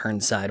kind of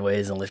turn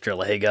sideways and lift your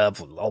leg up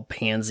all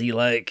pansy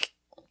like,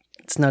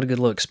 it's not a good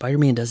look.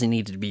 Spider-Man doesn't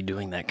need to be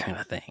doing that kind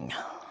of thing.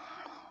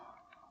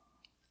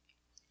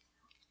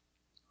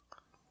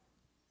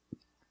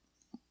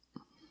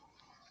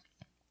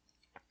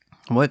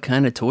 What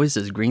kind of toys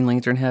does Green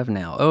Lantern have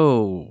now?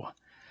 Oh,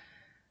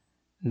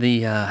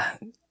 the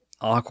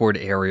awkward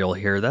aerial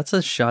here. That's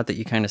a shot that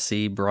you kind of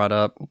see brought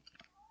up.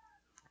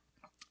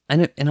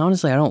 And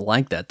honestly, I don't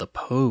like that. The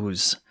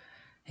pose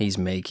he's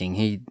making,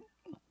 he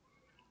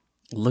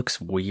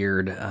looks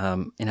weird.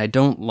 And I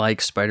don't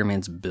like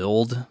Spider-Man's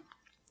build.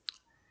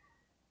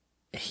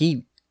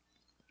 He's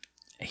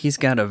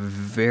got a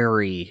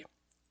very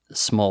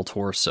small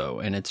torso,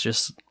 and it's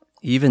just,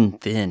 even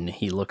thin,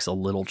 he looks a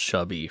little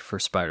chubby for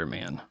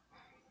Spider-Man.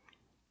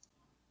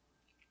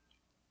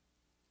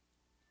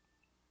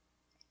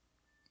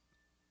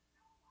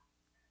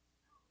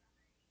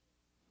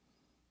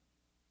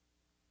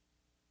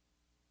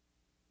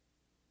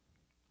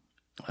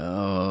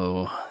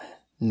 Oh,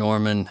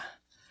 Norman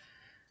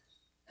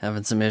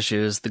having some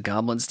issues. The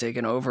goblin's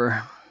taken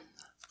over.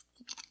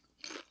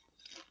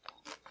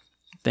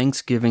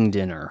 Thanksgiving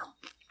dinner.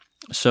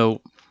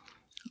 So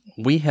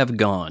we have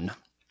gone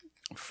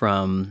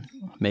from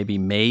maybe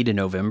May to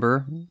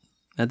November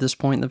at this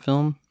point in the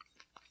film.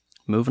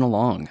 Moving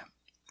along.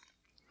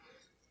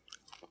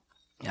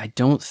 I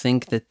don't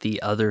think that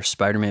the other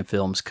Spider-Man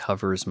films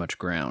cover as much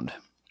ground.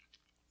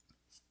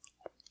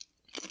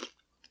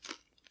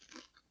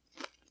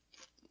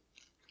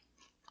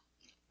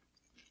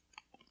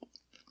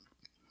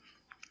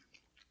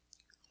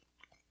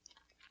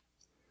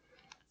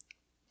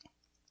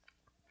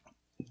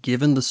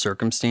 Given the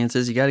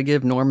circumstances, you got to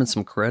give Norman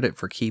some credit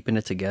for keeping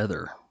it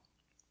together.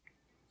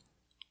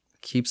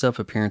 Keeps up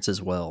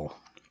appearances well.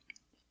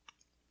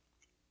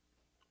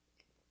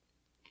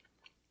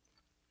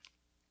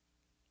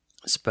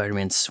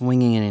 Spider-Man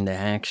swinging into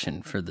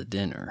action for the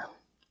dinner.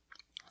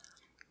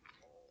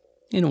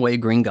 In a way,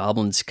 Green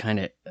Goblin's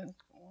kind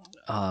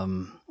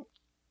of...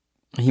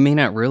 he may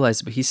not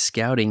realize it, but he's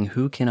scouting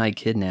who can I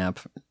kidnap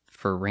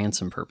for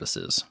ransom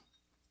purposes.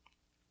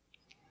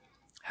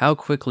 How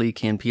quickly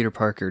can Peter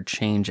Parker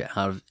change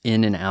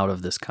in and out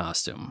of this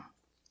costume?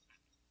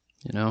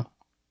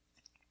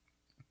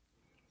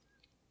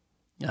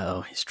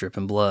 Oh, he's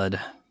dripping blood.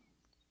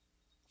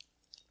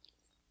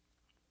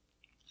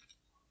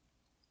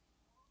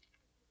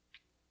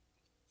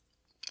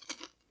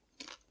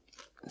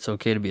 It's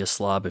okay to be a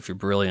slob if you're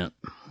brilliant.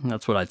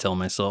 That's what I tell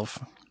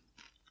myself.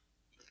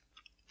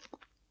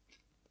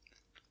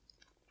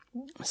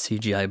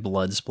 CGI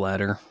blood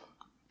splatter.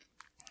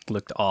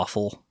 Looked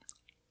awful.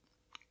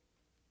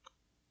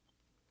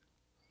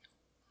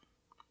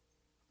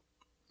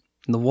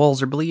 The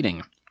walls are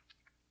bleeding.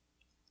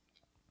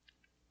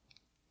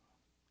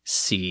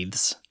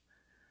 Seethes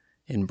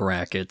in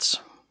brackets.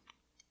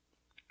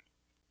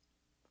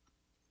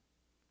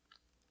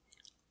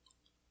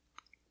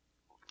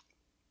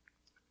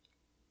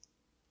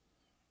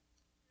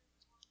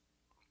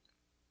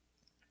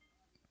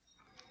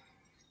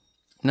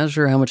 Not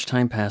sure how much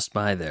time passed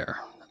by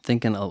there.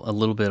 Thinking a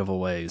little bit of a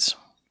ways.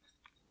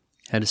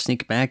 Had to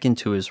sneak back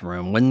into his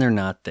room when they're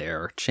not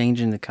there,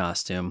 changing the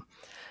costume,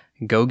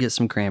 go get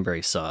some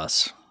cranberry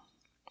sauce.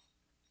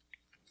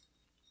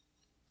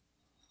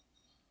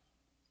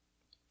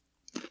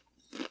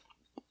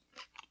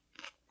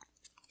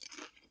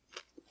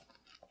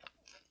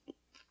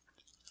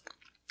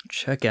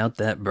 Check out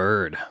that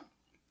bird.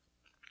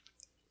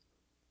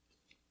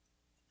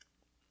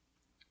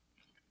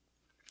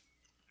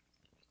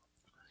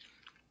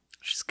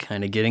 She's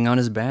kind of getting on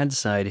his bad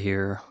side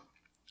here.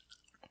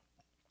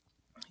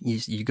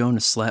 You going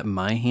to slap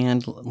my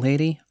hand,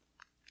 lady?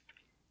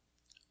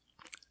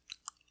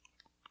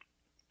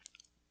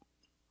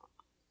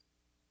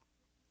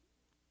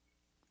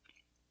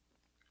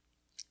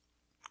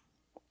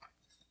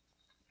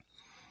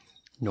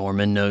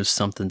 Norman knows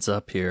something's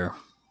up here.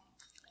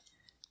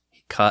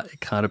 He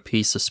caught a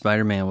piece of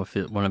Spider-Man with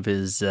one of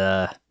his,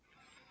 I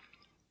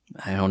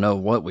don't know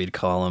what we'd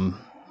call them,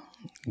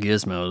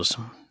 gizmos.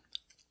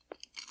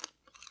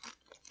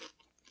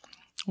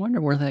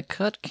 Wonder where that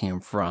cut came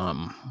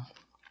from.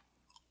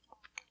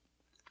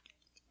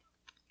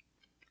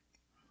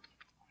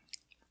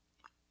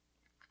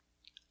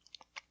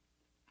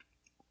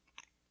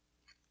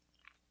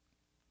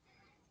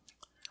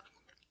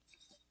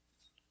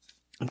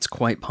 It's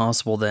quite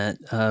possible that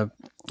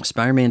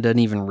Spider-Man doesn't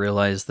even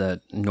realize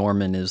that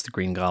Norman is the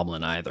Green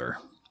Goblin either.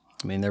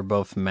 I mean, they're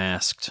both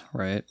masked,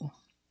 right?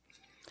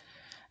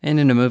 And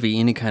in a movie,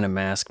 any kind of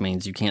mask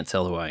means you can't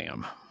tell who I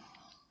am.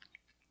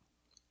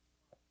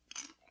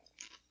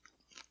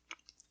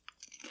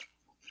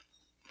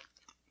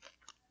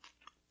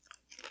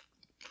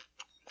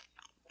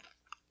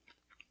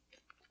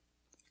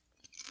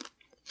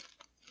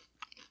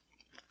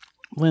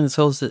 Lynn, this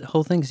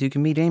whole thing is you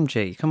can meet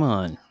MJ. Come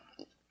on.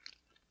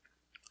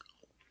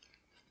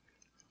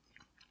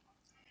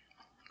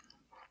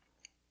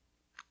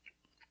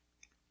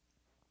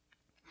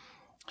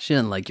 She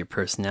doesn't like your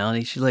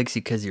personality. She likes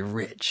you because you're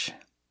rich.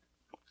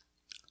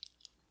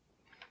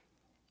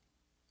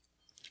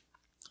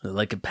 They're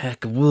like a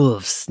pack of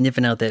wolves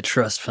sniffing out that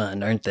trust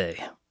fund, aren't they?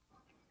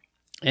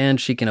 And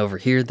she can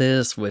overhear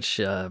this, which,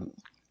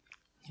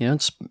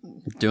 it's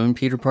doing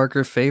Peter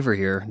Parker a favor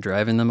here,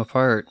 driving them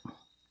apart.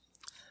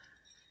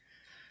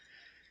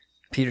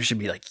 Peter should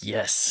be like,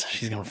 yes,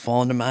 she's going to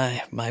fall into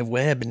my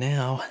web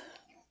now.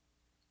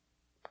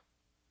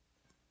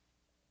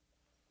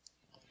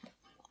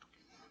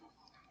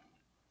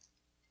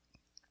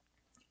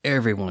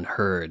 Everyone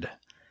heard,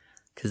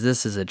 because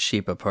this is a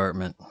cheap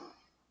apartment.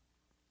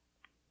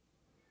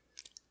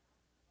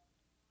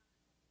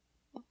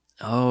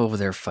 Oh,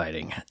 they're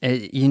fighting.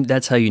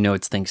 That's how you know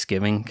it's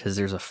Thanksgiving, because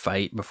there's a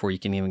fight before you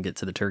can even get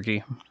to the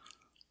turkey.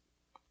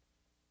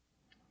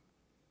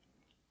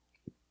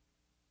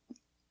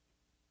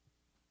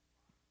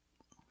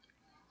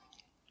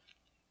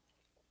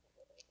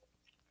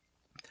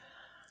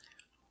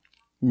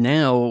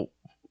 Now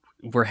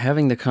we're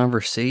having the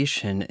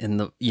conversation in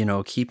the,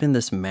 keeping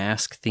this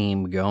mask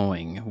theme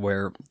going,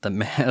 where the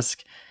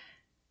mask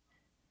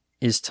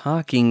is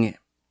talking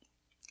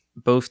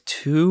both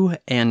to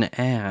and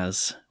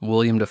as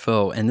Willem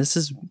Dafoe, and this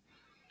is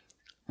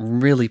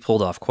really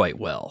pulled off quite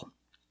well.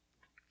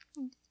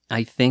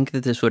 I think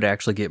that this would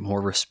actually get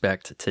more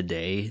respect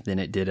today than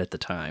it did at the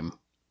time.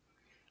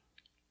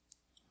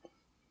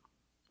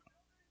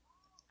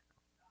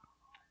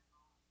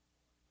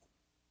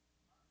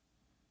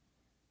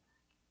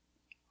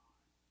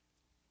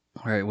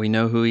 All right, we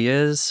know who he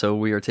is, so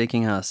we are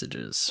taking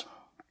hostages.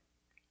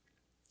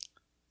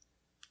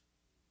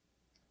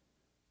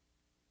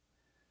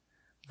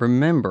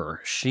 Remember,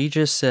 she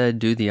just said,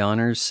 do the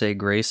honors, say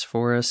grace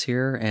for us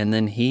here, and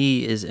then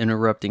he is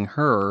interrupting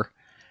her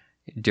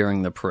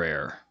during the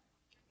prayer.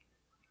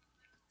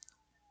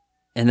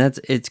 And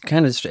it's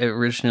kind of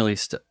originally...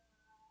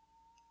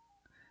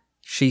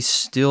 she's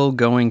still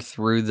going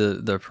through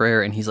the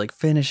prayer, and he's like,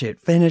 finish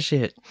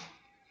it.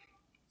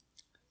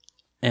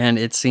 And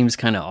it seems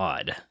kind of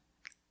odd.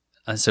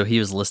 So he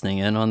was listening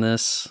in on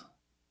this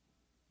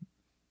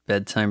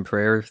bedtime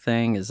prayer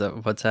thing? Is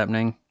that what's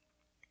happening?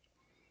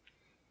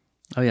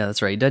 Oh yeah,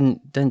 that's right. He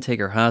doesn't take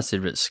her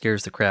hostage, but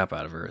scares the crap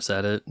out of her. Is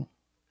that it?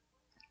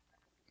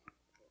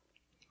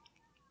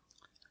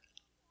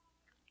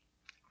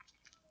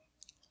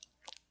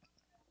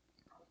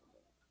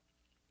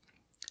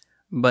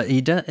 But he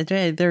does.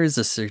 There is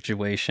a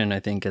situation, I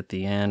think, at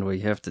the end where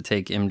you have to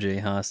take MJ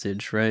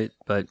hostage, right?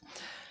 But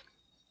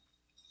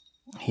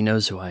he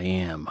knows who I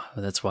am.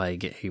 That's why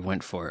he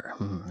went for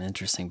it.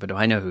 Interesting. But do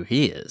I know who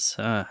he is?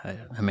 I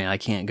mean, I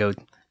can't go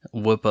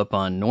whoop up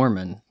on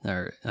Norman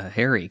or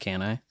Harry,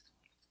 can I?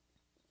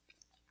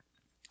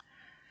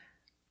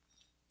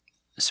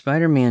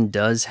 Spider-Man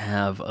does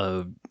have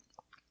a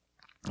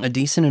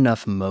decent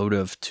enough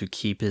motive to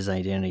keep his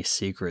identity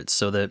secret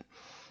so that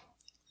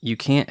you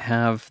can't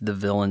have the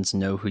villains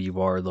know who you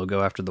are. They'll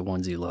go after the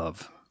ones you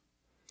love.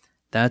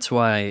 That's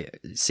why,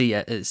 see,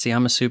 I'm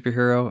a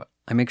superhero.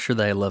 I make sure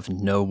that I love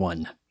no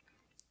one.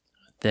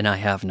 Then I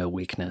have no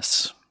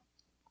weakness.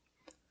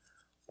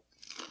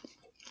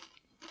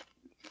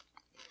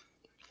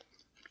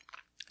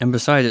 And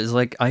besides, it's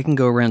like I can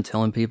go around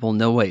telling people,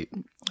 no, wait,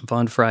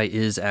 Von Fry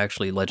is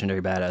actually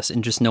legendary badass,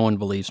 and just no one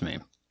believes me.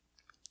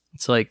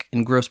 It's like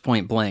in Grosse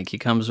Point Blank, he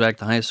comes back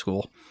to high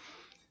school.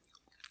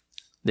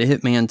 The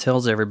hitman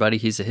tells everybody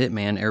he's a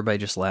hitman. Everybody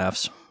just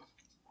laughs.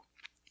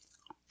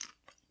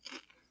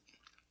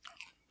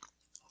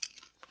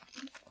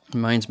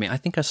 Reminds me, I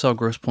think I saw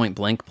Grosse Point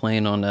Blank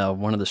playing on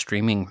one of the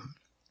streaming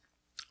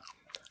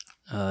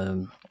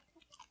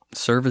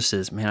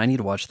services. Man, I need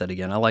to watch that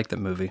again. I like that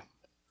movie.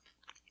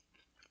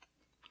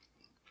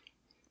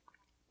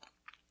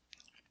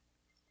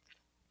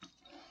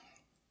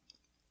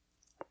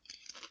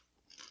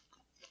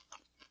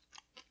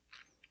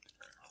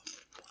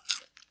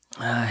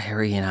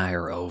 Harry and I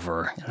are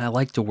over, and I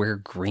like to wear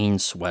green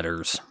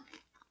sweaters.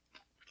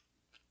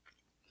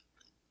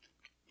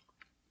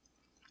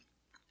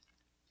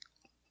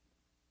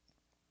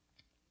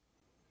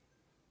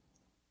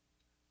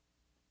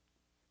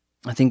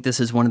 I think this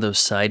is one of those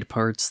side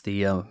parts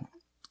the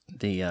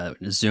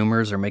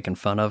Zoomers are making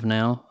fun of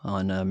now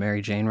on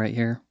Mary Jane right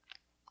here.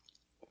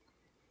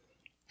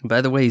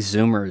 By the way,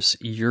 Zoomers,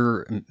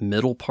 your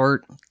middle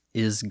part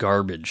is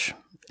garbage,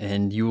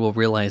 and you will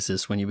realize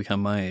this when you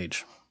become my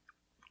age.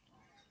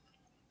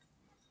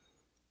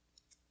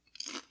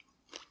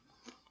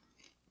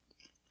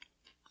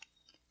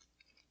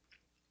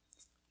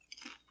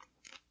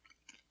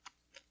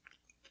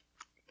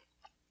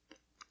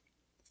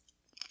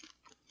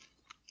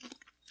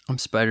 I'm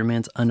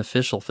Spider-Man's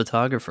unofficial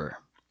photographer.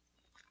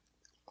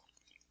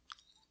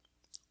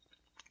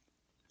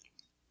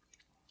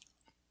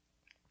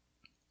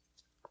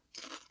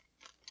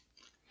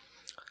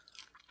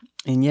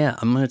 And yeah,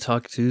 I'm going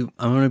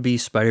to be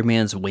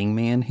Spider-Man's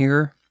wingman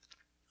here.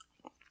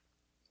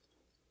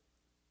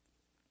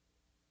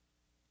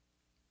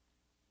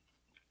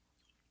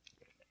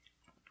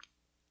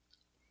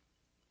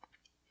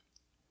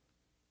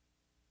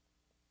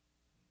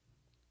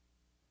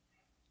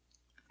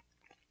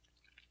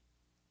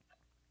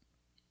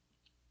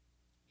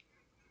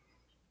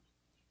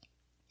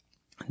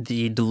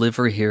 The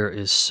delivery here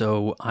is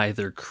so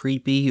either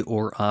creepy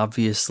or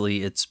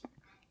obviously it's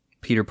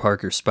Peter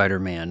Parker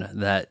Spider-Man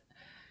that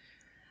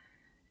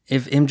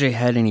if MJ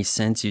had any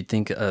sense, you'd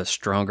think a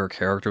stronger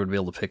character would be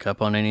able to pick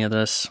up on any of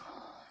this.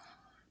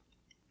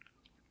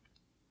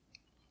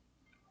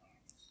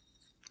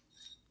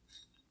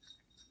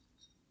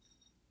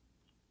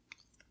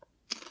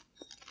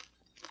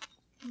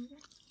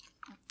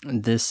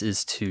 This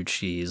is too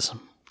cheese.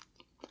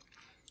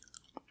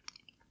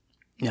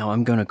 Now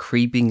I'm going to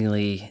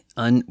creepingly,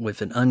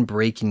 with an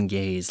unbreaking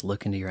gaze,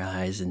 look into your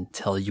eyes and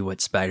tell you what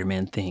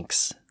Spider-Man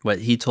thinks. What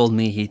he told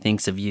me he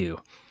thinks of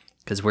you.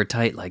 Because we're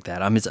tight like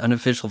that. I'm his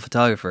unofficial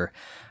photographer,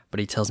 but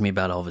he tells me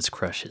about all of his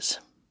crushes.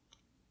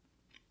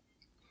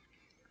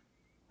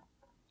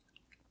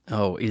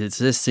 Oh, is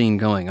this scene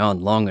going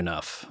on long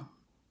enough?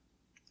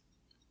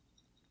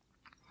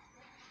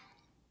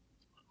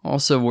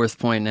 Also worth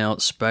pointing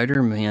out,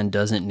 Spider-Man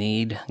doesn't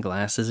need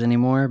glasses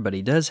anymore, but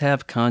he does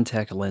have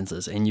contact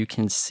lenses, and you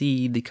can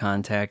see the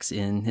contacts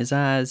in his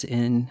eyes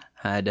in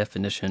high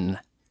definition.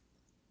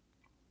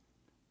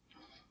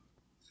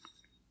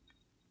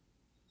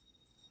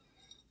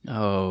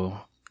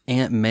 Oh,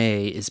 Aunt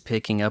May is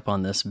picking up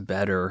on this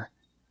better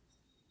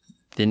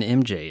than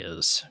MJ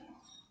is.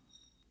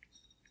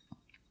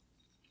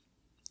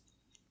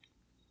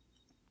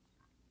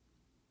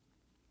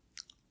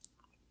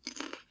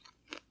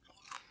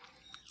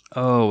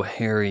 Oh,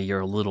 Harry,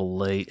 you're a little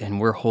late, and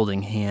we're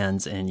holding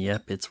hands, and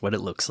yep, it's what it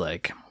looks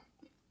like.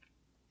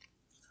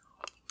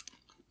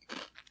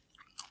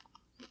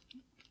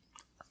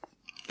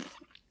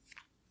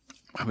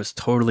 I was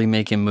totally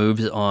making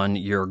moves on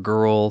your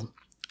girl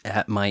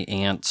at my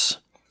aunt's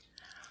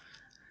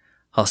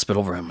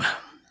hospital room. I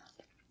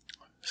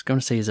was going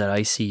to say, is that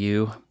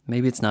ICU?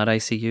 Maybe it's not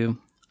ICU.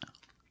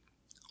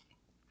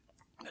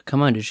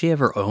 Come on, did she have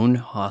her own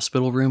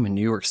hospital room in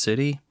New York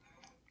City?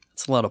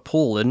 That's a lot of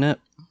pull, isn't it?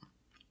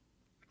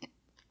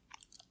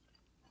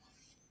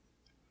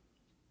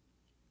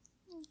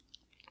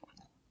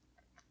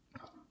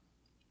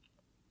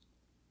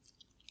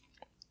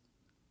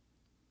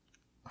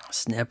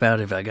 Snap out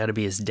if I gotta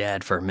be his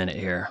dad for a minute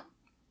here.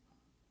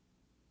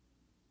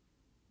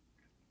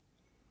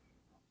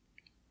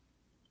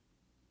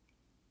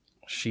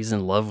 She's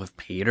in love with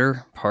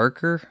Peter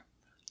Parker?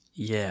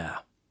 Yeah.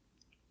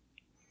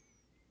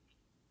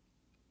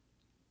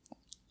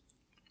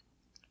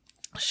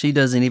 She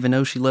doesn't even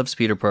know she loves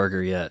Peter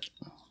Parker yet.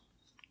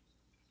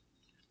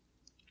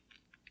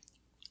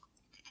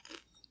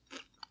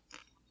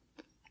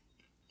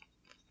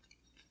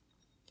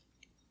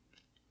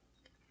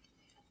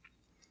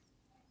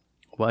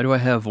 Why do I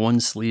have one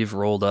sleeve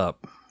rolled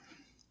up?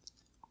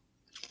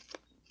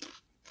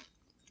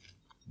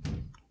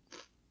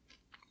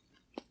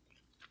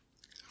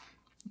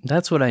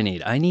 That's what I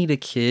need. I need a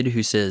kid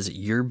who says,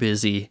 you're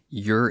busy,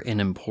 you're an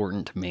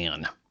important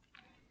man.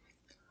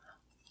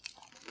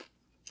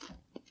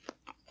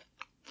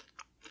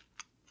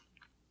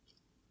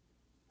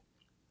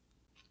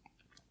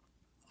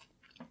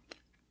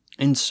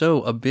 And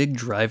so, a big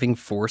driving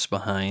force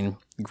behind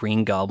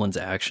Green Goblin's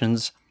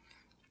actions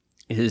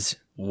is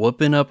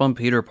whooping up on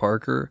Peter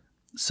Parker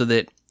so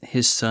that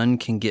his son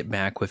can get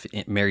back with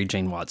Mary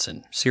Jane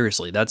Watson.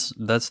 Seriously, that's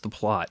the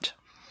plot.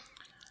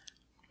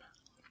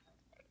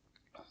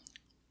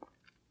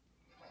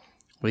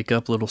 Wake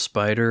up, little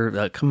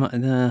spider. Come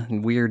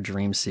on, weird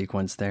dream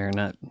sequence there.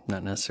 Not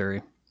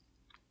necessary.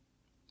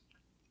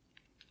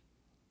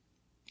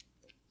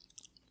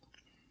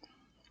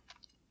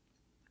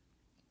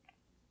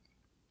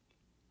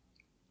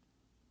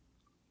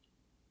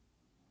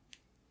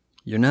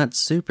 You're not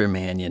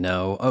Superman, you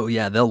know. Oh,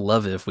 yeah, they'll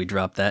love it if we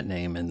drop that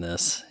name in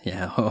this.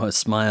 Yeah, oh,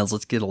 smiles.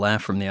 Let's get a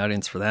laugh from the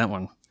audience for that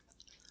one.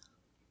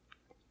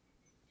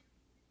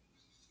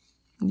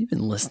 You've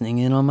been listening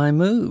in on my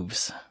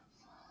moves.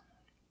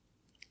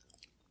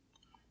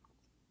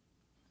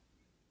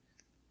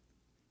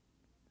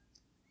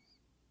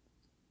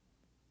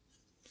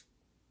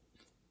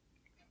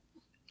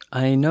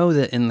 I know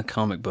that in the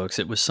comic books,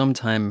 it was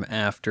sometime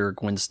after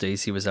Gwen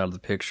Stacy was out of the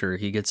picture.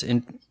 He gets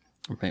in...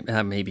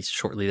 maybe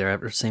shortly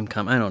thereafter, same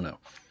I don't know.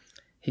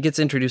 He gets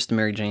introduced to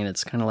Mary Jane.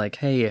 It's kind of like,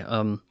 hey,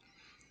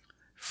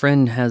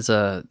 friend has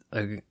a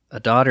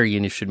daughter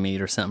you should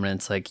meet or something. And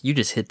it's like, you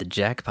just hit the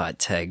jackpot,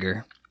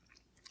 Tiger.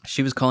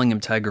 She was calling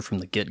him Tiger from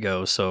the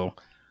get-go. So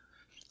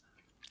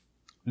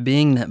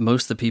being that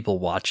most of the people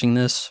watching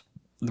this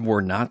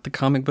were not the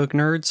comic book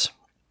nerds,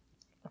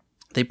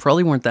 they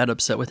probably weren't that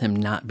upset with him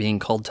not being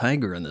called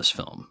Tiger in this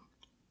film.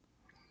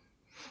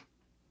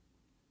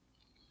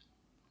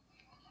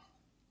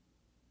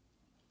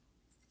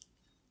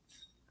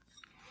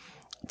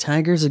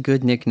 Tiger's a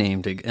good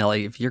nickname to,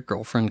 like, if your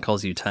girlfriend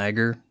calls you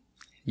Tiger,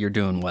 you're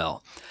doing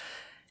well.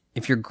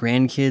 If your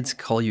grandkids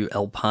call you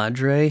El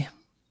Padre,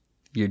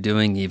 you're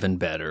doing even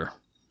better.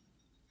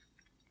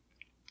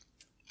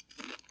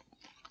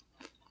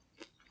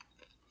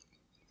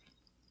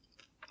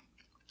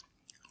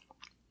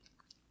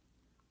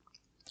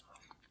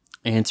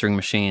 Answering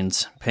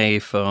machines, pay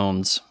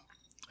phones.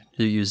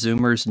 Do you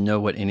Zoomers know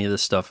what any of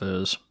this stuff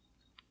is?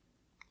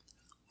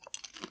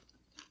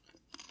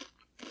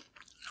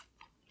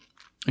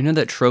 You know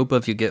that trope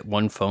of you get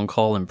one phone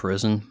call in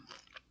prison?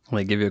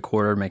 They give you a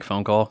quarter to make a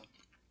phone call.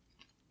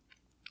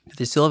 Do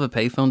they still have a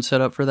payphone set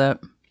up for that?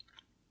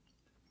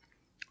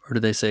 Or do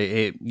they say,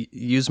 hey,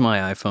 use my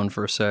iPhone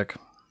for a sec,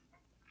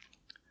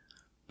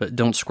 but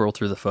don't scroll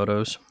through the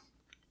photos?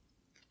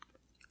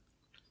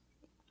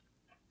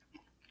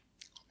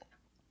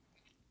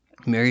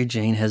 Mary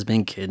Jane has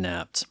been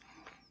kidnapped.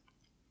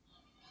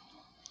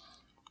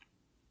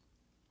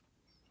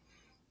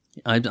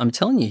 I'm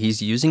telling you,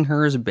 he's using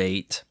her as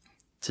bait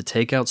to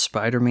take out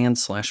Spider-Man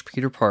 /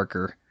 Peter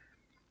Parker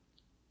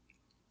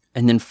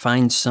and then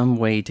find some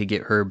way to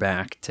get her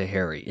back to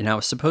Harry. And now,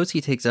 suppose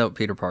he takes out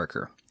Peter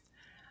Parker.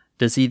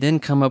 Does he then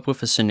come up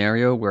with a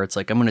scenario where it's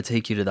like, I'm going to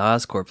take you to the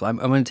Oscorp, I'm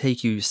going to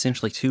take you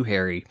essentially to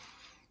Harry,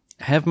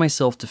 have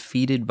myself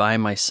defeated by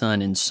my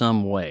son in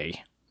some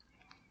way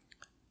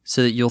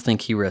so that you'll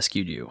think he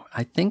rescued you?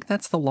 I think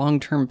that's the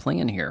long-term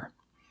plan here.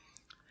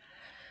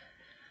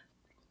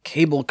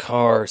 Cable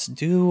cars.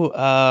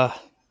 I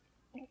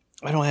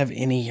don't have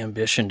any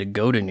ambition to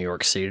go to New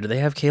York City. Do they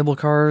have cable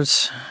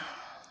cars?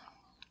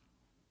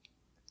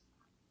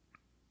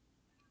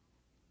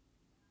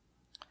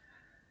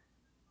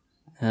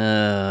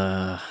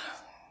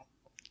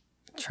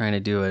 Trying to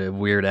do a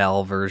Weird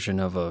Al version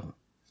of a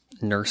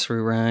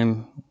nursery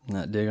rhyme.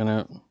 Not digging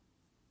it.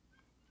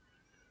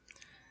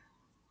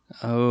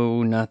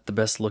 Oh, not the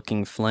best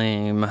looking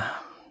flame.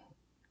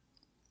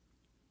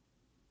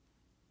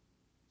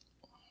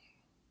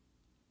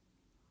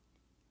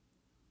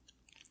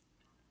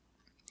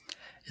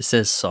 It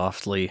says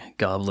softly,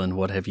 Goblin,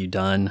 what have you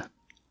done?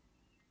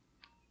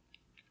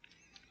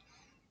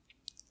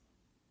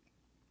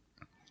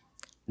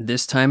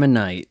 This time of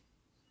night,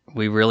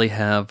 we really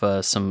have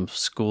some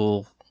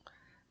school,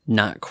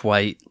 not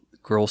quite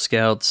Girl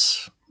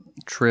Scouts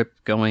trip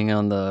going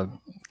on the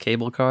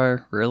cable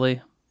car,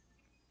 really?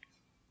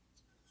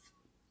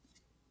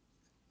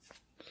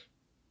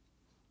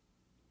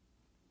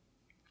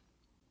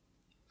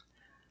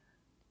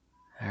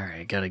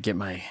 Alright, gotta get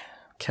my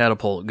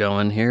catapult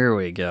going. Here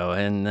we go.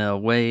 And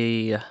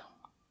away.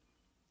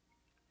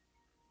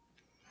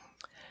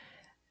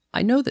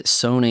 I know that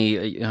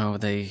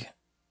Sony, they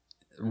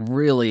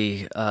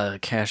really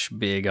cash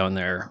big on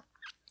their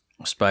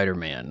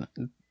Spider-Man.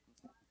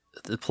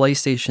 The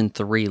PlayStation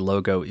 3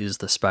 logo is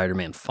the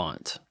Spider-Man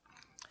font.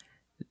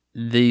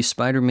 The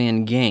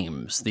Spider-Man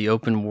games, the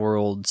open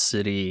world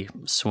city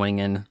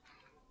swinging,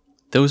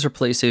 those are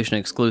PlayStation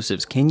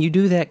exclusives. Can you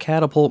do that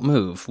catapult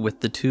move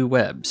with the two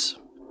webs?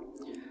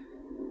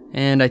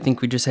 And I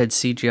think we just had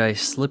CGI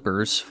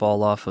slippers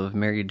fall off of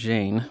Mary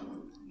Jane.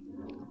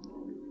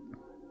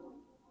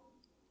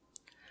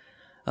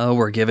 Oh,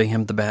 we're giving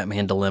him the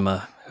Batman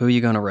dilemma. Who are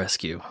you going to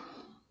rescue?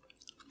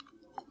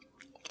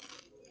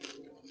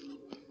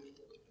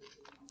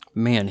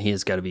 Man, he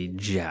has got to be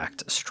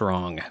jacked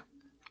strong.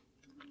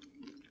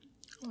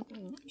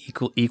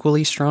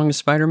 Equally strong as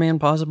Spider-Man,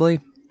 possibly?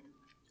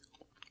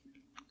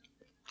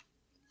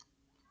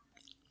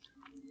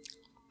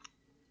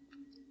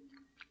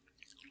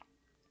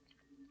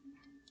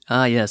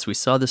 Ah, yes, we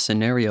saw the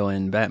scenario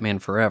in Batman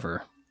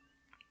Forever.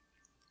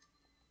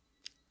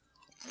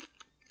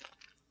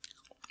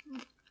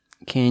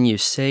 Can you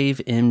save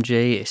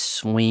MJ,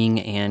 swing,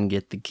 and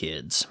get the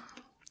kids?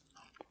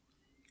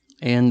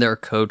 And their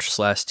coach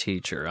 /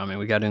 teacher. I mean,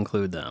 we got to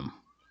include them.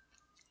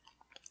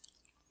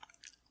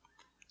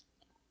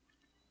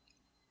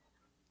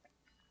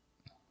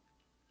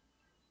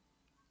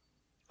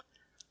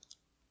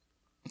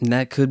 And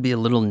that could be a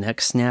little neck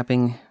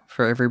snapping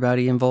for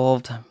everybody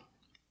involved.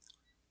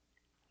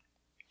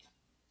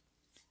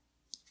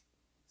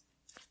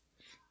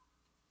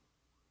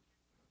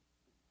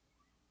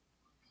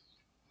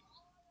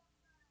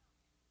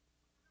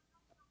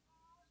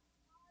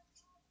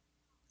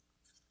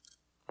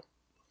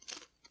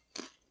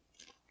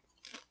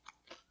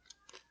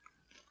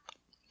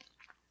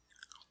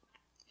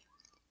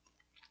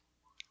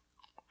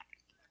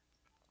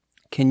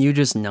 Can you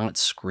just not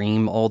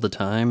scream all the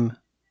time,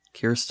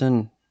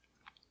 Kirsten?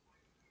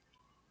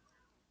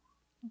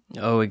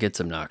 Oh, it gets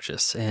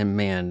obnoxious. And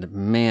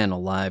man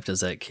alive,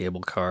 does that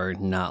cable car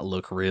not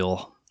look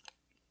real.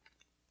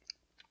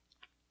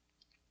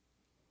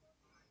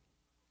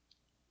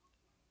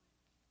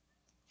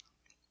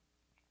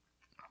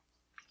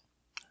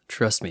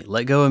 Trust me,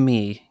 let go of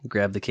me,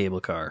 grab the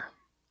cable car.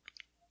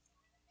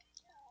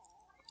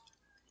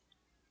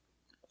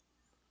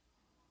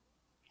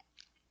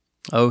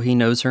 Oh, he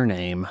knows her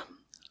name.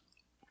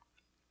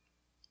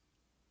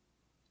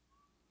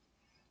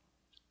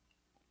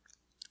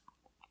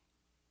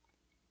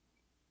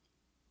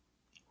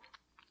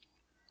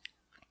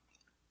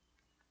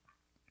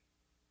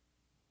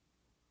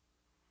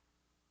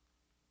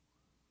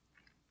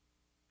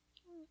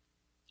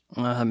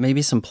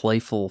 Maybe some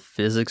playful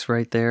physics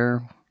right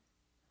there.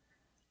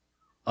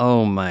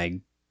 Oh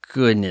my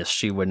goodness,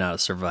 she would not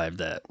have survived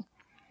that.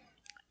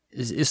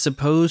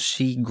 Suppose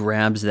she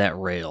grabs that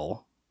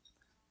rail,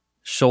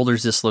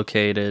 shoulders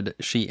dislocated,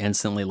 she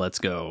instantly lets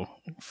go,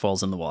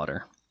 falls in the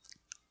water.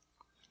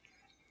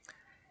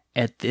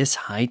 At this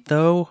height,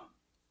 though,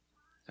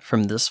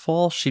 from this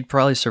fall, she'd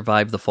probably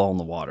survive the fall in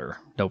the water.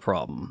 No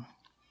problem.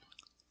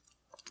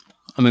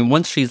 I mean,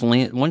 once she's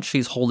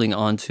holding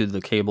onto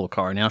the cable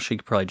car, now she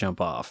could probably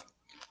jump off.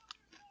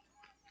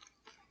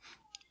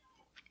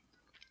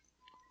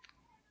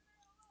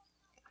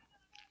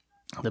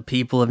 The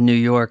people of New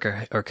York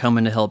are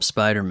coming to help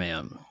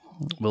Spider-Man.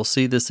 We'll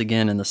see this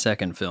again in the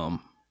second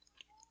film.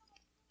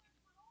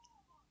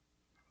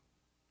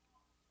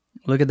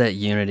 Look at that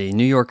unity.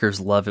 New Yorkers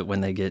love it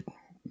when they get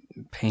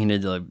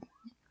painted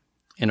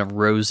in a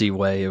rosy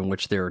way in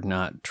which they're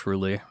not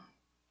truly.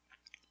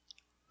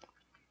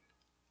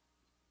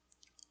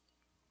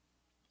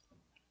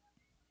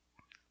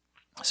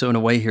 So in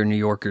a way here, New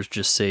Yorkers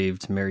just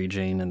saved Mary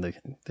Jane and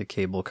the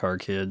cable car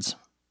kids.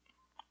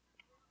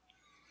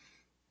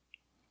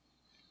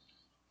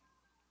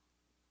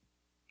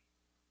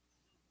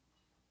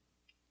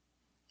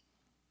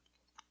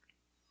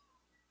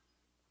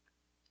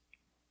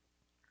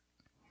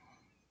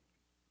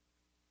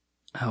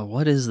 Oh,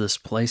 what is this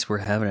place we're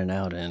having it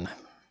out in?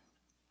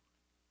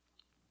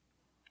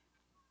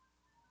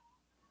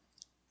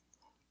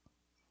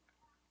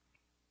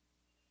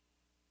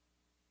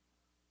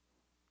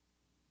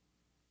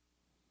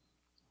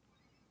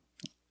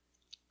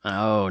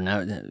 Oh,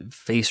 now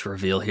face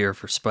reveal here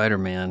for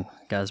Spider-Man.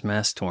 Guy's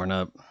mask torn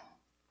up.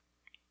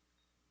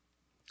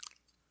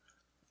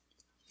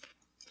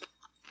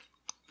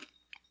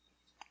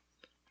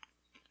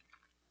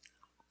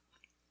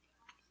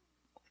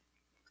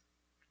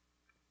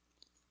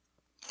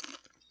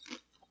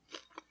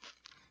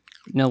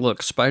 Now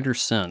look, Spider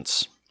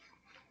Sense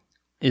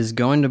is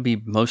going to be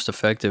most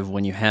effective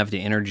when you have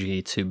the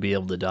energy to be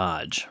able to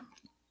dodge.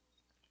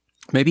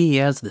 Maybe he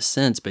has the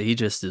sense, but he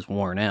just is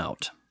worn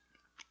out.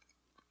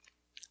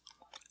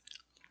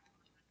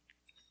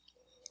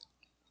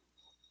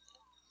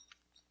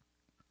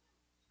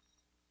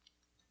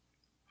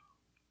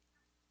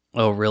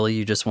 Oh, really?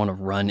 You just want to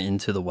run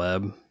into the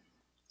web?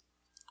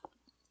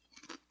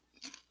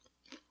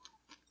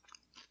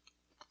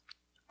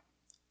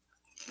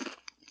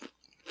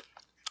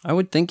 I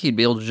would think you'd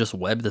be able to just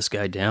web this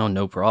guy down,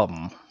 no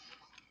problem.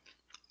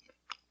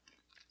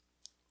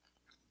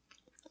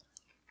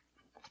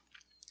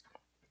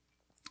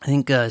 I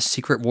think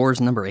Secret Wars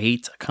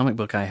 #8, a comic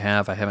book I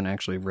haven't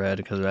actually read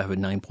because I have a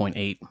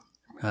 9.8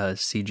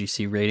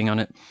 CGC rating on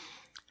it.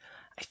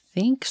 I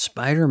think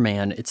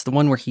Spider-Man, it's the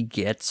one where he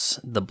gets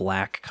the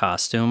black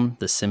costume,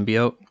 the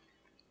symbiote.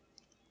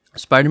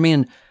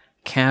 Spider-Man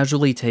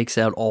casually takes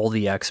out all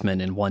the X-Men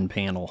in one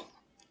panel.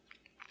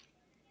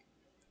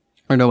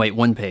 Or no, wait,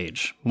 one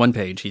page. One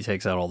page, he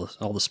takes out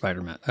all the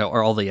Spider-Man,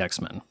 or all the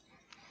X-Men.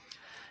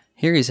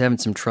 Here he's having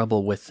some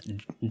trouble with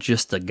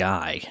just a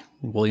guy,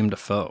 Willem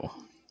Dafoe.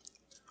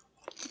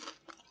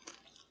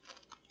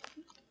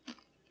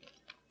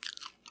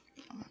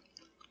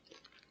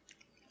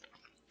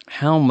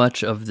 How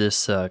much of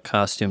this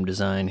costume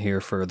design here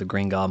for the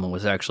Green Goblin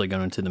was actually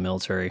going into the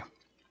military?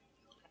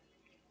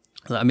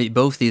 I mean,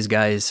 both these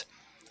guys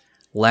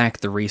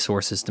lack the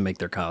resources to make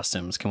their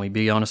costumes. Can we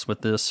be honest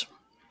with this?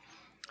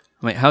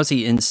 I mean, how's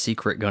he in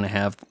secret going to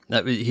have...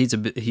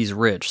 He's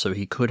rich, so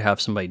he could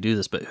have somebody do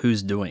this, but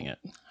who's doing it,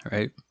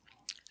 right?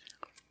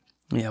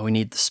 Yeah, we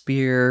need the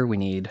spear. We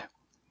need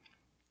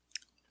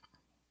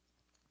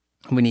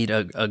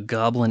a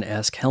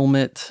goblin-esque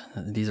helmet.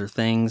 These are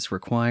things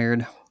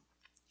required.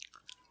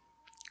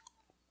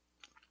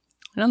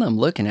 Now that I'm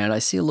looking at it, I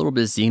see a little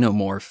bit of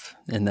xenomorph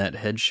in that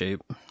head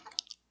shape.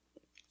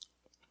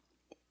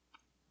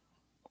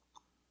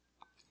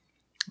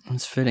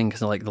 It's fitting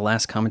because like the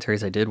last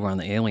commentaries I did were on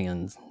the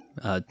Aliens,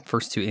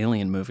 first two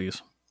Alien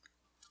movies.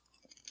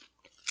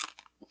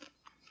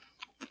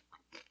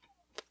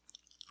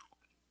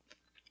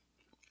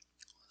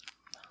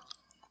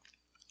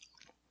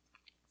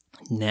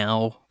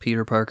 Now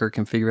Peter Parker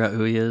can figure out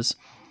who he is.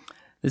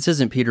 This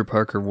isn't Peter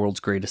Parker, world's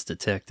greatest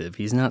detective.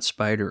 He's not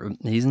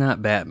He's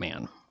not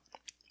Batman.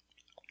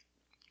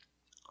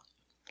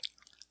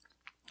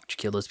 Did you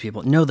kill those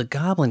people? No, the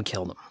Goblin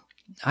killed them.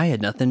 I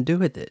had nothing to do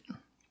with it.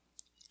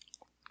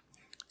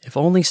 If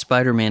only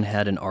Spider-Man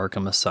had an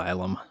Arkham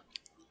Asylum.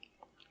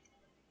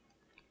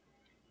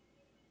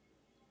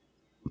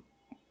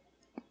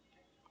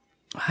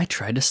 I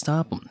tried to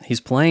stop him. He's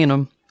playing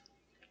him.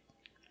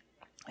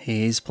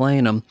 He's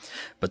playing him.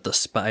 But the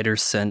spider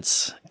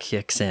sense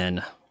kicks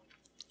in.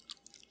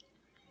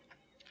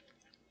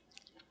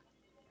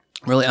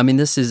 Really, I mean,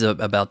 this is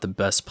about the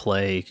best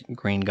play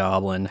Green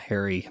Goblin,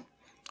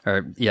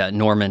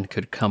 Norman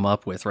could come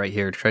up with right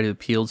here. Try to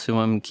appeal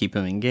to him, keep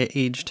him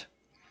engaged.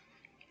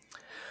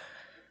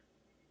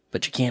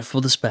 But you can't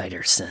fool the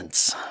spider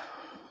sense.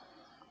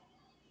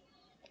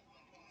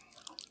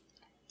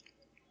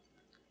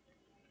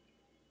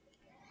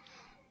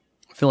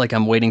 I feel like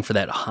I'm waiting for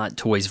that Hot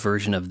Toys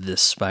version of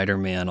this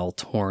Spider-Man all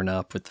torn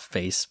up with the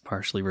face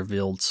partially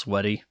revealed,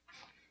 sweaty.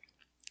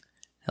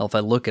 Hell, if I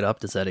look it up,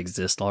 does that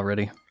exist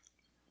already?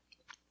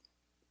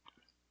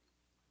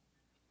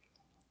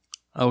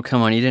 Oh,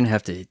 come on, you didn't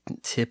have to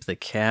tip the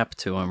cap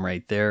to him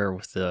right there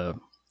with the...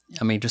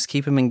 I mean, just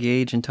keep him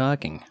engaged and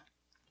talking.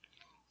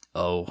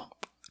 Oh,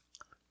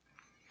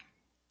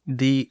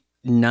 The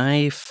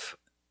knife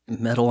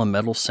metal on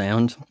metal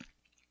sound,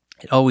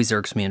 it always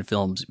irks me in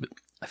films, but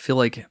I feel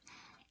like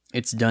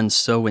it's done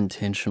so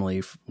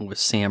intentionally with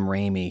Sam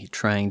Raimi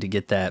trying to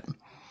get that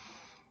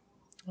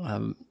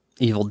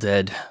Evil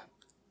Dead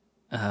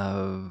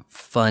fun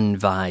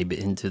vibe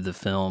into the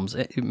films.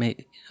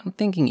 I'm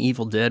thinking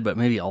Evil Dead, but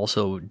maybe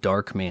also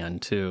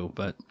Darkman too.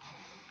 But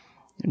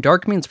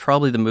Darkman's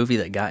probably the movie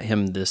that got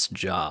him this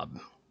job.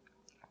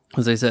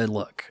 As I said,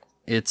 look,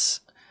 it's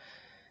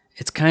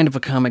kind of a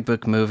comic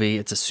book movie.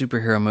 It's a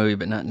superhero movie,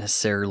 but not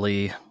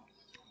necessarily.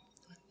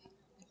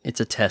 It's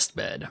a test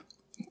bed.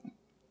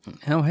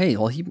 Oh, hey,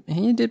 well, he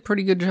did a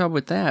pretty good job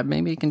with that.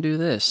 Maybe he can do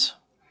this.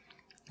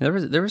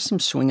 There was some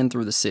swinging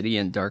through the city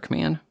in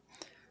Darkman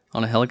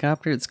on a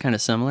helicopter. It's kind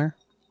of similar.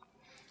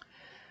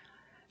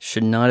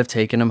 Should not have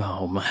taken him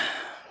home.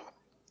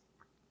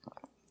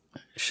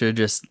 Should have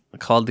just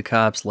called the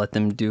cops, let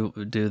them do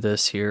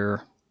this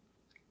here.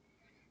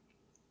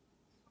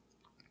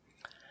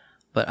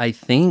 But I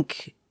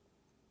think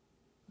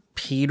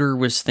Peter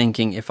was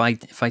thinking, if I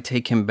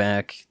take him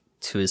back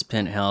to his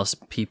penthouse,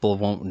 people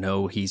won't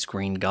know he's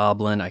Green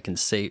Goblin. I can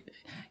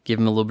give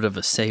him a little bit of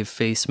a save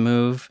face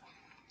move,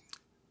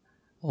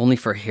 only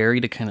for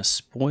Harry to kind of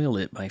spoil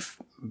it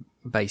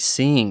by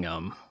seeing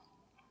him.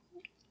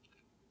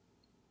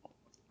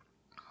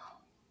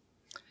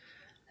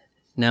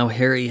 Now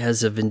Harry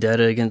has a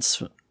vendetta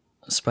against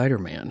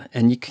Spider-Man,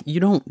 and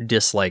you don't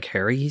dislike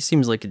Harry. He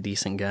seems like a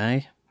decent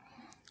guy.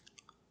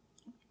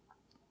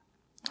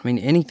 I mean,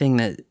 anything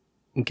that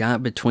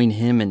got between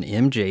him and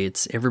MJ,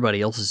 it's everybody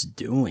else's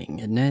doing,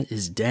 isn't it?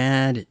 His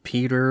dad,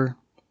 Peter.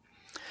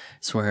 I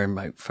swear in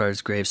my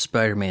father's grave,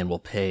 Spider-Man will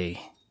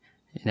pay.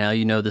 Now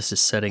you know this is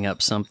setting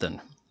up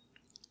something.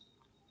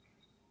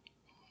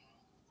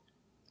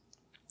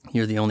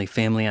 You're the only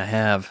family I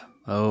have.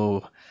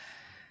 Oh,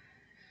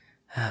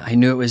 I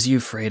knew it was you,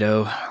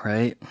 Fredo,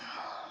 right?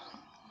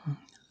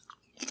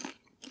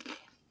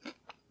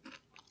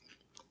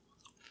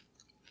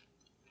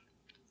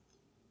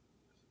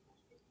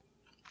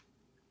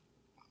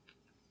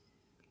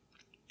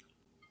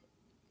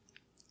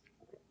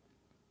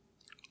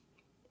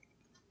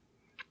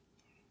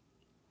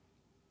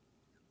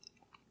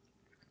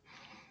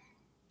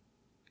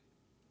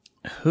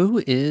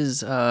 Who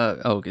is,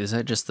 is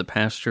that just the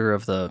pastor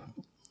of the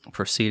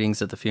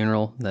proceedings at the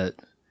funeral that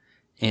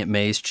Aunt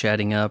May's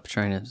chatting up,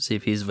 trying to see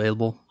if he's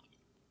available?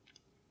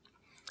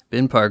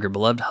 Ben Parker,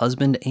 beloved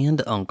husband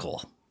and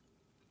uncle.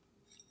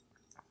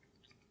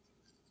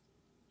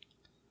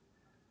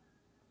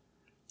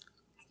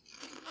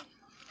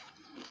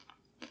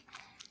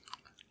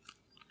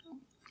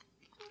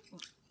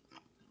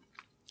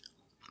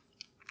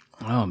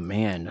 Oh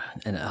man,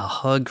 and a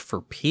hug for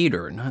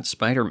Peter, not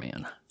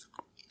Spider-Man.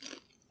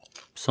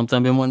 Something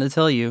I've been wanting to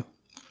tell you.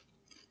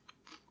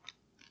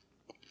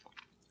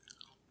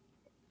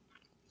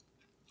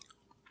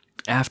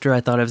 After I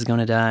thought I was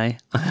going to die.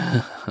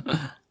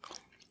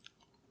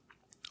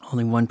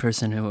 Only one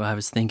person who I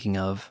was thinking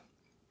of.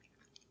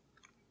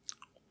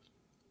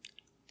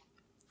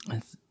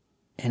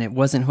 And it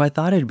wasn't who I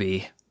thought it'd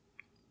be.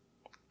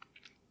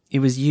 It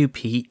was you,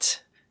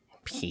 Pete.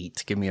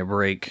 Pete, give me a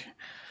break.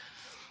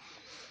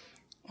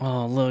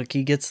 Oh, look,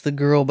 he gets the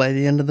girl by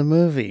the end of the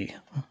movie.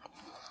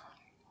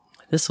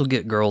 This will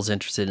get girls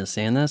interested in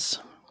seeing this.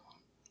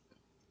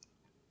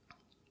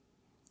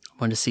 I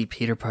want to see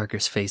Peter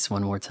Parker's face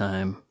one more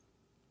time.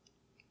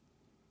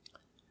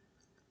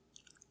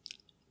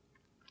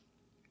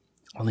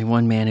 Only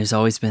one man who's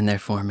always been there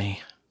for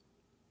me.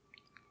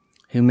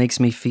 Who makes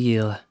me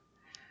feel...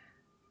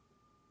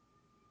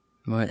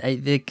 I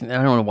don't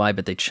know why,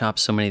 but they chop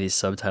so many of these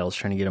subtitles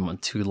trying to get them on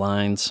 2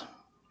 lines.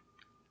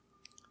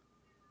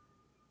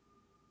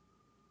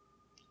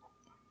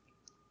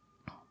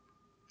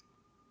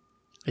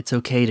 It's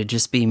okay to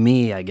just be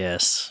me, I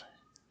guess.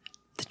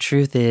 The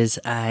truth is,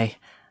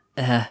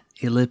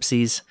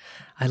 ellipses,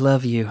 I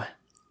love you.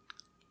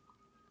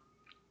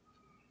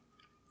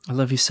 I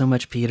love you so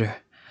much, Peter.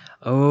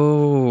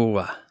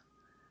 Oh.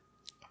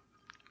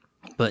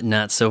 But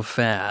not so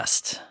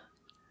fast.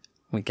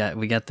 We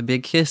got the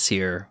big kiss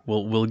here.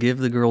 We'll give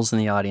the girls in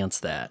the audience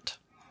that.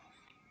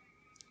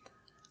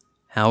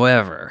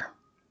 However,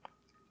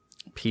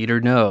 Peter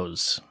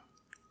knows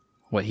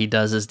what he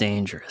does is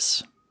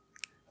dangerous.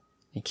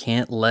 You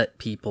can't let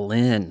people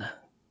in.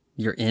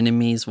 Your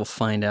enemies will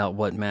find out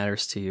what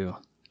matters to you.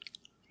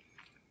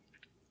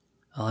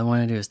 All I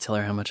want to do is tell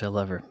her how much I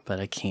love her, but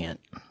I can't.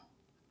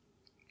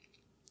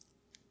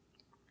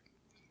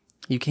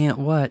 You can't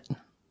what?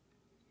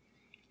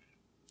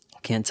 I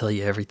can't tell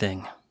you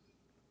everything.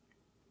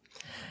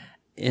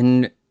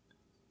 In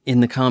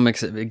the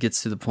comics, it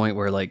gets to the point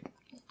where, like,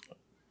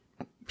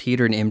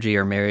 Peter and MJ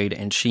are married,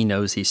 and she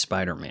knows he's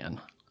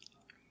Spider-Man.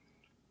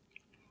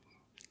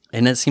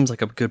 And that seems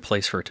like a good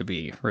place for it to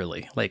be,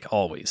 really. Like,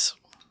 always.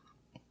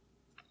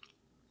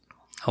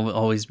 I'll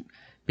always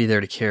be there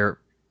to care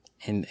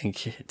and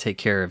take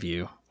care of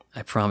you.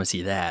 I promise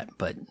you that,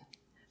 but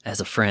as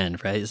a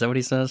friend, right? Is that what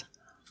he says?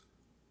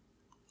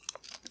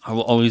 I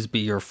will always be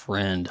your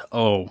friend.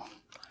 Oh,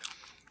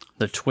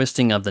 The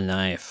twisting of the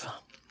knife.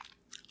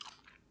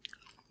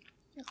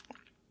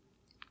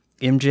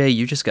 MJ,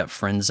 you just got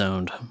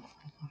friend-zoned.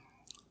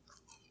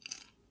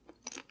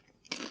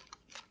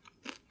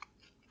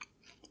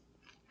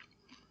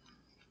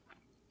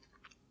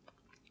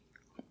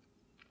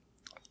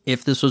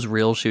 If this was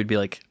real, she would be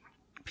like,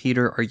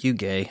 Peter, are you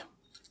gay?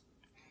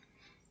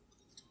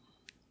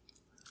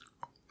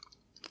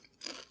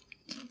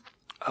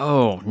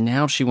 Oh,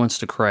 now she wants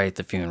to cry at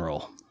the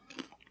funeral.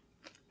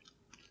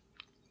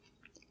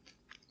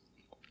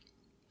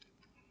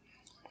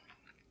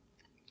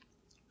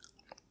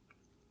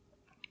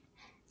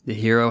 The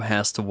hero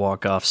has to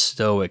walk off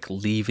stoic,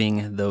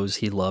 leaving those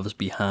he loves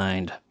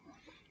behind.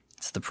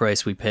 It's the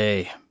price we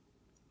pay.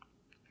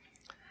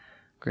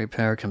 Great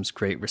power comes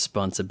great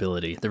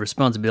responsibility. The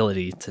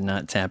responsibility to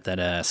not tap that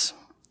ass.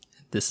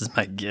 This is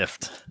my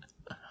gift.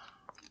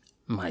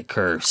 My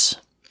curse.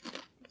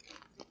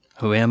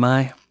 Who am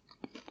I?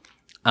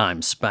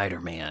 I'm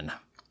Spider-Man.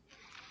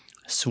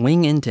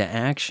 Swing into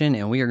action,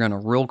 and we are going to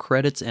roll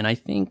credits, and I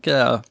think,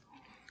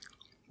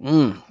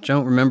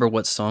 don't remember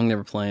what song they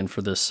were playing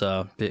for this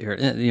bit here.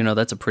 You know,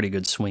 that's a pretty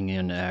good swing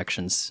into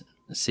action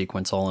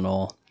sequence all in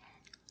all.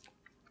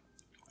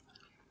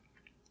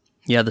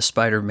 Yeah, the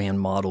Spider-Man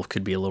model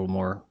could be a little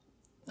more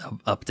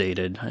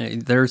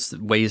updated. There's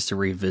ways to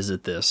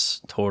revisit this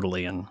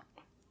totally and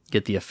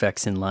get the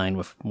effects in line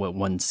with what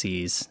one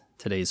sees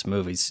today's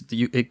movies.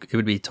 It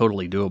would be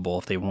totally doable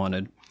if they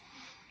wanted.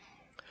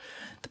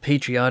 The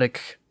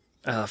patriotic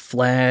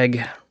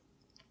flag.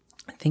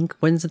 I think,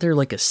 wasn't there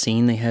like a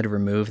scene they had to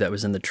remove that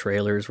was in the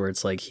trailers where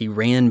it's like he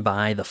ran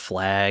by the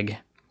flag.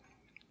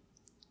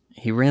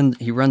 He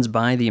runs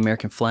by the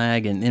American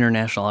flag, and the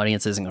international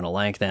audience isn't going to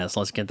like that, so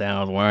let's get that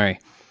out of the way.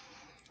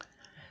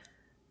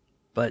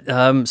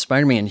 But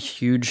Spider-Man,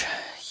 huge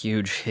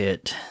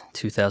hit,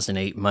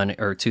 2008 money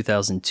or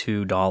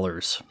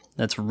 $2002.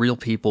 That's real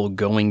people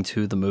going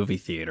to the movie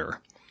theater,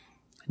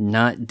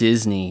 not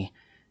Disney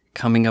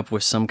coming up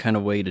with some kind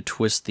of way to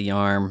twist the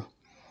arm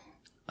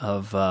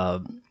of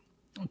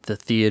the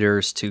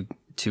theaters to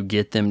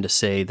get them to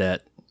say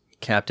that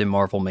Captain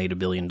Marvel made $1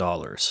 billion.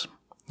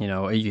 You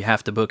know, you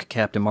have to book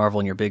Captain Marvel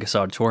in your biggest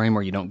auditorium,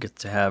 or you don't get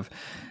to have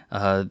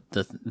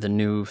the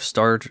new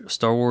Star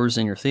Wars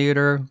in your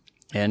theater,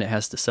 and it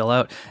has to sell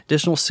out.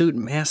 Additional suit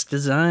and mask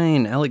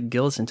design, Alec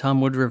Gillis and Tom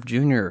Woodruff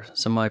Jr.,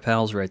 some of my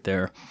pals right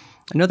there.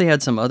 I know they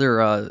had some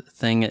other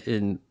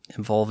thing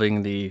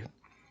involving the...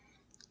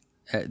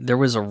 there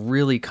was a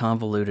really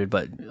convoluted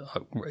but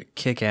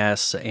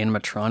kick-ass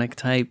animatronic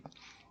type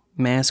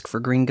mask for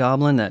Green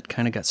Goblin that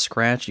kind of got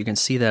scratched. You can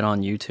see that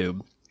on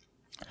YouTube.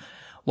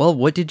 Well,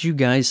 what did you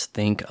guys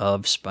think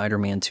of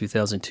Spider-Man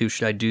 2002?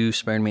 Should I do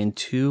Spider-Man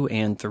 2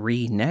 and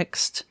 3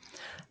 next?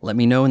 Let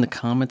me know in the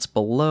comments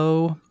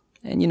below.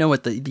 And you know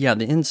what, the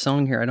end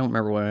song here, I don't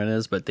remember what it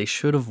is, but they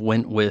should have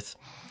went with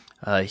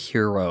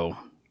Hero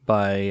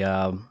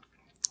by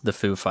the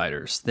Foo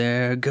Fighters.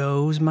 There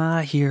goes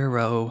my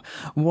hero,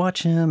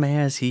 watch him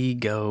as he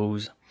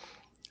goes.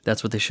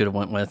 That's what they should have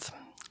went with.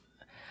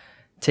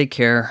 Take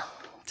care.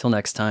 Till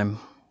next time.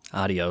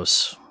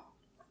 Adios.